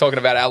 that's right. talking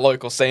about our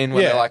local scene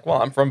when Yeah. they're like,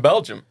 well, I'm from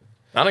Belgium.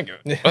 I don't give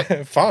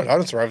a Fine. I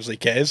don't obviously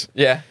cares.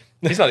 Yeah.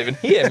 He's not even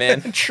here,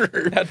 man.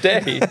 True. How dare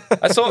he?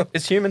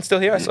 Is Human still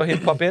here? I saw him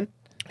pop in.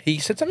 He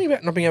said something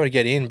about not being able to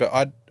get in, but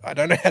I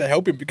don't know how to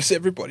help him because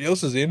everybody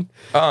else is in.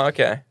 Oh,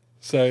 okay.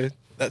 So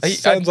that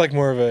sounds like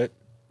more of a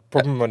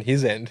problem on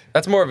his end.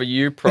 That's more of a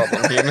you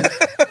problem, Human.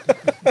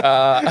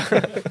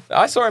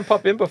 I saw him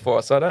pop in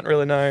before, so I don't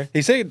really know.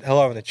 He said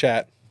hello in the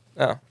chat.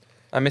 Oh,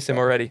 I miss him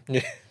already.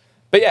 Yeah.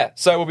 But yeah,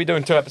 so we'll be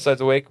doing 2 episodes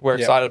a week. We're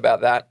Yeah. excited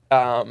about that.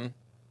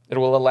 It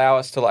will allow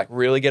us to like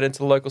really get into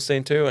the local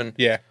scene too, and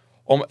Yeah.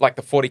 like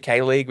the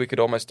 40K League, we could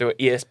almost do an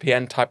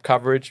ESPN type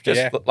coverage, just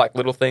Yeah. like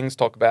little things,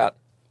 talk about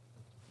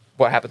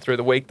what happened through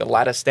the week, the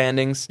ladder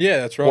standings, Yeah,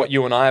 that's right. what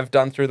you and I have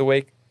done through the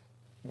week.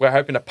 We're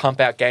hoping to pump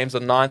out games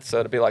on 9th, so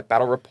it'll be like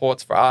battle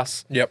reports for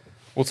us. Yep.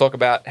 We'll talk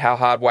about how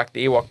hard Whack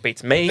the Ewok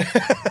beats me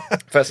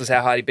versus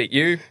how hard he beat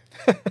you.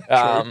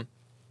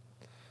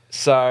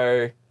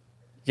 So,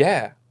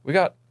 yeah, we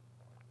got...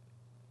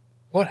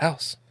 What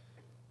else?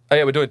 Oh,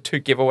 yeah, we're doing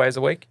 2 giveaways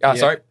a week.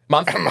 Sorry,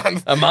 month.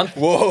 A month.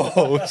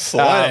 Whoa,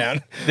 slow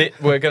down.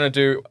 We're going to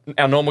do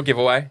our normal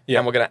giveaway, Yeah.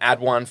 and we're going to add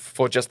one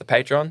for just the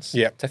patrons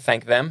Yep. to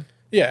thank them.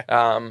 Yeah.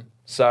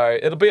 So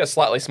it'll be a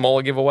slightly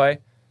smaller giveaway,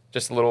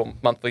 just a little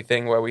monthly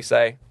thing where we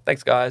say,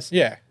 thanks, guys.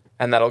 Yeah.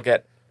 And that'll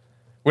get...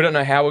 We don't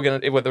know how we're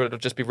going to... Whether it'll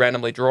just be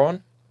randomly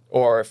drawn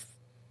or if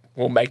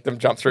we'll make them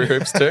jump through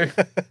hoops too.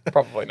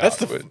 Probably not.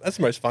 That's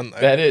the most fun, though.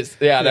 That is.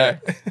 Yeah, I know.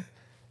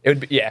 It would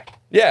be... Yeah.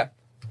 Yeah.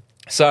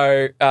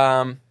 So,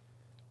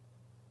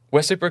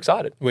 we're super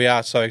excited. We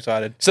are so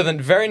excited. So the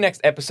very next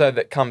episode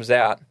that comes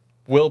out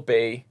will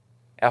be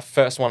our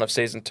first one of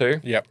season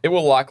 2. Yep. It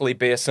will likely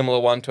be a similar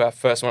one to our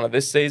first one of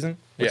this season,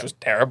 which Yep. was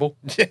terrible,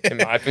 in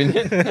my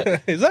opinion.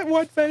 Is that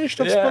White Vanished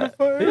on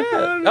Spotify?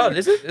 Yeah. Oh,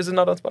 is it? Is it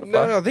not on Spotify?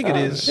 No, I think it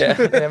is. Yeah,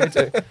 me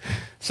too.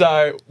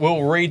 So we'll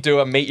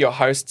redo a meet your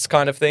hosts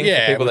kind of thing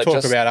Yeah, for people we'll that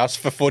talk just... about us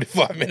for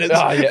 45 minutes.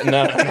 Oh, yeah,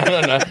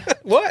 no.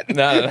 What?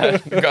 No.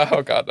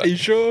 Oh, God, no. Are you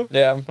sure?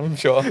 Yeah, I'm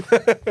sure.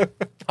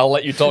 I'll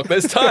let you talk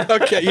this time.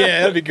 Okay,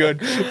 yeah, that'd be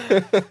good.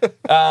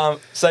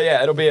 So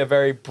yeah, it'll be a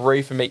very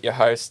brief meet your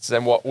hosts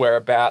and what we're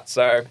about.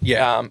 So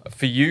Yeah.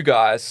 For you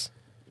guys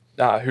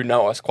who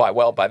know us quite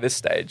well by this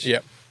stage,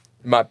 Yep.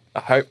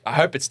 I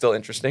hope it's still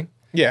interesting.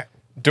 Yeah.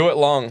 Do it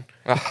long.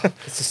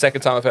 It's the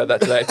second time I've heard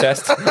that today.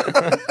 Test.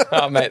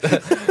 Oh mate,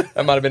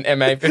 that might have been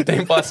MA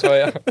 15 plus for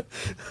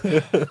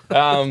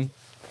you.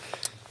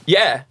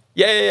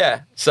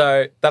 Yeah.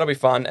 So that'll be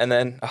fun. And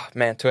then,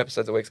 2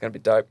 episodes a week is going to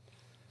be dope.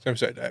 I'm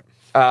so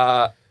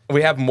dope.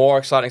 We have more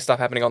exciting stuff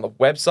happening on the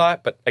website,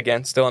 but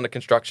again, still under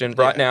construction.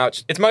 Right now,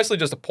 it's mostly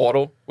just a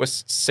portal. We're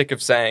sick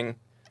of saying,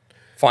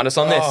 find us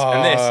on this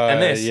and this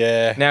and this.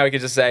 Yeah. Now we can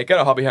just say, go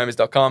to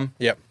hobbyhomies.com.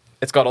 Yep.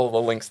 It's got all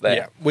the links there.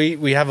 Yeah,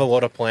 we have a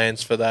lot of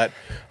plans for that.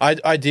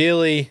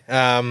 Ideally, it's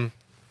going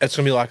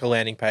to be like a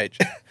landing page.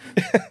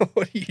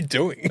 What are you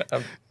doing?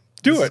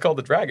 This it. is called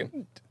the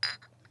Dragon.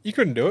 You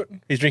couldn't do it.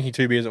 He's drinking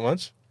 2 beers at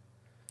once.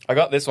 I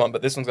got this one,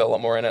 but this one's got a lot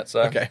more in it.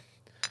 So Okay.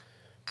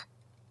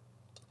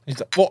 He's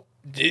like, what?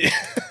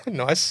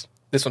 Nice.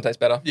 this one tastes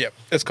better. Yep,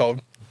 it's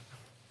cold.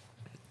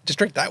 Just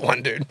drink that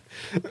one, dude.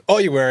 Oh,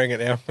 you're wearing it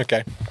now.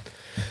 Okay.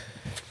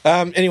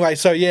 Anyway,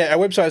 so yeah, our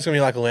website is going to be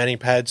like a landing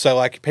pad. So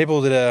like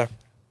people that are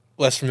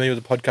less familiar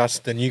with the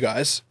podcast than you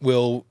guys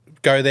will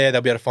go there.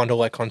 They'll be able to find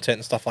all our content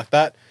and stuff like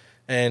that.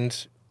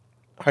 And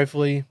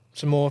hopefully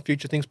some more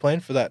future things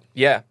planned for that.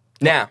 Yeah.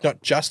 Now,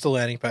 Not just a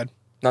landing pad.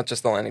 not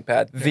just the landing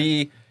pad.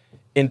 The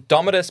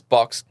Indomitus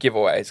box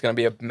giveaway is going to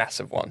be a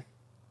massive one.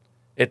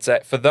 It's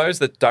for those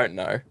that don't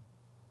know,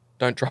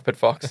 Don't drop it,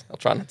 Fox. I'll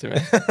try not to,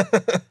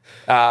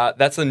 man.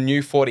 That's a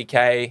new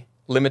 40K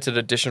limited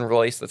edition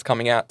release that's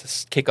coming out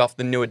to kick off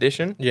the new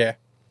edition. Yeah.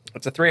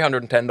 It's a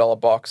 $310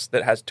 box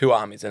that has 2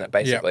 armies in it,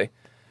 basically. Yep.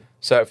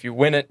 So if you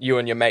win it, you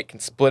and your mate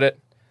can split it.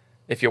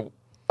 If you're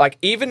like,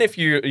 even if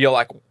you're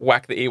like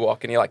whack the Ewok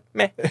and you're like,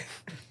 meh,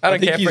 I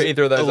don't care for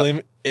either of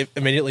those.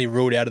 Immediately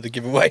ruled out of the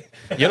giveaway.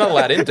 You're not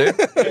allowed in, dude.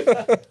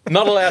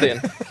 Not allowed in.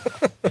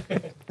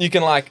 You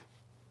can like,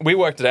 we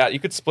worked it out. You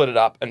could split it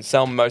up and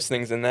sell most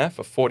things in there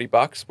for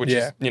 $40, which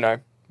is,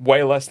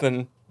 way less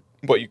than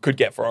what you could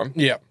get for them.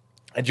 Yeah.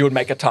 And you would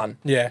make a ton.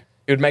 Yeah.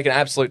 You would make an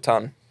absolute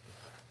ton.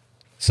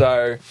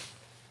 So,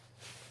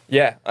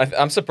 yeah,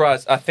 I'm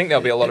surprised. I think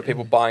there'll be a lot of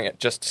people buying it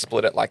just to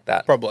split it like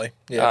that. Probably.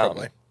 Yeah,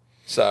 probably.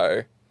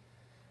 So,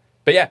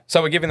 but yeah,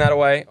 so we're giving that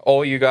away.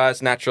 All you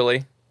guys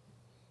naturally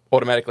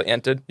automatically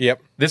entered.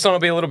 Yep. This one will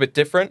be a little bit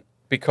different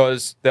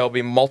because there'll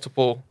be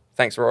multiple.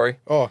 Thanks, Rory.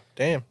 Oh,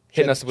 damn.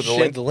 Hitting us with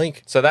the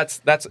link. So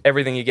that's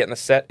everything you get in the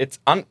set. It's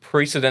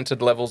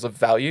unprecedented levels of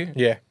value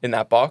in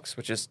that box,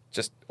 which is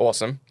just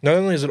awesome. Not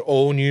only is it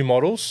all new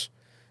models,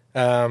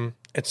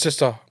 it's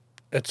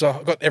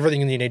got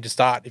everything you need to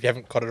start if you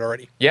haven't got it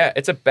already. Yeah,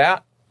 it's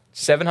about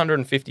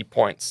 750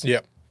 points.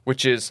 Yep.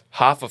 Which is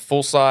half a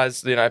full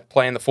size,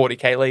 playing the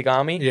 40K League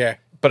army. Yeah.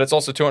 But it's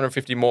also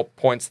 250 more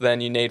points than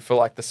you need for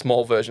like the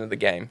small version of the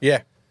game.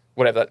 Yeah.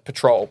 Whatever, that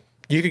patrol.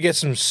 You could get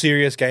some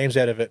serious games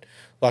out of it.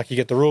 Like you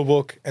get the rule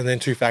book and then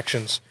 2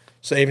 factions.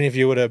 So even if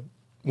you were to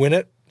win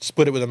it,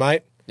 split it with a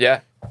mate.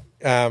 Yeah.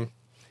 Yeah.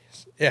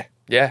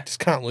 Just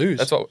can't lose.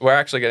 That's what we're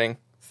actually getting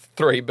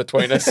 3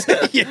 between us.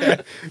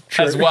 Yeah.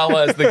 True. As well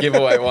as the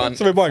giveaway one.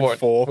 So we're buying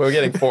 4. We're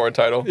getting 4 in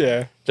total.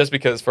 Yeah. Just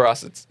because for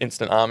us it's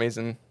instant armies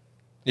and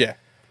yeah.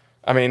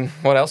 I mean,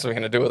 what else are we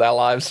going to do with our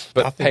lives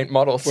but Nothing. paint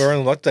models? We're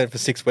on lockdown for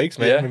 6 weeks,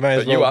 man. Yeah, we may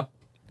as well. You are.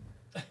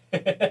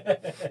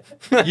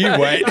 You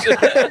wait.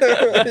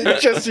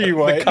 Just you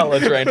wait. The colour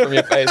drained from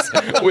your face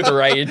with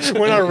rage.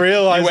 When I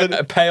realised that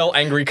a pale,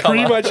 angry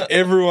colour. Pretty much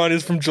everyone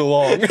is from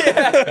Geelong.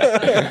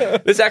 Yeah.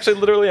 This actually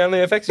literally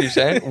only affects you,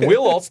 Shane.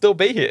 We'll all still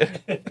be here.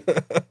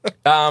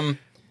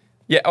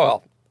 Yeah,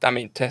 well, I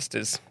mean, Test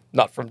is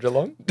not from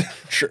Geelong.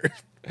 True.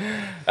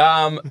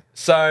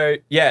 So,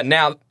 yeah,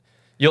 now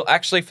you'll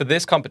actually, for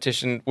this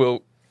competition,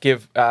 we'll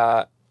give,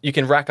 you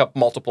can rack up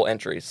multiple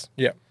entries.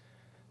 Yeah.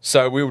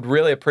 So we would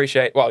really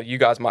appreciate, well, you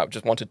guys might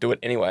just want to do it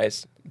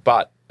anyways,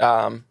 but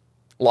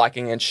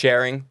liking and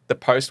sharing the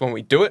post when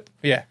we do it.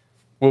 Yeah.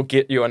 We'll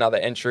get you another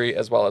entry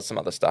as well as some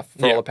other stuff.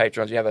 For all the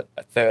patrons, you have a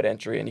 3rd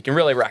entry, and you can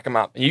really rack them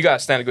up. And you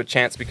guys stand a good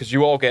chance because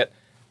you all get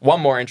one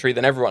more entry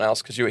than everyone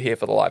else because you were here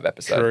for the live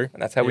episode. True.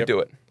 And that's how we do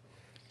it.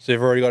 So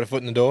you've already got a foot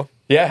in the door?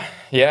 Yeah.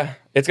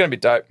 It's going to be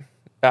dope.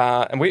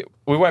 And we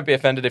won't be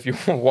offended if you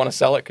want to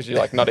sell it because you're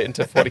like not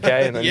into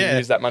 40K and then you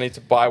use that money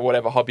to buy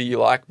whatever hobby you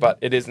like, but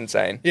it is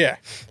insane. Yeah.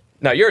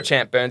 No, you're a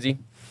champ, Burnsy.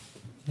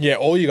 Yeah,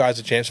 all you guys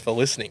a chance for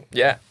listening.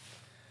 Yeah.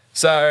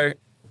 So,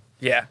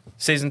 yeah,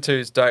 season 2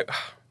 is dope.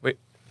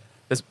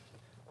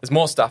 There's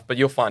more stuff, but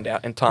you'll find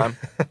out in time.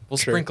 We'll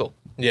sprinkle.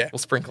 Yeah. We'll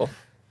sprinkle.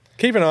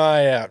 Keep an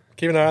eye out.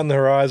 Keep an eye on the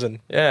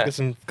horizon. Yeah.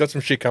 Got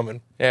some shit coming.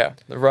 Yeah.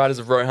 The Riders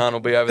of Rohan will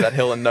be over that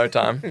hill in no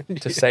time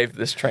to save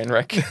this train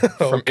wreck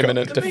from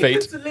imminent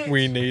defeat.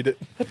 We need it.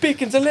 The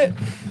beacons are lit.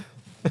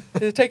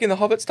 They're taking the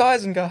hobbits to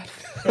Isengard.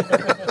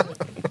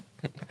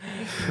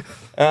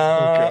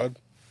 Oh, God.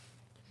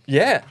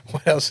 Yeah.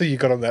 What else have you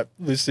got on that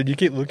list? And you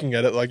keep looking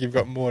at it like you've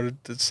got more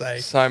to say.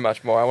 So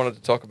much more. I wanted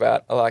to talk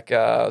about, like,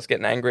 I was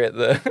getting angry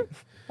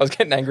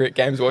at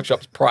Games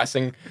Workshop's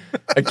pricing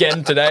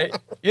again today.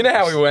 You know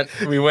how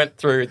we went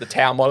through the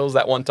tower models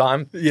that one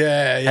time?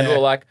 Yeah. And we were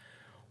like,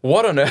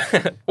 what on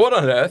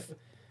earth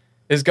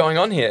is going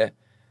on here?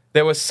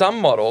 There were some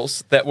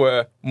models that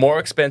were more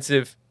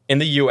expensive in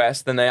the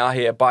US than they are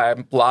here by a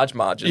large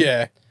margin.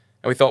 Yeah.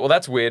 And we thought, well,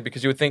 that's weird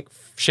because you would think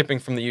shipping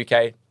from the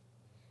UK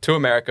to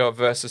America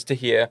versus to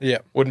here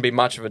wouldn't be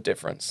much of a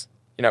difference.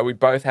 We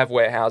both have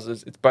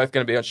warehouses. It's both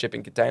going to be on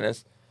shipping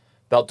containers.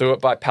 They'll do it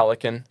by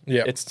Pelican.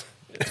 Yeah. It's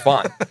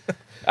fine.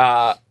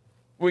 But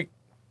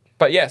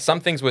yeah, some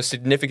things were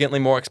significantly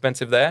more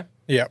expensive there.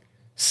 Yeah.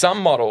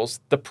 Some models,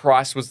 the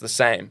price was the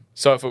same.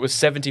 So if it was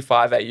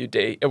 75 AUD,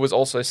 it was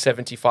also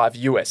 75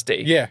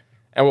 USD. Yeah.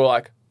 And we're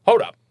like,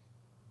 hold up.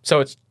 So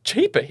it's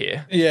cheaper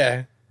here.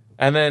 Yeah.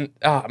 And then,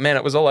 oh man,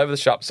 it was all over the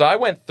shop. So I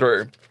went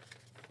through,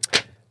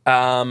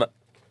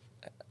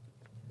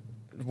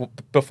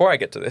 before I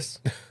get to this,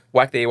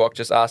 Whack the Ewok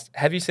just asked,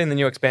 have you seen the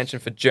new expansion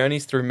for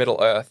Journeys Through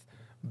Middle-earth?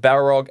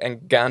 Balrog and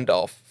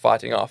Gandalf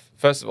fighting off.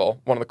 First of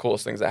all, one of the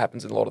coolest things that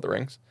happens in Lord of the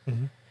Rings.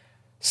 Mm-hmm.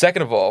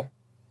 Second of all,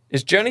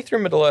 is Journey Through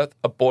Middle-earth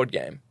a board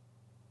game?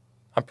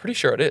 I'm pretty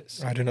sure it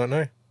is. I do not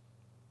know.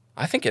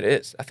 I think it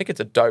is. I think it's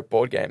a dope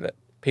board game that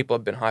people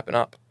have been hyping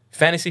up.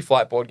 Fantasy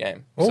Flight board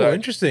game. Oh, so,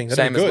 interesting.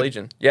 That'd same be good. as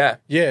Legion. Yeah.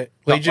 Yeah.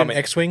 Legion,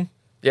 X-Wing.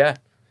 Yeah.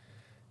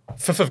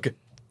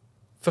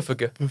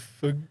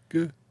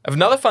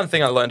 Another fun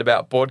thing I learned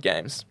about board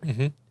games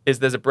is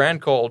there's a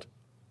brand called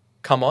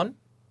Come On,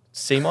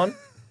 Simon,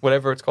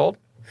 whatever it's called.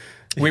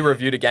 We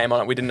reviewed a game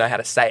on it. We didn't know how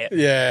to say it.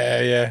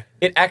 Yeah.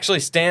 It actually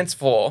stands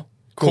for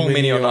Cool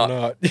Mini or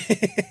Not.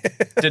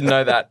 Didn't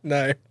know that.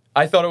 No.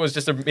 I thought it was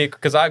just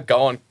because I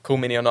go on Cool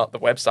Mini or Not, the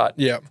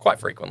website, quite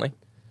frequently,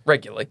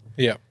 regularly.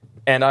 Yeah.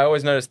 And I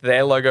always noticed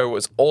their logo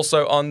was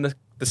also on the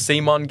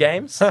CMON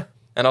games. Huh.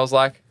 And I was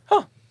like,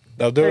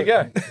 They'll do there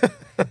it. you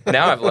go.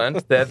 Now I've learned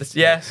they're this.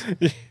 Yes.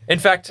 In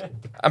fact,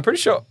 I'm pretty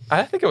sure,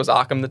 I think it was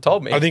Arkham that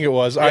told me. I think it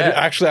was.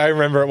 Yeah. I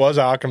remember it was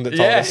Arkham that told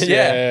us.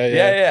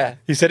 Yeah.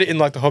 He said it in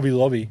like the Hobby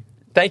Lobby.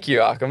 Thank you,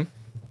 Arkham.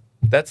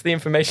 That's the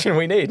information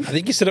we need. I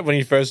think he said it when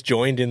he first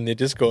joined in the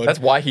Discord. That's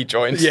why he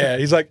joined. Yeah,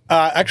 he's like,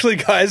 actually,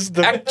 guys,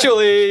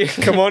 Actually.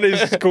 come on,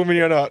 is Cool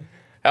Mini or Not?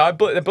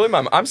 It blew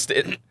my mind.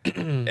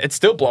 It's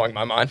still blowing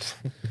my mind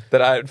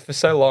that I, for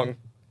so long,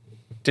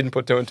 didn't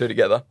put two and two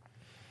together.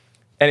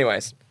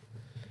 Anyways.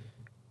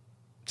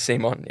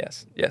 CMON,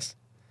 yes.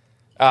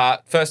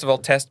 First of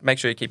all, make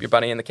sure you keep your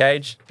bunny in the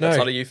cage. That's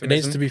not a euphemism. It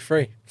needs to be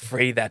free.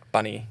 Free that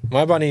bunny.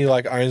 My bunny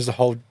owns the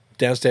whole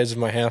downstairs of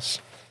my house.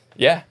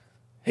 Yeah.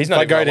 He's not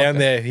If I go down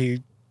there,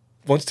 he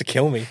wants to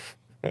kill me.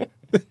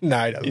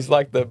 No, he doesn't. He's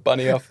like the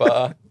bunny off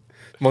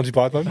Monty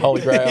Python.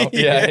 Holy Grail.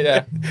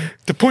 Yeah.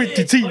 The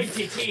pointy teeth.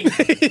 Pointy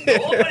teeth.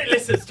 Nobody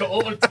listens to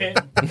old Tim.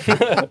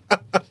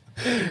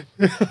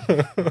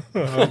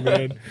 Oh,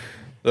 man.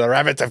 The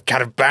rabbits of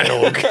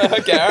Carabanog.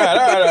 Okay,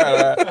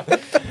 all right.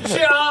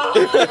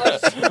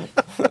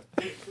 Josh!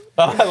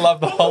 Oh, I love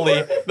the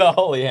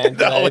holy hand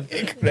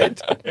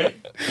grenade.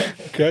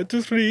 Go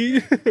to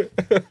 3.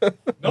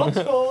 Not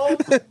 4.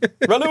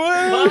 Run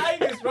away!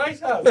 5 is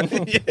right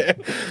out. Yeah.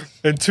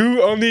 And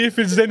 2 only if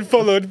it's then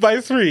followed by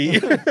 3.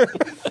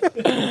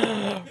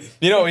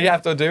 You know what we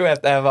have to do? We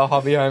have to have our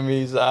hobby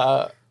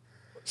homies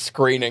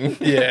screening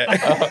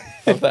Yeah.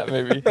 of that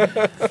movie.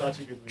 Such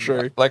a good movie.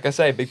 True. Like I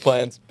say, big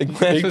plans. Big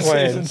plans for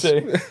season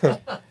 2.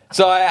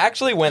 So I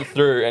actually went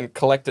through and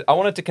collected. I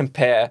wanted to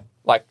compare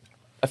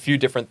a few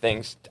different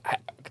things.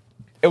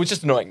 It was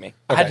just annoying me.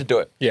 I had to do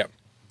it. Yeah.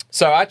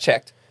 So I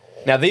checked.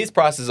 Now these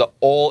prices are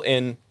all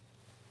in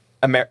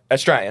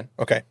Australian,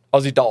 Okay.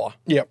 Aussie dollar.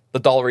 Yep. The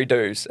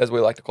dollary-doos, as we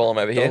like to call them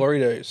over here.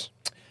 Dollary-doos.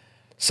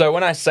 So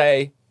when I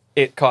say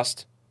it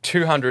cost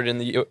 200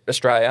 in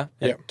Australia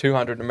and Yep.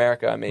 200 in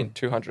America, I mean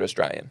 200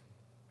 Australian.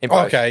 In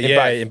both.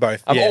 Okay, in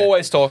both. I'm yeah.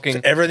 always talking.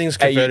 So everything's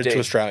converted AUD. to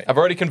Australia. I've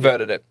already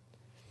converted it.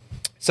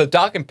 So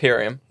Dark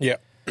Imperium Yeah.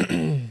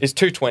 is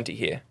 220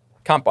 here.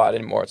 Can't buy it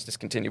anymore. It's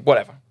discontinued.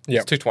 Whatever.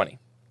 Yep. It's 220.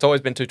 It's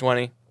always been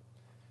 220.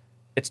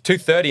 It's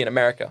 230 in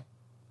America.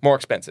 More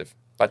expensive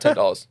by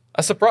 $10.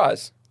 A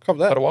surprise, Cop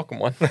that. but a welcome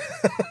one.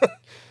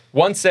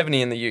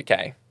 170 in the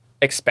UK.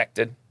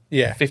 Expected.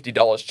 Yeah.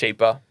 $50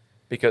 cheaper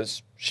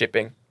because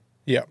shipping,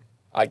 Yeah.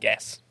 I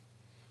guess.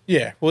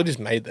 Yeah. Well, it is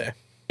made there.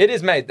 It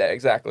is made there,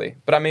 exactly.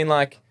 But I mean,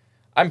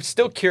 I'm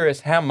still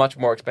curious how much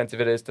more expensive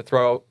it is to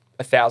throw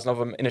 1,000 of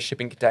them in a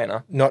shipping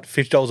container. Not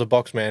 $50 a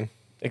box, man.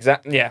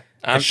 Exactly. Yeah.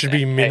 It should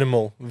be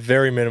minimal.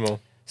 Very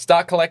minimal.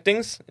 Start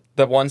collectings,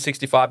 the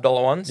 $165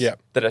 ones. Yeah.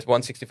 That are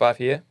 $165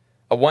 here.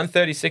 A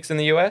 $136 in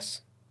the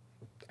US.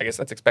 I guess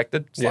that's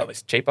expected. Slightly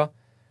cheaper.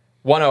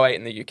 $108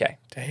 in the UK.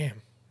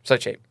 Damn. So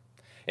cheap.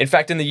 In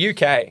fact, in the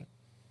UK,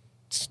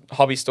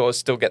 hobby stores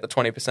still get the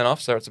 20%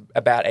 off, so it's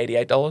about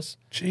 $88.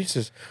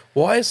 Jesus.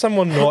 Why is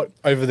someone not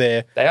over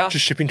there They are.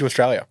 just shipping to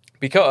Australia?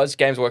 Because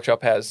Games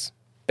Workshop has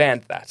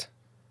banned that.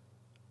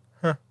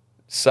 Huh.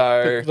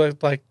 So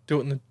Like do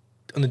it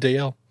on the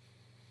DL.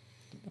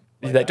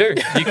 they do.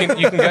 You can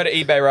go to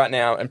eBay right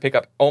now and pick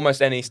up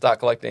almost any Start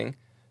Collecting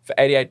for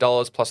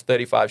 $88 plus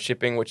 $35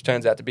 shipping, which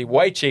turns out to be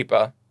way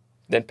cheaper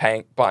than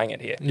buying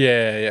it here.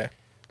 Yeah.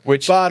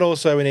 Which But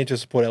also we need to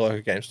support our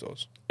local game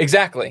stores.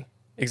 exactly.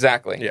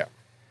 Yeah.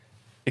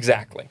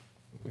 Exactly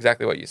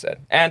what you said.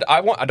 And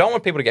I don't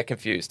want people to get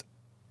confused.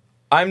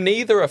 I'm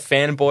neither a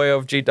fanboy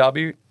of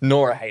GW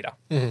nor a hater.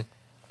 Mm-hmm.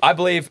 I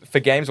believe for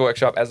Games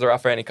Workshop, as there are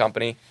for any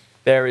company,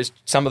 there is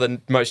some of the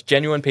most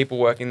genuine people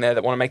working there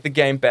that want to make the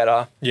game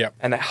better. Yeah.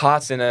 And their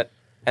heart's in it,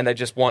 and they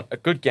just want a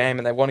good game,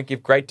 and they want to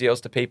give great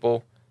deals to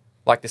people,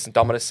 like this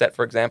Indomitus set,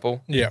 for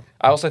example. Yeah.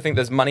 I also think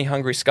there's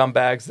money-hungry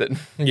scumbags that...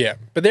 Yeah.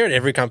 But they're at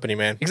every company,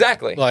 man.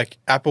 Exactly. Like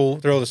Apple,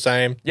 they're all the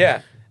same.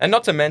 Yeah, and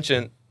not to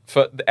mention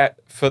for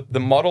the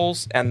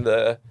models and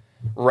the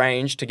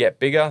range to get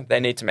bigger, they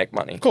need to make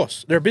money. Of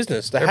course. They're a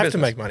business. They They're have business.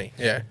 to make money.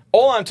 Yeah.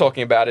 All I'm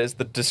talking about is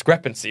the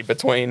discrepancy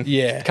between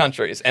Yeah.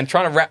 countries and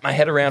trying to wrap my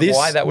head around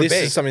why that would be.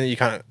 This is something that you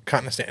can't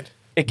understand.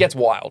 It gets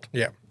wild.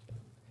 Yeah.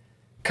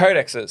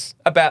 Codexes,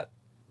 about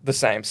the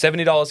same.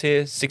 $70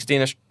 here, $60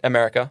 in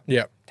America.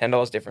 Yeah.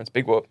 $10 difference.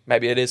 Big whoop.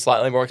 Maybe it is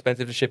slightly more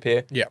expensive to ship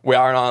here. Yeah. We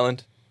are an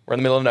island. We're in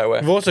the middle of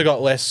nowhere. We've also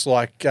got less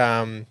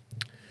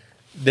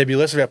there'd be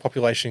less of our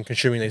population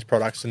consuming these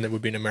products than there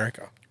would be in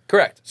America.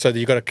 Correct. So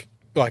you've got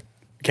to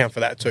account for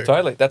that too.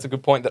 Totally. That's a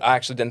good point that I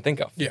actually didn't think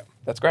of. Yeah.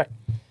 That's great.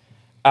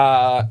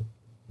 The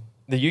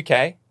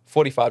UK,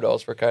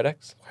 $45 for a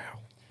Codex. Wow.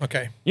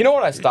 Okay. You know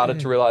what I started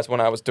to realize when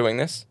I was doing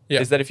this?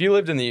 Yeah. Is that if you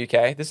lived in the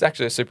UK, this is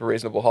actually a super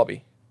reasonable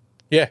hobby.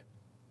 Yeah.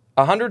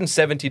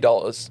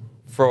 $170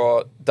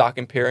 for Dark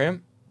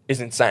Imperium is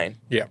insane.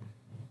 Yeah.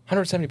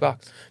 $170.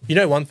 You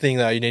know, one thing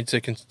though you need to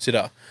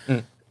consider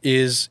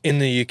is in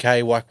the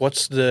UK, like,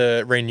 what's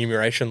the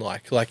remuneration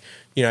like? Like,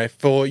 you know,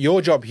 for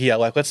your job here,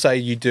 like, let's say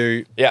you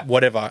do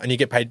whatever and you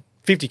get paid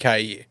 50K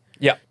a year.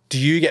 Yeah. Do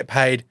you get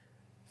paid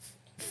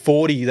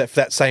 40 for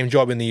that same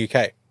job in the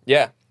UK?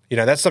 Yeah. You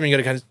know, that's something you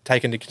got to kind of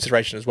take into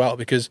consideration as well,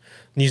 because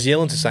New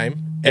Zealand's the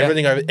same. Yeah.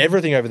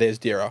 Everything over there is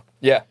dearer.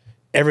 Yeah.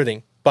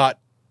 Everything. But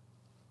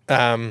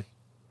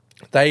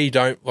they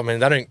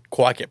don't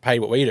quite get paid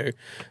what we do.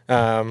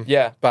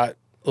 Yeah. But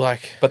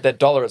But their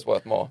dollar is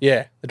worth more.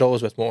 yeah, the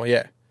dollar's worth more,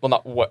 yeah. Well,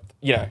 not what,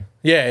 you know.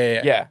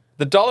 Yeah. Yeah.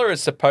 The dollar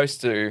is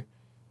supposed to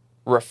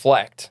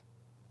reflect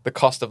the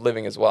cost of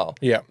living as well.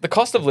 Yeah. The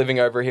cost of living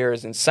over here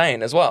is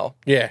insane as well.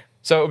 Yeah.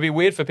 So it would be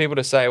weird for people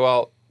to say,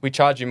 well, we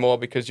charge you more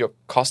because your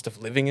cost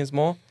of living is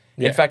more.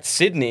 Yeah. In fact,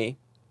 Sydney,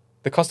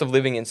 the cost of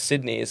living in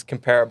Sydney is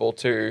comparable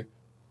to,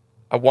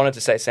 I wanted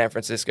to say San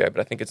Francisco, but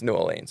I think it's New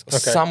Orleans. Or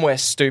somewhere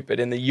stupid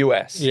in the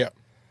US. Yeah.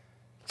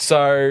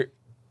 So,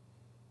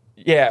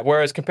 yeah,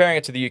 whereas comparing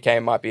it to the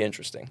UK might be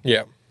interesting.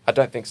 Yeah. I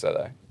don't think so,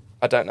 though.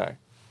 I don't know.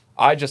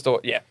 I just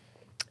thought, yeah.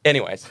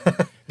 Anyways,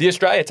 the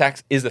Australia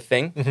tax is a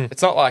thing. Mm-hmm.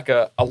 It's not like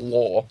a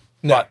law,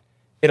 but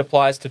it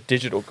applies to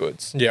digital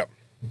goods, Yeah.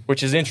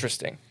 which is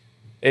interesting.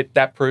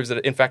 That proves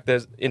that, in fact,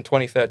 there's in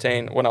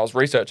 2013, when I was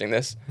researching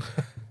this,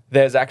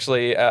 there's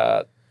actually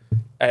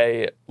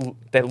they're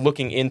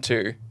looking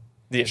into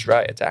the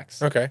Australia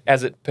tax. Okay.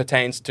 As it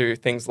pertains to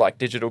things like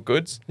digital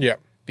goods. Yeah.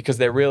 Because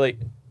they're really,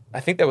 I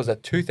think there was a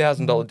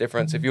 $2,000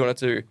 difference if you wanted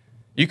to,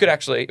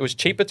 it was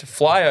cheaper to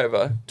fly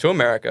over to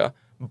America,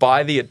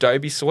 buy the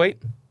Adobe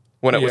suite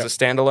when it was a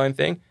standalone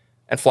thing,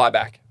 and fly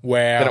back.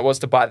 Wow. Than it was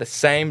to buy the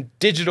same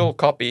digital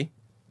copy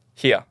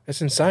here.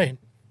 That's insane.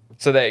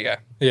 So there you go.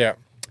 Yeah.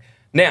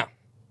 Now,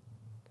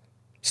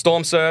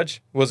 Storm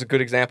Surge was a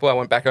good example. I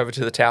went back over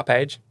to the Tau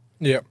page.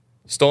 Yeah.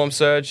 Storm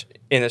Surge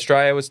in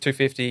Australia was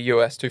 $250,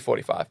 US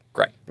 $245.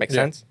 Great. Makes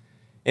sense.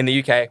 In the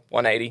UK,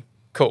 $180.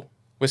 Cool.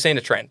 We're seeing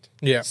a trend.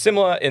 Yeah.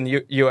 Similar in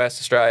the US,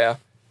 Australia,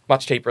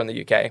 much cheaper in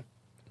the UK.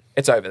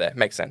 It's over there.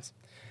 Makes sense.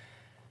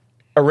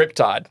 A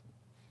Riptide.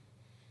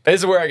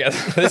 This is where it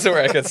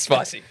gets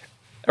spicy.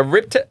 A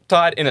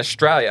Riptide in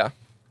Australia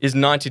is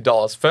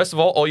 $90. First of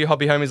all you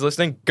hobby homies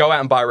listening, go out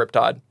and buy a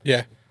Riptide.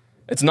 Yeah.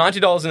 It's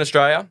 $90 in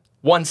Australia,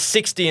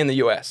 $160 in the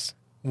US.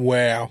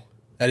 Wow.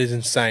 That is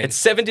insane.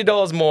 It's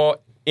 $70 more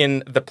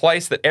in the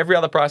place that every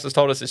other price has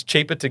told us is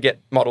cheaper to get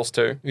models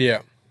to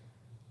yeah.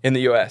 in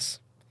the US.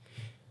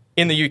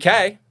 In the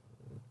UK,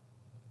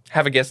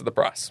 have a guess at the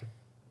price.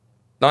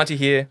 90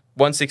 here,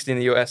 160 in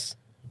the US.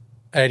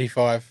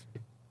 85.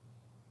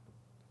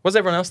 What does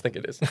everyone else think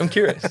it is? I'm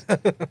curious.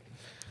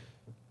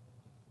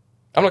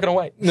 I'm not going to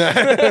wait.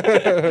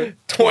 No.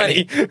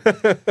 20.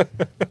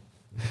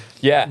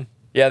 Yeah,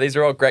 these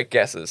are all great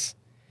guesses.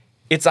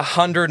 It's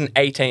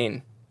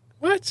 118.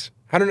 What?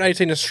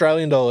 118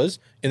 Australian dollars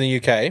in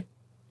the UK.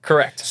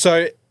 Correct.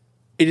 So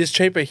it is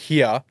cheaper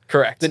here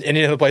Correct. than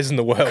any other place in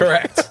the world.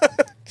 Correct.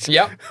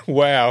 Yep.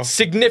 Wow.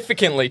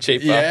 Significantly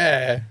cheaper.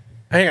 Yeah.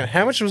 Hang on.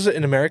 How much was it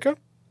in America?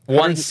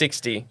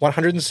 160.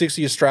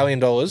 160 Australian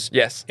dollars.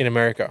 Yes. In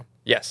America.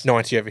 Yes.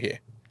 90 over here.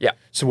 Yeah.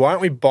 So why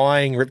aren't we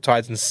buying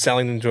Riptides and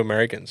selling them to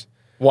Americans?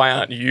 Why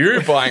aren't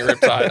you buying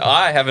Riptide?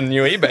 I have a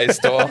new eBay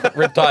store.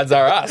 Riptides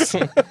are us.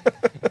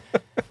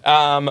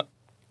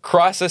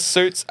 Crisis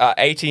suits are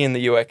 80 in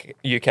the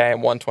UK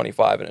and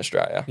 125 in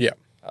Australia. Yeah.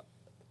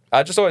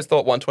 I just always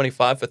thought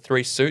 125 for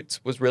 3 suits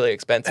was really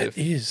expensive.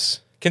 It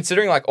is.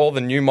 Considering like all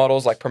the new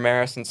models like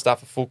Primaris and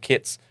stuff, full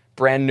kits,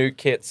 brand new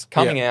kits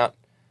coming out,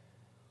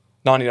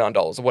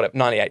 $99 or whatever,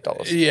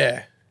 $98.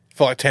 Yeah.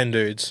 For like 10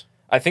 dudes.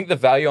 I think the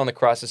value on the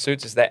Crisis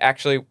suits is they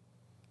actually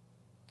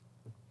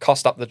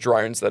cost up the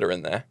drones that are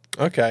in there.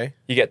 Okay.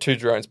 You get 2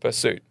 drones per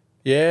suit.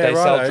 Yeah, They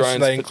sell right. drones So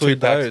they for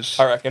include 2 packs, those.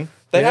 I reckon.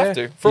 They Yeah, have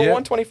to. For yeah.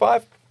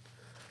 125,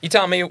 you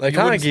tell me. They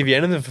can't give you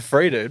anything for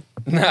free, dude.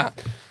 Nah.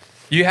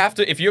 You have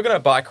to, if you're going to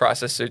buy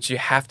Crisis suits, you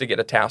have to get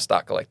a Tau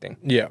start collecting.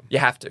 Yeah. You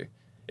have to.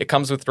 It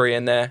comes with 3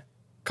 in there.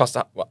 Cost,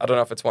 I don't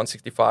know if it's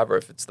 165 or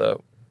if it's the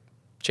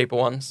cheaper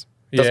ones.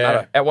 Doesn't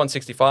matter. At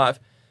 165,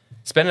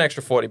 spend an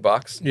extra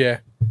 $40. Yeah.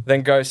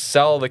 Then go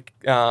sell the.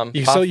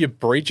 You sell your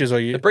breeches or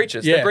your... the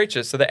breeches. Yeah. They're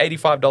breeches. So they're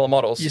 $85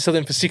 models. You sell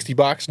them for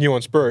 $60, new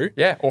on sprue.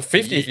 Yeah. Or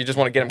 50 if you just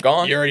want to get them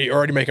gone. You're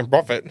already making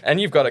profit. And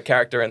you've got a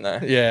character in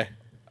there Yeah.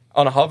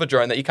 on a hover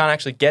drone that you can't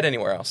actually get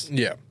anywhere else.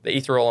 Yeah. The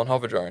Ethereal on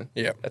hover drone.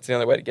 Yeah. That's the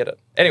only way to get it.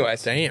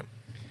 Anyways, Damn.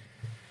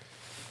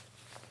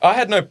 I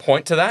had no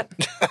point to that.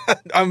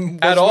 I was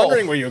At all.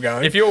 wondering where you were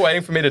going. If you were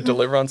waiting for me to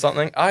deliver on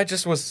something, I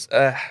just was,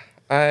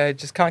 I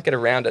just can't get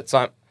around it.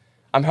 So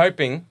I'm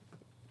hoping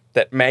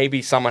that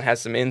maybe someone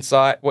has some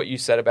insight. What you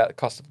said about the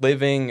cost of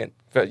living and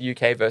for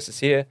UK versus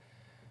here,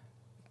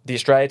 the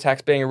Australia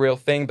tax being a real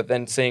thing, but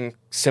then seeing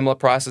similar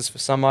prices for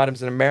some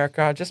items in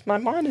America, just my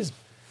mind is,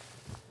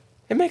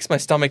 it makes my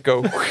stomach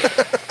go.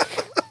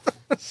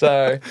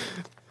 So,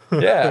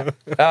 yeah.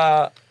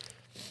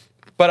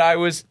 But I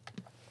was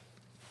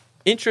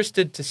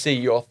interested to see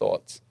your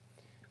thoughts.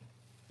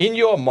 In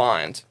your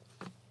mind,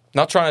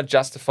 not trying to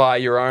justify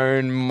your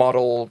own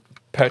model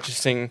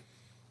purchasing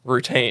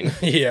routine,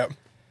 Yeah.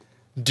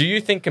 do you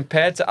think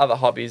compared to other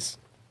hobbies,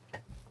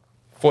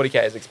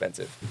 40K is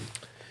expensive.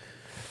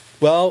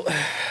 Well,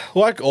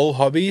 like all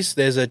hobbies,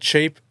 there's a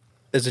cheap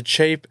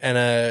and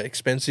a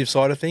expensive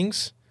side of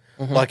things.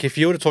 Mm-hmm. Like if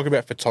you were to talk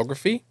about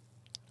photography,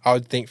 I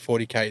would think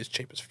 40K is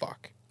cheap as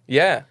fuck.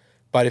 Yeah.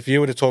 But if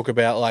you were to talk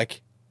about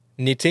like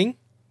knitting,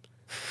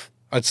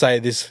 I'd say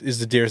this is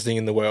the dearest thing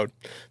in the world.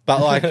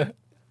 But like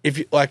if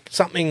you like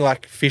something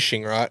like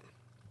fishing, right?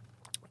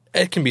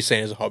 It can be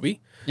seen as a hobby.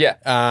 Yeah.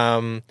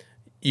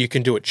 You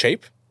can do it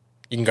cheap.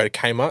 You can go to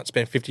Kmart,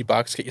 spend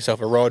 $50, get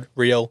yourself a rod,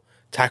 reel,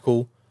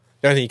 tackle.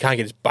 The only thing you can't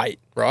get is bait,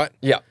 right?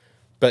 Yeah.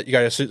 But you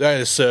go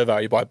to Servo,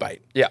 you buy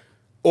bait. Yeah.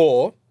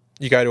 Or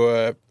you go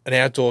to an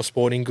outdoor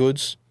sporting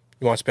goods,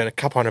 you might spend a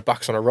couple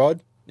 $100 on a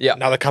rod. Yeah.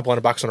 Another couple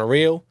 $100 on a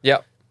reel. Yeah.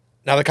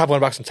 Another couple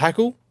 $100 on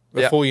tackle.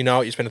 Before you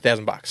know it, you spend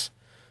 $1,000.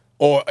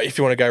 Or if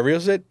you want to go real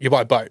set, you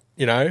buy a boat.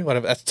 You know,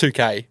 whatever. That's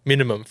 $2,000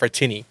 minimum for a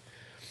tinny,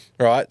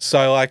 right?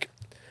 So like,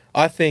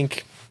 I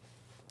think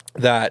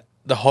that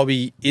the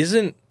hobby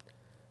isn't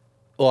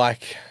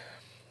like,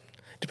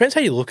 depends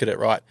how you look at it,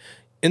 right?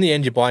 In the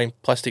end, you're buying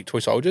plastic toy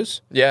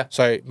soldiers. Yeah.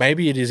 So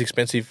maybe it is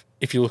expensive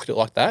if you look at it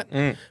like that.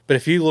 But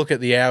if you look at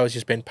the hours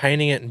you spend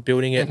painting it and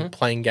building it and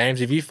playing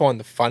games, if you find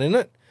the fun in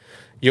it,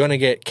 you're going to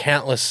get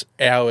countless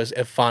hours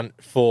of fun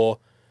for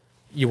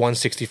your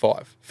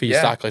 165 for your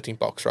Star Collecting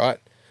box, right?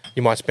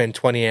 You might spend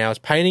 20 hours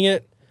painting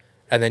it,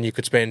 and then you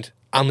could spend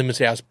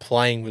unlimited hours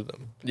playing with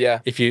them. Yeah.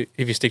 If you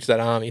stick to that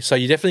army. So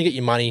you definitely get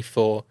your money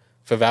for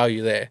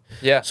value there.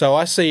 Yeah. So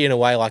I see in a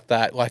way like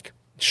that, like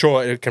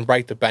sure it can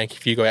break the bank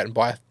if you go out and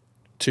buy a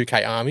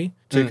 2K army,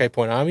 2K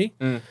point army.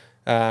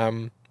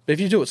 But if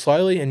you do it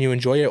slowly and you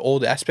enjoy all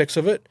the aspects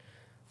of it,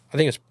 I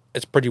think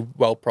it's pretty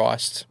well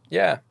priced.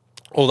 Yeah.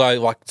 Although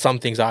like some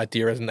things are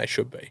dearer than they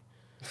should be.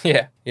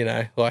 Yeah. You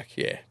know, like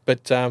yeah.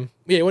 But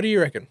yeah, what do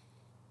you reckon?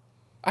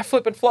 I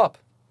flip and flop.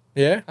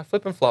 Yeah? I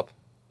flip and flop.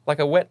 Like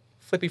a wet,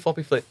 flippy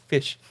floppy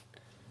fish.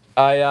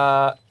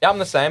 I'm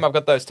the same. I've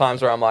got those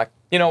times where I'm like,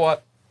 you know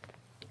what?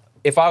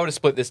 If I were to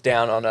split this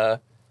down on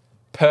a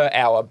per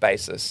hour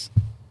basis,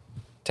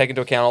 take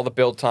into account all the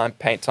build time,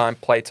 paint time,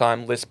 play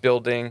time, list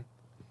building,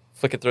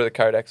 flick it through the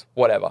codex,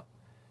 whatever.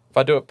 If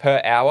I do it per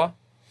hour,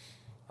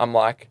 I'm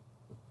like,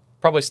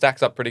 probably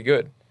stacks up pretty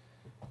good.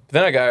 But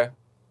then I go,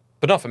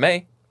 but not for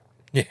me.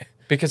 Yeah.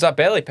 Because I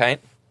barely paint.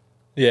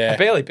 Yeah. I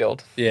barely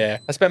build. Yeah.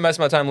 I spend most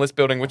of my time list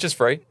building, which is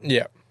free.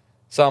 Yeah.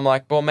 So I'm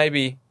like, well,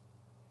 maybe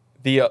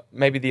the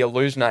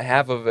illusion I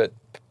have of it,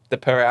 the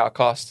per hour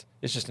cost,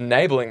 is just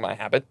enabling my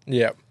habit.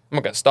 Yeah. I'm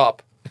not going to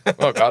stop.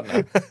 Oh, God,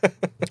 no.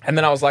 And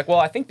then I was like, well,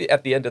 I think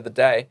at the end of the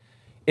day,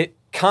 it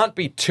can't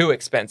be too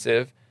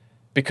expensive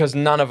because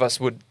none of us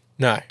would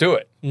do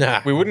it.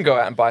 Nah. We wouldn't go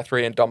out and buy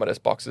 3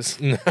 Indomitus boxes.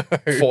 No.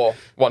 For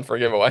one for a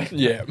giveaway.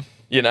 Yeah.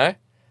 You know?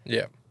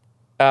 Yeah.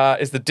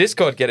 Is the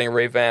Discord getting a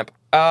revamp?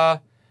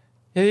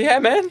 Yeah,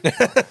 man.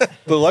 The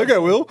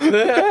logo will.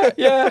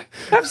 Yeah,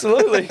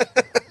 absolutely.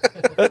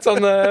 It's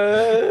on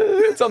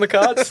the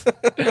cards.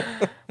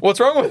 What's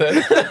wrong with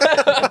it?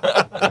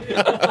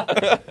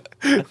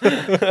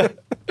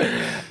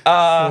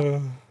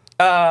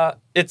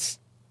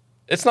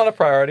 It's not a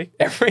priority.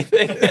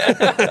 Everything.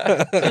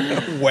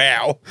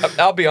 Wow.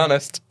 I'll be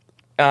honest.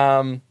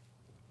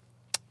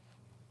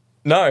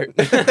 No.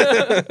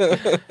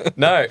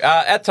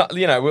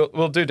 No.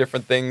 We'll do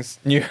different things.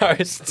 New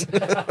hosts.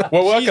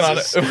 We're working on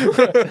it.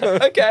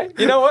 Okay.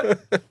 You know what?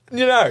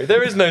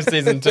 There is no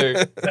season 2.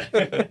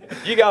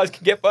 You guys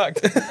can get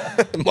fucked.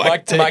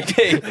 Mike D.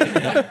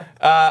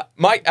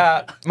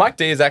 Mike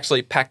D has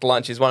actually packed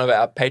lunch. He's one of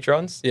our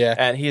patrons. Yeah.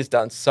 And he has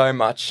done so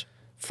much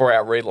for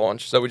our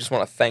relaunch. So we just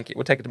want to thank him.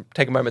 We'll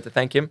take a moment to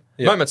thank him.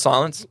 Yeah. Moment of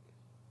silence.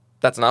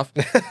 That's enough.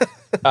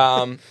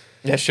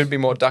 There should be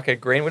more Duckhead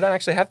Green. We don't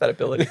actually have that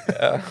ability.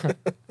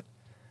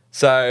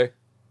 So,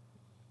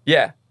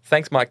 yeah.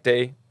 Thanks, Mike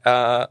D.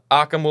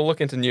 Arkham will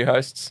look into new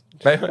hosts.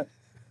 Maybe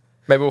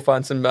we'll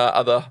find some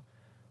other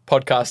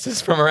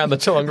podcasters from around the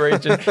Geelong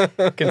region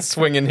can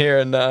swing in here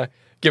and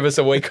give us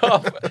a week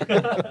off.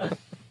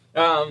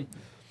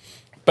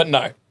 But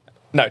no,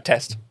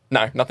 test.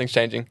 No, nothing's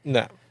changing.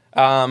 No.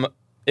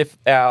 If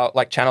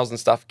our channels and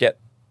stuff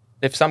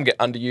if some get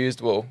underused,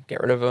 we'll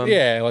get rid of them.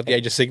 Yeah, like the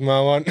Age of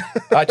Sigmar one.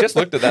 I just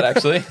looked at that,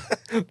 actually.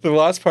 The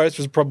last post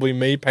was probably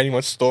me painting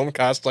my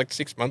Stormcast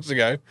 6 months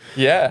ago.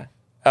 Yeah.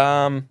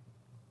 I'm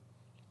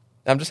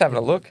just having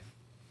a look.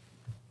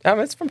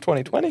 It's from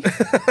 2020.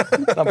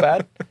 It's not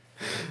bad.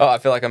 Oh, I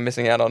feel like I'm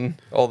missing out on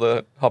all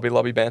the Hobby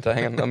Lobby banter.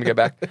 Hang on, let me go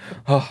back.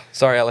 Oh,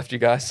 sorry I left you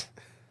guys.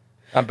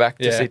 I'm back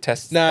to see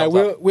tests. No,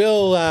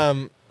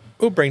 we'll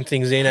bring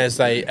things in as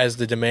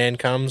the demand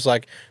comes.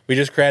 Like, we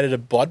just created a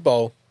Blood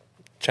Bowl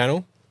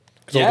channel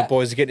because all the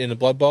boys are getting into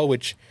Blood Bowl,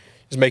 which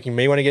is making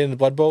me want to get into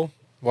Blood Bowl.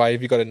 Why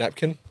have you got a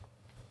napkin?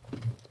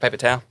 Paper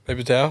towel.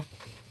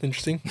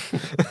 Interesting.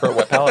 For a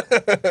wet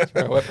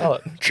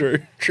palette. True.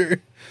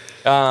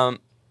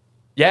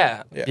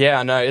 Yeah,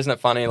 I know. Isn't it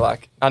funny?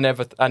 Like, I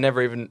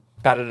never even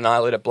batted an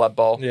eyelid at Blood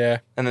Bowl. Yeah.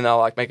 And then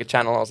they'll make a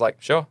channel. And I was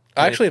like, sure.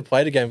 I actually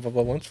played a game of Blood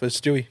Bowl once with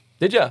Stewie.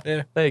 Did you?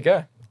 Yeah. There you go.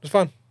 It was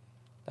fun.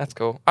 That's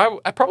cool.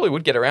 I probably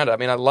would get around it. I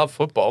mean, I love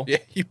football. Yeah,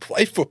 you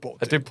play football.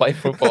 I do play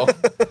football.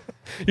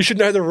 You should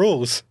know the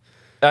rules.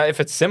 If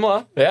it's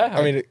similar, yeah.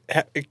 I mean,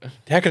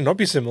 how can it not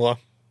be similar?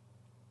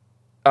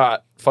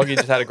 Foggy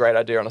just had a great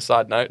idea on a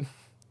side note.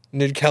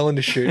 Need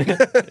calendar shoot.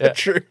 Yeah.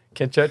 True.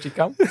 Can Churchy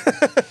come?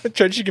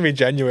 Churchy can be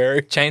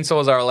January.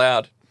 Chainsaws are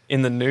allowed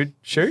in the nude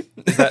shoot.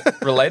 Is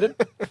that related?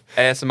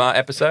 ASMR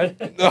episode.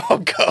 Oh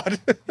God.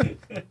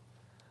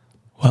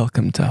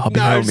 Welcome to Hobby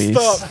Homies.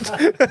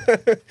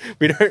 Stop.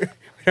 we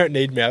don't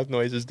need mouth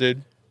noises,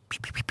 dude.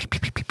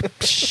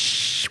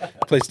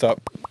 Please stop.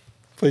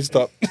 Please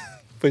stop.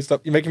 Please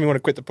stop. You're making me want to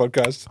quit the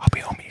podcast.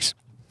 Hobby Homies.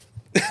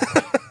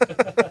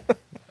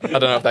 I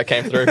don't know if that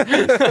came through.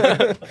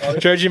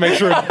 Georgie, make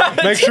sure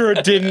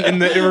it didn't in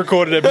the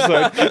recorded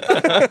episode.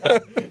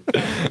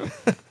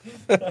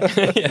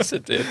 Yes,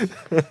 it did.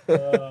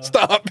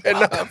 Stop.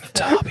 Welcome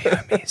to Hobby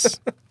Homies.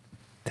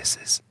 This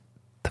is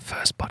the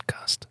first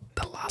podcast,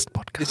 the last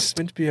podcast. This is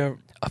meant to be a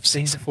of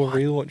season for 1.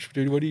 relaunch,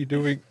 dude. What are you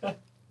doing?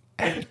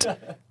 And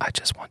I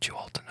just want you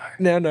all to know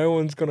Now no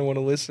one's gonna want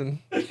to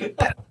listen.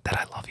 that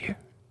I love you,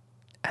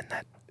 and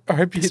that I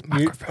hope you This hit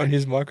mute microphone on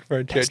his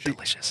microphone, it's Georgie.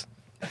 delicious.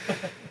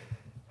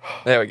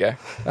 There we go.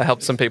 I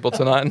helped some people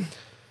tonight.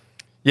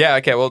 Yeah.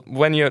 Okay. Well,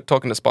 when you're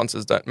talking to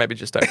sponsors, don't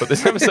put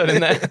this episode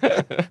in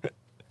there.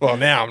 Well,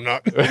 now I'm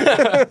not.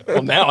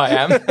 Well, now I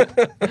am.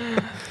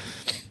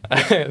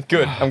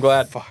 Good. I'm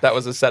glad that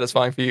was as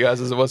satisfying for you guys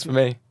as it was for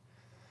me.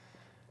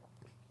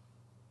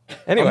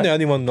 Anyway. I'm the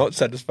only one not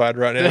satisfied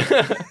right now.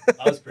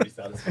 I was pretty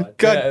satisfied.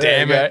 God Yeah,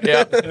 damn there it.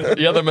 you go. Yeah,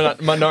 the other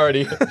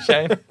minority,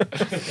 Shane.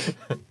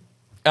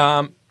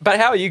 But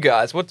how are you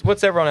guys?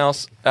 What's everyone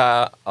else?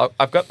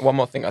 I've got one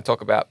more thing I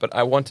talk about, but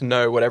I want to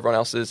know what everyone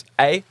else is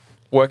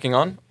working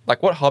on.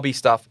 Like what hobby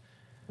stuff?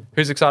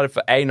 Who's excited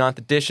for 9th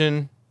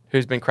edition?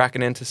 Who's been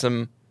cracking into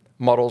some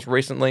models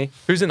recently?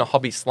 Who's in a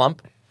hobby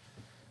slump?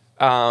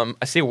 I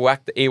see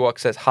Whack the Ewok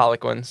says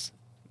Harlequins.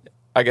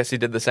 I guess he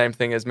did the same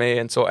thing as me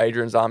and saw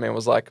Adrian's army and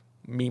was like,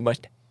 me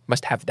must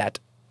have that.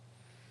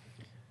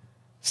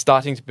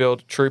 Starting to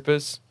build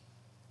troopers.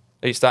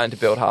 Are you starting to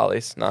build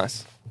Harleys?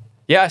 Nice.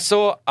 Yeah, I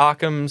saw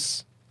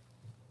Arkham's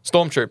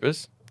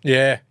Stormtroopers.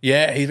 Yeah,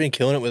 he's been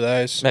killing it with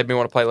those. Made me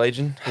want to play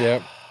Legion.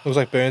 Yeah. Looks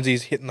like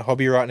Burnsy's hitting the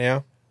hobby right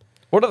now.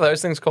 What are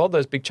those things called?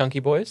 Those big chunky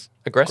boys?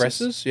 Aggressors?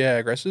 Aggressors? Yeah,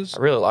 aggressors. I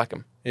really like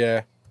them.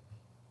 Yeah.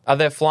 Are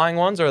there flying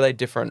ones or are they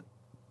different?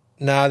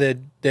 Nah,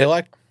 they're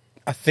like,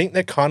 I think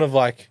they're kind of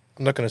like,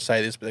 I'm not going to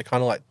say this, but they're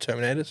kind of like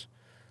Terminators.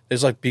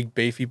 There's like big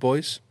beefy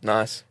boys.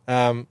 Nice.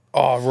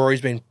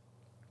 Rory's been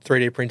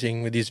 3D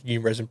printing with his new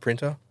resin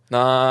printer.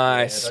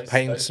 Nice. Yeah,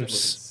 Painting those some, look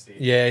sick.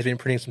 yeah, he's been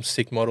printing some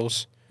sick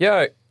models.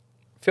 Yo,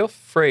 feel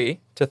free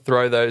to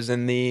throw those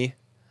in the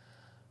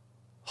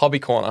hobby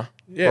corner.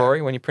 Yeah.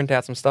 Rory, when you print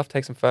out some stuff,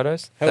 take some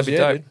photos. Hells That'd be yeah,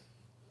 dope. dude.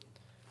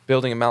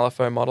 Building a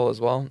Malifaux model as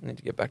well. Need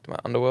to get back to my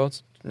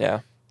Underworlds. Yeah.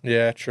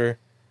 Yeah, true.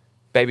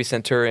 Baby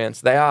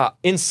Centurions. They are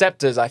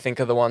Inceptors, I think,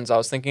 are the ones I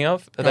was thinking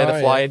of. Are they the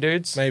Oh, flyer yeah.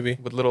 dudes? Maybe.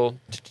 With little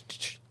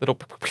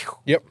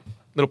Yep.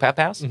 pow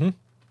pows? Mhm.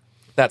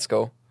 That's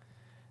cool.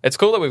 It's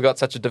cool that we've got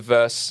such a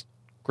diverse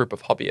group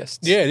of hobbyists.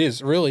 Yeah, it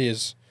is. It really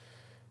is.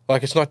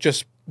 Like, it's not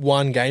just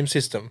one game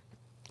system.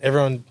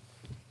 Everyone,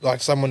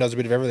 like, someone does a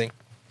bit of everything.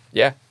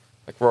 Yeah.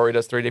 Like Rory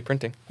does 3D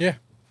printing. Yeah.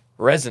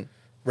 Resin.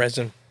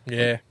 Resin.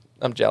 Yeah.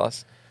 I'm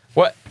jealous.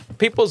 What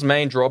people's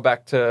main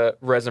drawback to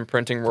resin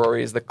printing,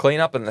 Rory, is the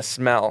cleanup and the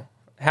smell.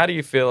 How do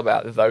you feel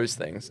about those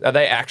things? Are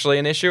they actually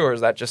an issue, or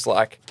is that just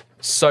like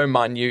so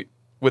minute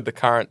with the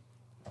current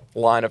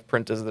line of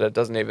printers that it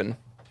doesn't even...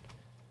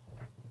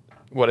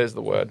 What is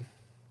the word?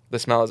 The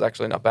smell is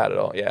actually not bad at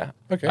all. Yeah.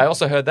 Okay. I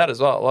also heard that as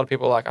well. A lot of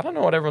people are like, I don't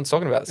know what everyone's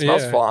talking about. It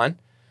smells Yeah. fine.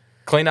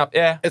 Cleanup,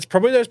 yeah. It's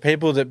probably those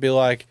people that be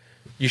like,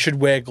 you should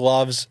wear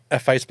gloves, a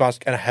face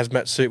mask, and a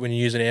hazmat suit when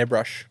you use an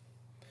airbrush.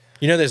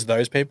 You know, there's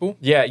those people.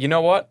 Yeah, you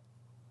know what?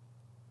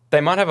 They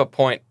might have a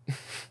point.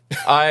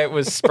 I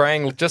was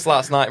spraying just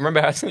last night.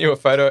 Remember how I sent you a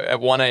photo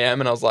at 1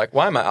 a.m. and I was like,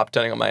 why am I up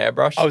turning on my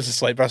airbrush? I was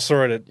asleep. I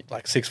saw it at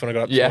like 6 when I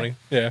got up this Yeah. morning.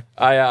 Yeah.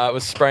 I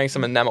was spraying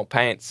some enamel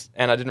paints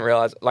and I didn't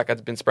realize, like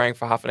I'd been spraying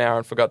for half an hour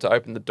and forgot to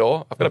open the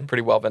door. I've got a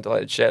pretty well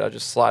ventilated shed. I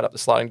just slide up the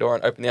sliding door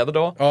and open the other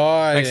door.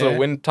 Oh, Makes a yeah. little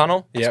wind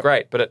tunnel. It's Yep.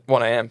 great, but at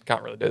 1 a.m.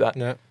 can't really do that.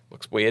 No.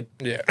 Looks weird.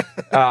 Yeah.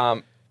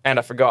 And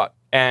I forgot.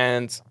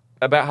 And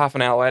about half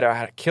an hour later, I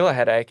had a killer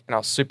headache and I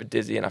was super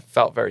dizzy and I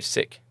felt very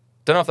sick.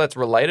 Don't know if that's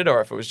related or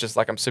if it was just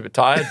like I'm super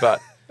tired, but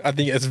I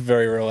think it's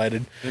very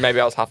related. maybe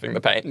I was huffing the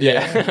paint.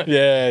 Yeah.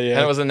 yeah. And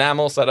it was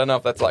enamel, so I don't know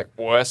if that's like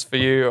worse for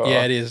you. Or...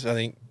 Yeah, it is, I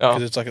think, Oh.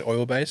 because it's like an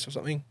oil base or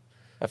something.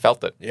 I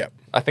felt it. Yeah.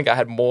 I think I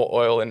had more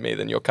oil in me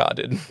than your car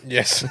did.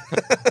 Yes.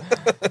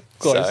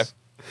 Close. So,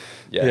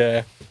 yeah.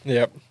 Yeah.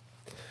 Yep.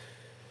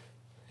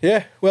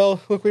 Yeah. Well,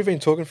 look, we've been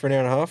talking for an hour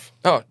and a half.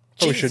 Oh,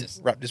 Probably Jesus.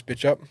 should wrap this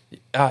bitch up.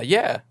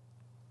 Yeah.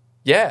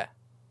 Yeah.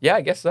 Yeah,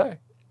 I guess so.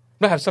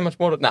 I have so much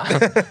more to... Nah.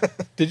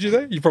 Did you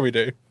though? You probably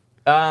do.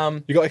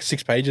 You got like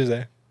 6 pages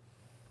there.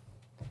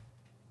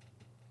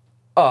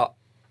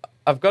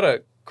 I've got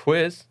a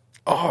quiz.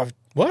 Oh,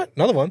 what?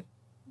 Another one?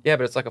 Yeah,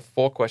 but it's like a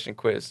 4-question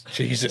quiz.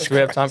 Jesus Do we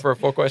have Christ. time for a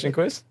 4-question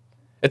quiz?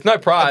 It's no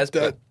prize,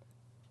 but...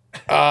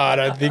 I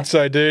don't think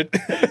so, dude.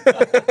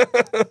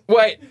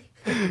 Wait.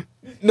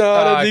 No,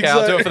 I don't think so.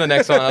 I'll do it for the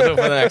next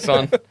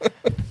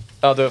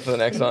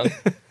one.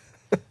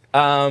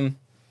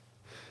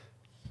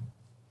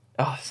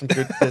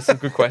 There's some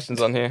good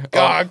questions on here.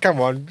 Oh, come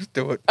on, just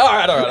do it. All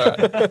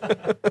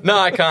right. No,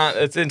 I can't.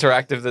 It's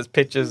interactive. There's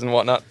pictures and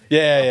whatnot.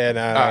 Yeah,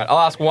 no. All right, I'll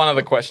ask one of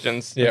the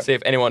questions and see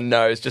if anyone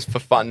knows, just for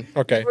fun.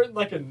 Okay. You've written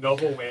like a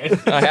novel, man.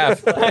 I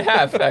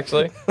have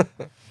actually.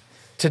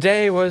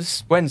 Today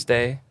was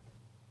Wednesday,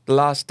 the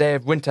last day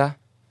of winter.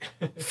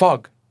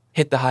 Fog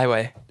hit the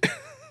highway.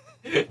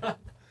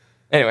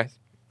 Anyways,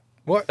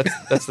 What?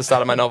 that's the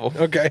start of my novel.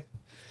 Okay.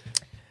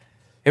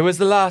 It was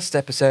the last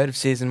episode of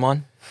season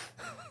 1.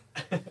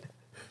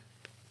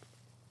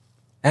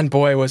 And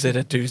boy, was it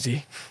a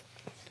doozy.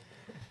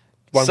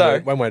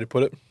 One way to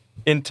put it.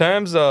 In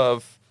terms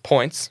of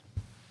points,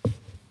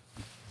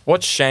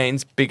 what's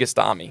Shane's biggest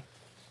army?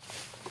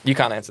 You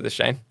can't answer this,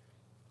 Shane.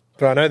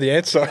 But I know the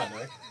answer.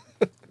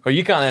 Or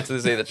you can't answer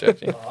this either,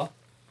 Churchy.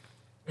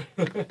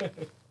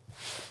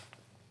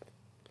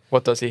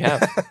 What does he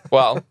have?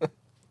 Well,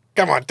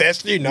 Come on,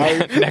 Tess, you know.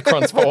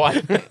 Necrons for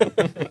one.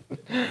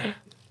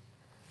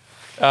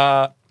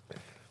 I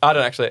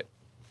don't actually.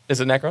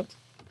 Is it Necrons?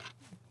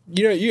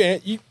 You know,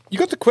 you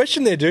got the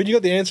question there, dude. You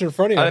got the answer in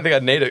front of you. I don't think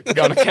I'd need it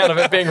on account of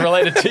it being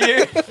related to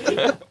you.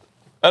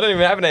 I don't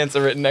even have an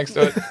answer written next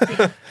to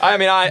it. I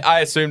mean, I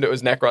assumed it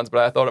was Necrons,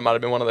 but I thought it might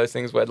have been one of those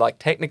things where, like,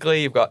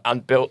 technically you've got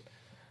unbuilt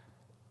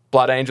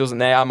Blood Angels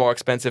and they are more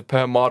expensive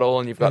per model,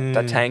 and you've got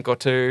a tank or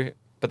two,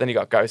 but then you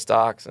got Ghost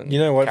Arcs and You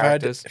know what?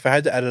 characters. If I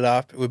had to add it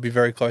up, it would be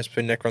very close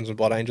between Necrons and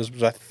Blood Angels,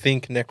 because I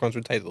think Necrons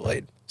would take the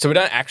lead. So we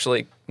don't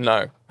actually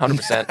know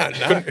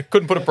 100%.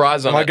 Couldn't put a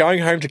prize on Am I it. going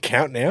home to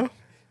count now?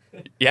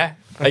 Yeah.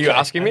 Are you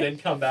asking And me? then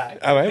come back.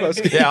 Oh, am I?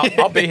 Yeah,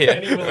 I'll be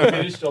And he here. will have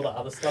finished all the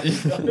other stuff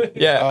he's done.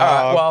 Yeah. All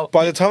right. Well,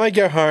 by the time I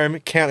go home,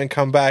 count and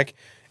come back,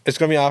 it's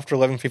going to be after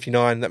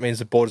 11:59. That means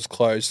the border's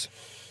closed.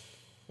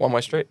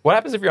 one-way street. What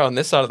happens if you're on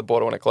this side of the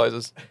border when it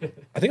closes?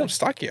 I think I'm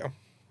stuck here.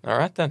 All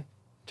right then.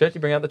 Churchy,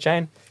 bring out the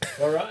chain.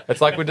 All right.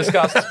 It's like we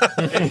discussed.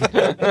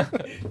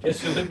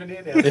 Guess you're living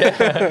here now.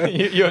 Yeah,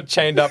 you're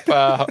chained up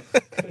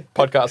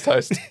podcast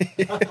host.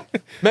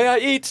 May I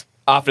eat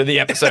after the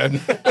episode?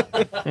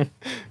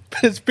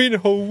 But it's been a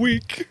whole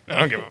week. I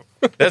don't give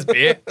a. There's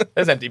beer.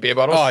 There's empty beer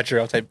bottles. Oh, true.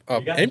 I'll take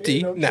got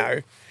empty. beer? No,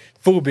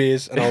 full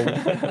beers, and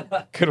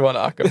I'll. Good one,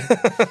 Arkham.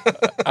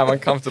 I'm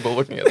uncomfortable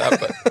looking at that.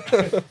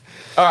 But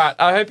all right,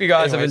 I hope you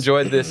guys have Anyways.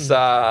 enjoyed this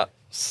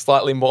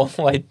slightly more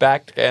laid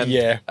back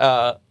and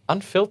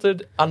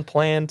unfiltered,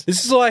 unplanned.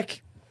 This is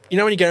like, you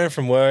know, when you get home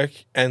from work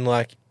and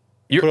like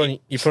you put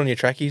on your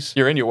trackies.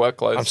 You're in your work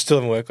clothes. I'm still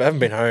in work. I haven't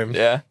been home.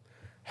 Yeah.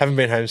 Haven't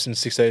been home since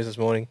 6:30 this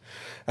morning.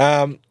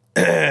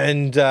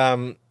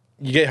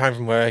 You get home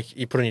from work,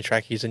 you put on your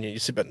trackies, and you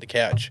sit back on the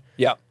couch.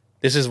 Yeah.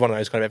 This is one of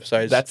those kind of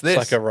episodes. That's this.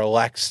 It's like a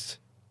relaxed,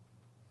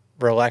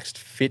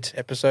 fit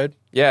episode.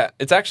 Yeah,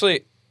 it's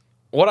actually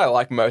what I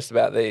like most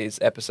about these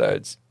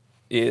episodes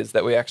is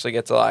that we actually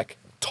get to like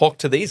talk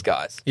to these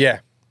guys, Yeah.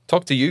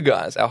 talk to you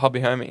guys, our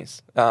hobby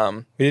homies.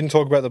 We didn't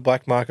talk about the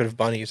black market of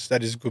bunnies.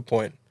 That is a good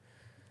point.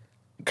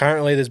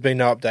 Currently, there's been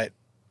no update.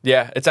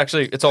 Yeah, it's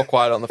all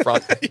quiet on the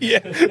front.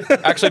 Yeah.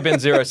 Actually, been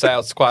zero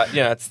sales. It's quite,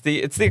 it's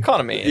the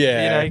economy.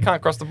 Yeah. You can't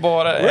cross the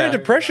border. We're Yeah. in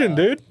depression,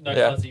 dude. No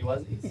Yeah. fuzzy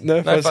wuzzies.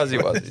 No No fuzzy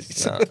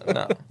wuzzies.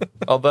 No.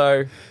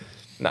 Although,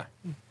 no.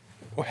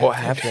 What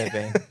have they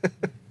been?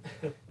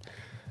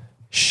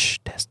 Shh,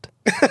 test.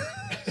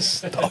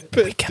 Stop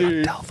it,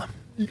 dude. Tell them.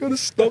 You gotta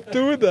stop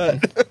doing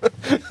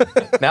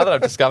that. Now that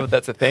I've discovered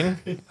that's a thing,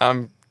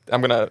 I'm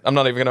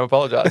not even gonna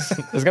apologize.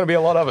 There's gonna be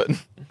a lot of it.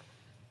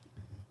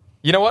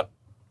 You know what?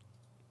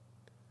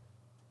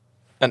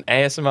 An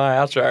ASMR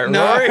outro.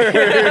 No.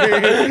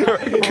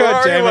 Rory,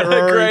 God damn it, what a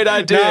Rory. great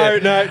idea.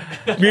 No.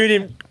 Mute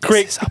him.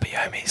 Quick. This is Hobby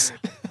Homies.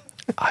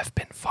 I've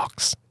been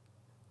Fox.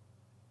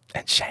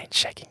 And Shane's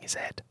shaking his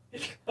head.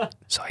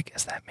 So I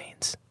guess that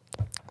means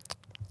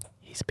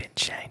he's been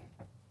Shane.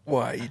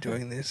 Why are you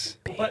doing this?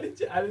 Why did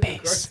you add in the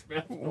Peace. gross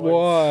mouth noise?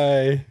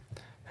 Why?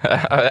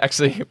 I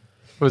actually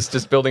was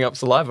just building up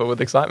saliva with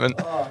excitement.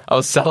 I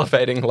was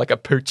salivating like a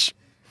pooch.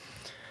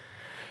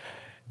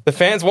 The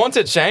fans want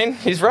it, Shane.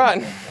 He's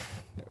right.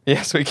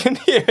 Yes, we can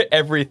hear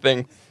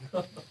everything.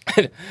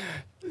 It'd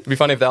be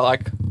funny if they're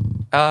like,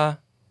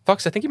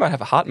 Fox, I think you might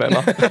have a heart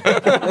murmur.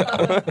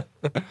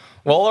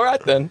 Well, all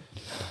right then.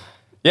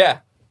 Yeah.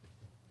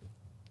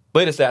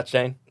 Lead us out,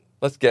 Shane.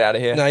 Let's get out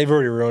of here. No, you've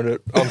already ruined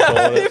it. I'm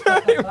calling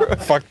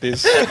it. Fuck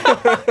this.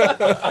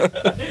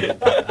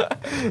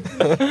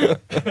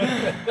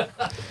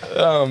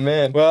 Oh,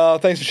 man. Well,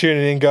 thanks for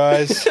tuning in,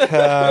 guys.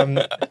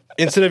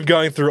 Instead of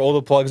going through all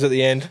the plugs at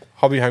the end,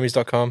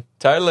 hobbyhomies.com.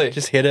 Totally.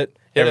 Just hit it.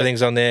 Hit it.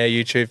 Everything's on there.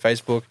 YouTube,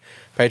 Facebook,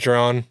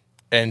 Patreon,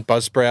 and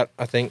Buzzsprout,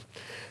 I think.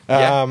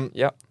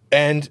 Yep.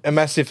 And a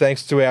massive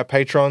thanks to our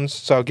patrons.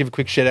 So I'll give a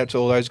quick shout out to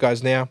all those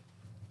guys now.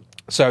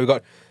 So we've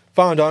got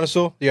Farm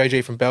Dinosaur, the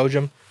OG from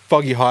Belgium.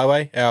 Foggy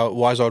Highway, our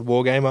wise-eyed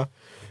wargamer.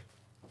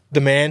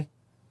 The man,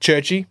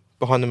 Churchy,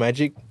 behind the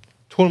magic.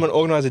 Tournament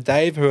organizer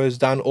Dave, who has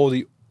done all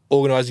the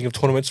organising of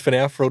tournaments for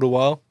now for a little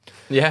while.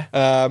 Yeah.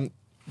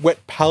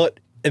 Wet palate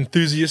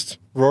enthusiast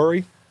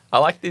Rory. I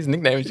like these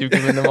nicknames you've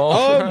given them all.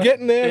 Oh, I'm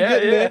getting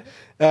there.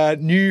 There.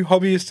 New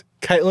hobbyist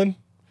Caitlin.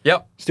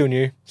 Yep. Still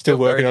new. Still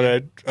working on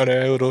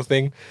her little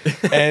thing.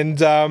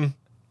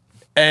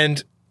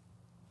 and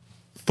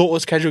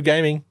Thoughtless Casual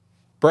Gaming,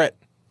 Brett.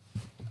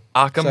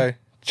 Arkham. So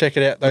check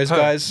it out. Those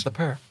guys. The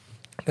Purr.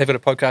 They've got a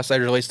podcast. They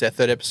released their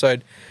 3rd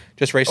episode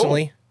just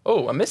recently.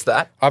 Oh, I missed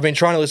that. I've been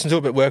trying to listen to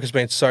it, but work has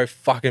been so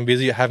fucking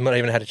busy. I haven't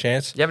even had a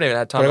chance. You haven't even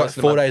had time But I to got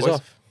listen 4 to my days voice.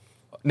 off.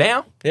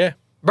 Now? Yeah.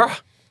 Bruh.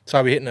 So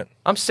I'll be hitting it.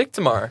 I'm sick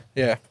tomorrow.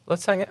 Yeah.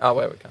 Let's hang it. Oh,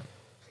 wait, we can't.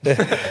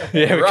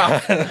 Yeah, we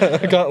Rough. can't,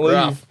 I can't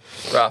leave.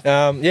 Rough.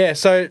 Yeah,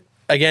 so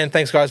again,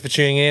 thanks guys for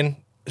tuning in,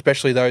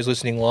 especially those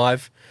listening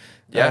live.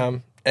 Yeah.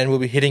 And we'll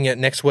be hitting it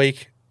next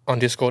week on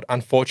Discord,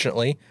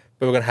 unfortunately,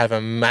 but we're going to have a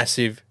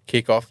massive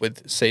kickoff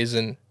with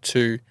season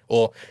 2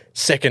 or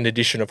 2nd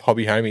edition of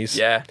Hobby Homies.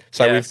 Yeah.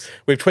 So Yes.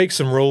 we've tweaked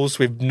some rules,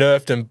 we've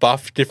nerfed and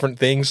buffed different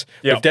things.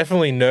 Yep. We're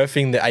definitely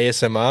nerfing the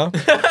ASMR.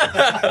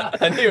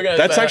 I knew you were going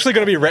to That's actually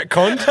going to be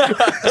retconned.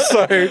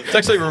 So It's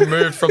actually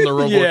removed from the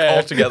rulebook Yeah.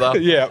 altogether.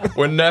 Yeah.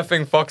 We're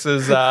nerfing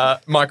Fox's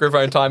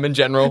microphone time in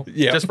general.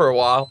 Yeah. Just for a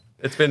while.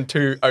 It's been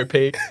too OP.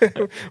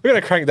 we're going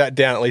to crank that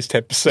down at least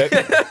 10%.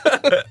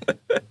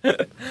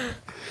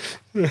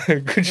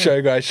 Good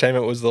show, guys. Shame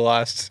it was the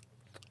last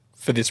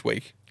for this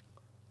week.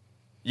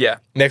 Yeah.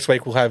 Next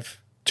week we'll have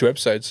 2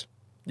 episodes.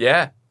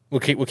 Yeah. We'll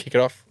kick it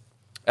off.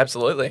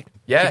 Absolutely.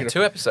 Yeah. Kick it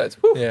 2 episodes.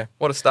 Whew. Yeah.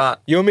 What a start.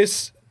 You'll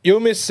miss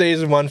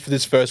season 1 for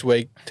this first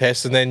week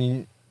test, and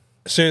then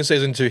as soon as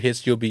season 2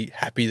 hits, you'll be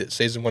happy that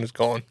season 1 is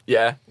gone.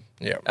 Yeah.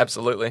 Yeah.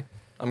 Absolutely.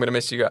 I'm going to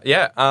miss you guys.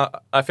 Yeah.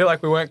 I feel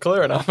like we weren't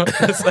clear enough.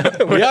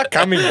 We are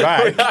coming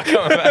back. We are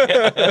coming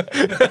back.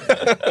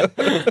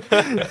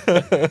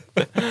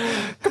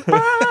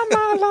 Goodbye,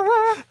 my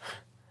lover.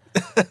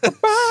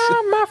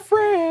 Goodbye, my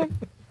friend.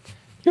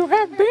 You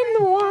have been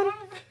the one.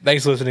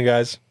 Thanks for listening,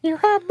 guys. You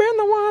have been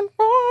the one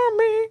for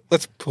me.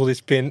 Let's pull this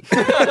pin.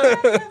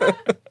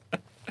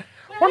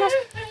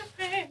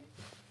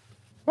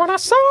 When I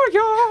saw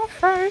your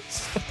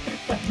face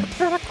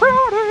in a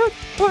crowded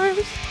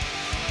place,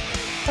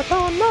 I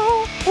don't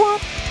know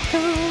what to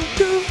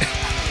do.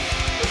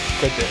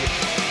 Good day.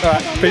 All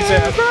right. Peace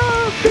out.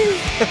 Never be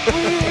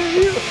with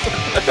you.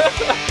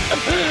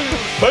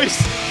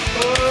 Peace.